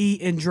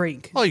eat and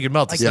drink. Oh, you can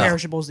melt the like snow.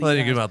 perishables. That Well, you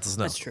then you can have. melt the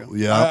snow. That's true.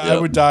 Yeah. I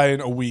would die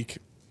in a week.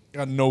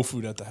 Got no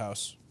food at the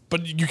house.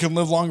 But you can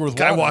live longer with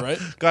water, right?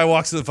 Guy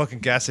walks to the fucking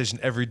gas station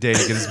every day to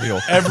get his meal.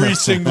 Every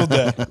single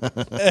day.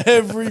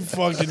 Every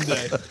fucking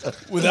day.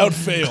 Without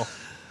fail.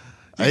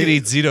 You could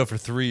eat Zito for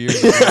 3 years.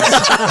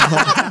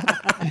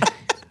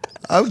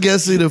 I'm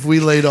guessing if we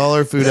laid all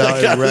our food out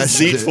I got and a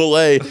rationed Zeet it,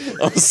 filet.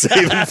 I'm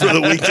saving for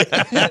the weekend.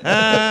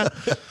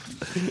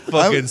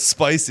 Fucking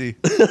spicy.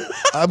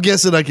 I'm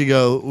guessing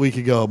we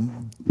could go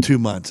 2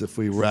 months if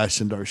we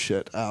rationed our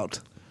shit out.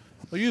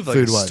 Well, you have like a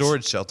Food-wise.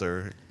 storage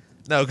shelter.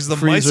 No, because the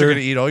mice Freezer. are going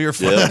to eat all your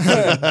food.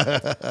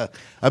 Yeah.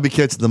 I'd be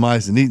catching the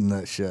mice and eating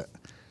that shit.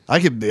 I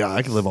could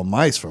live on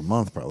mice for a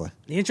month probably.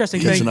 The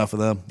interesting Catch thing, enough of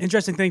them.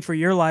 interesting thing for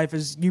your life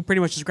is you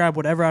pretty much just grab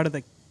whatever out of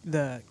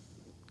the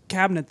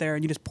cabinet there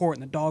and you just pour it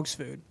in the dog's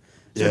food.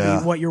 So it'd Yeah.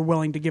 be what you're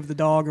willing to give the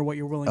dog or what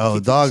you're willing to Oh,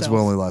 keep the dogs for will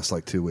yourself. only last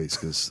like 2 weeks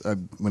because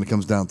when it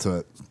comes down to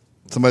it,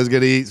 somebody's got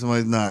to eat,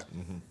 somebody's not.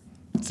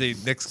 See,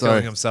 Nick's Sorry.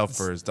 killing himself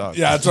for his dog.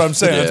 Yeah, that's what I'm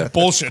saying. Yeah. That's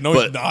bullshit. No,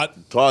 But it's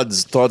not.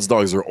 Todd's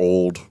dogs are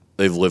old.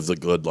 They've lived a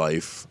good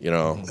life. You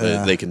know,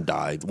 they can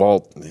die.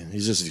 Well,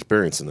 he's just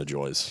experiencing the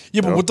joys.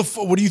 Yeah, but you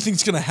know? what do you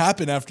think's going to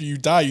happen after you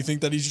die? You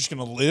think that he's just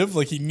going to live?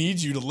 Like, he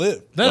needs you to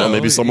live. Well,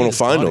 maybe someone will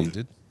find him.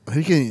 Dude.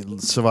 He can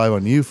survive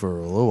on you for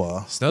a little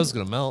while. Snow's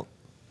going to melt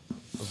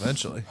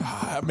eventually.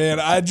 Man,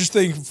 I just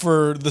think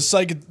for the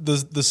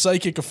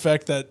psychic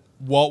effect that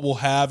Walt will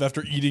have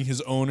after eating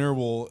his owner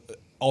will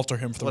alter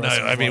him for the Well, rest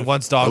no, of his I mean, life.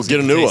 once dogs He'll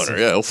get a get new taste owner.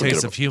 of- Yeah, he'll forget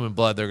taste of about- human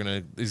blood,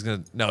 he's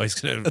gonna.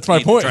 That's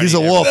my point. He's a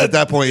wolf at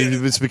that point. He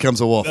just becomes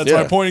a wolf. That's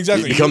my point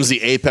exactly. He becomes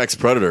the apex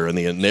predator in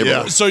the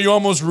neighborhood. So you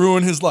almost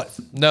ruin his life.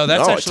 No,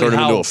 that's No, I actually turned him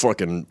how into a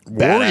fucking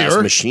badass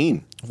Warrior.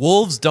 machine.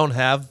 wolves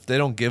they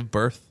don't give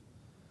birth.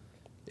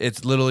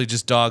 It's literally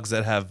just dogs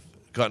that have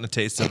gotten a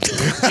taste of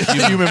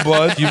Human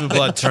blood. human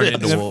blood turned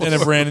into wolves. And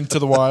it ran into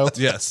the wild.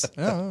 Yes.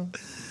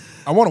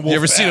 I want a wolf. You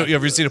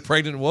ever seen a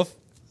pregnant wolf?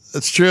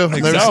 That's true. I've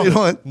never No. seen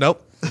one.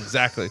 Nope.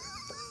 Exactly.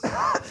 All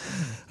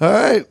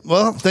right.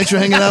 Well, thanks for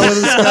hanging out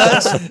with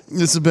us, guys.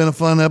 This has been a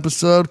fun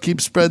episode.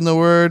 Keep spreading the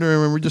word. And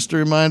remember, just a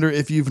reminder,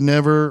 if you've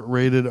never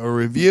rated or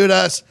reviewed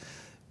us,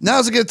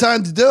 now's a good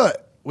time to do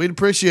it. We'd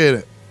appreciate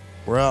it.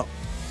 We're out.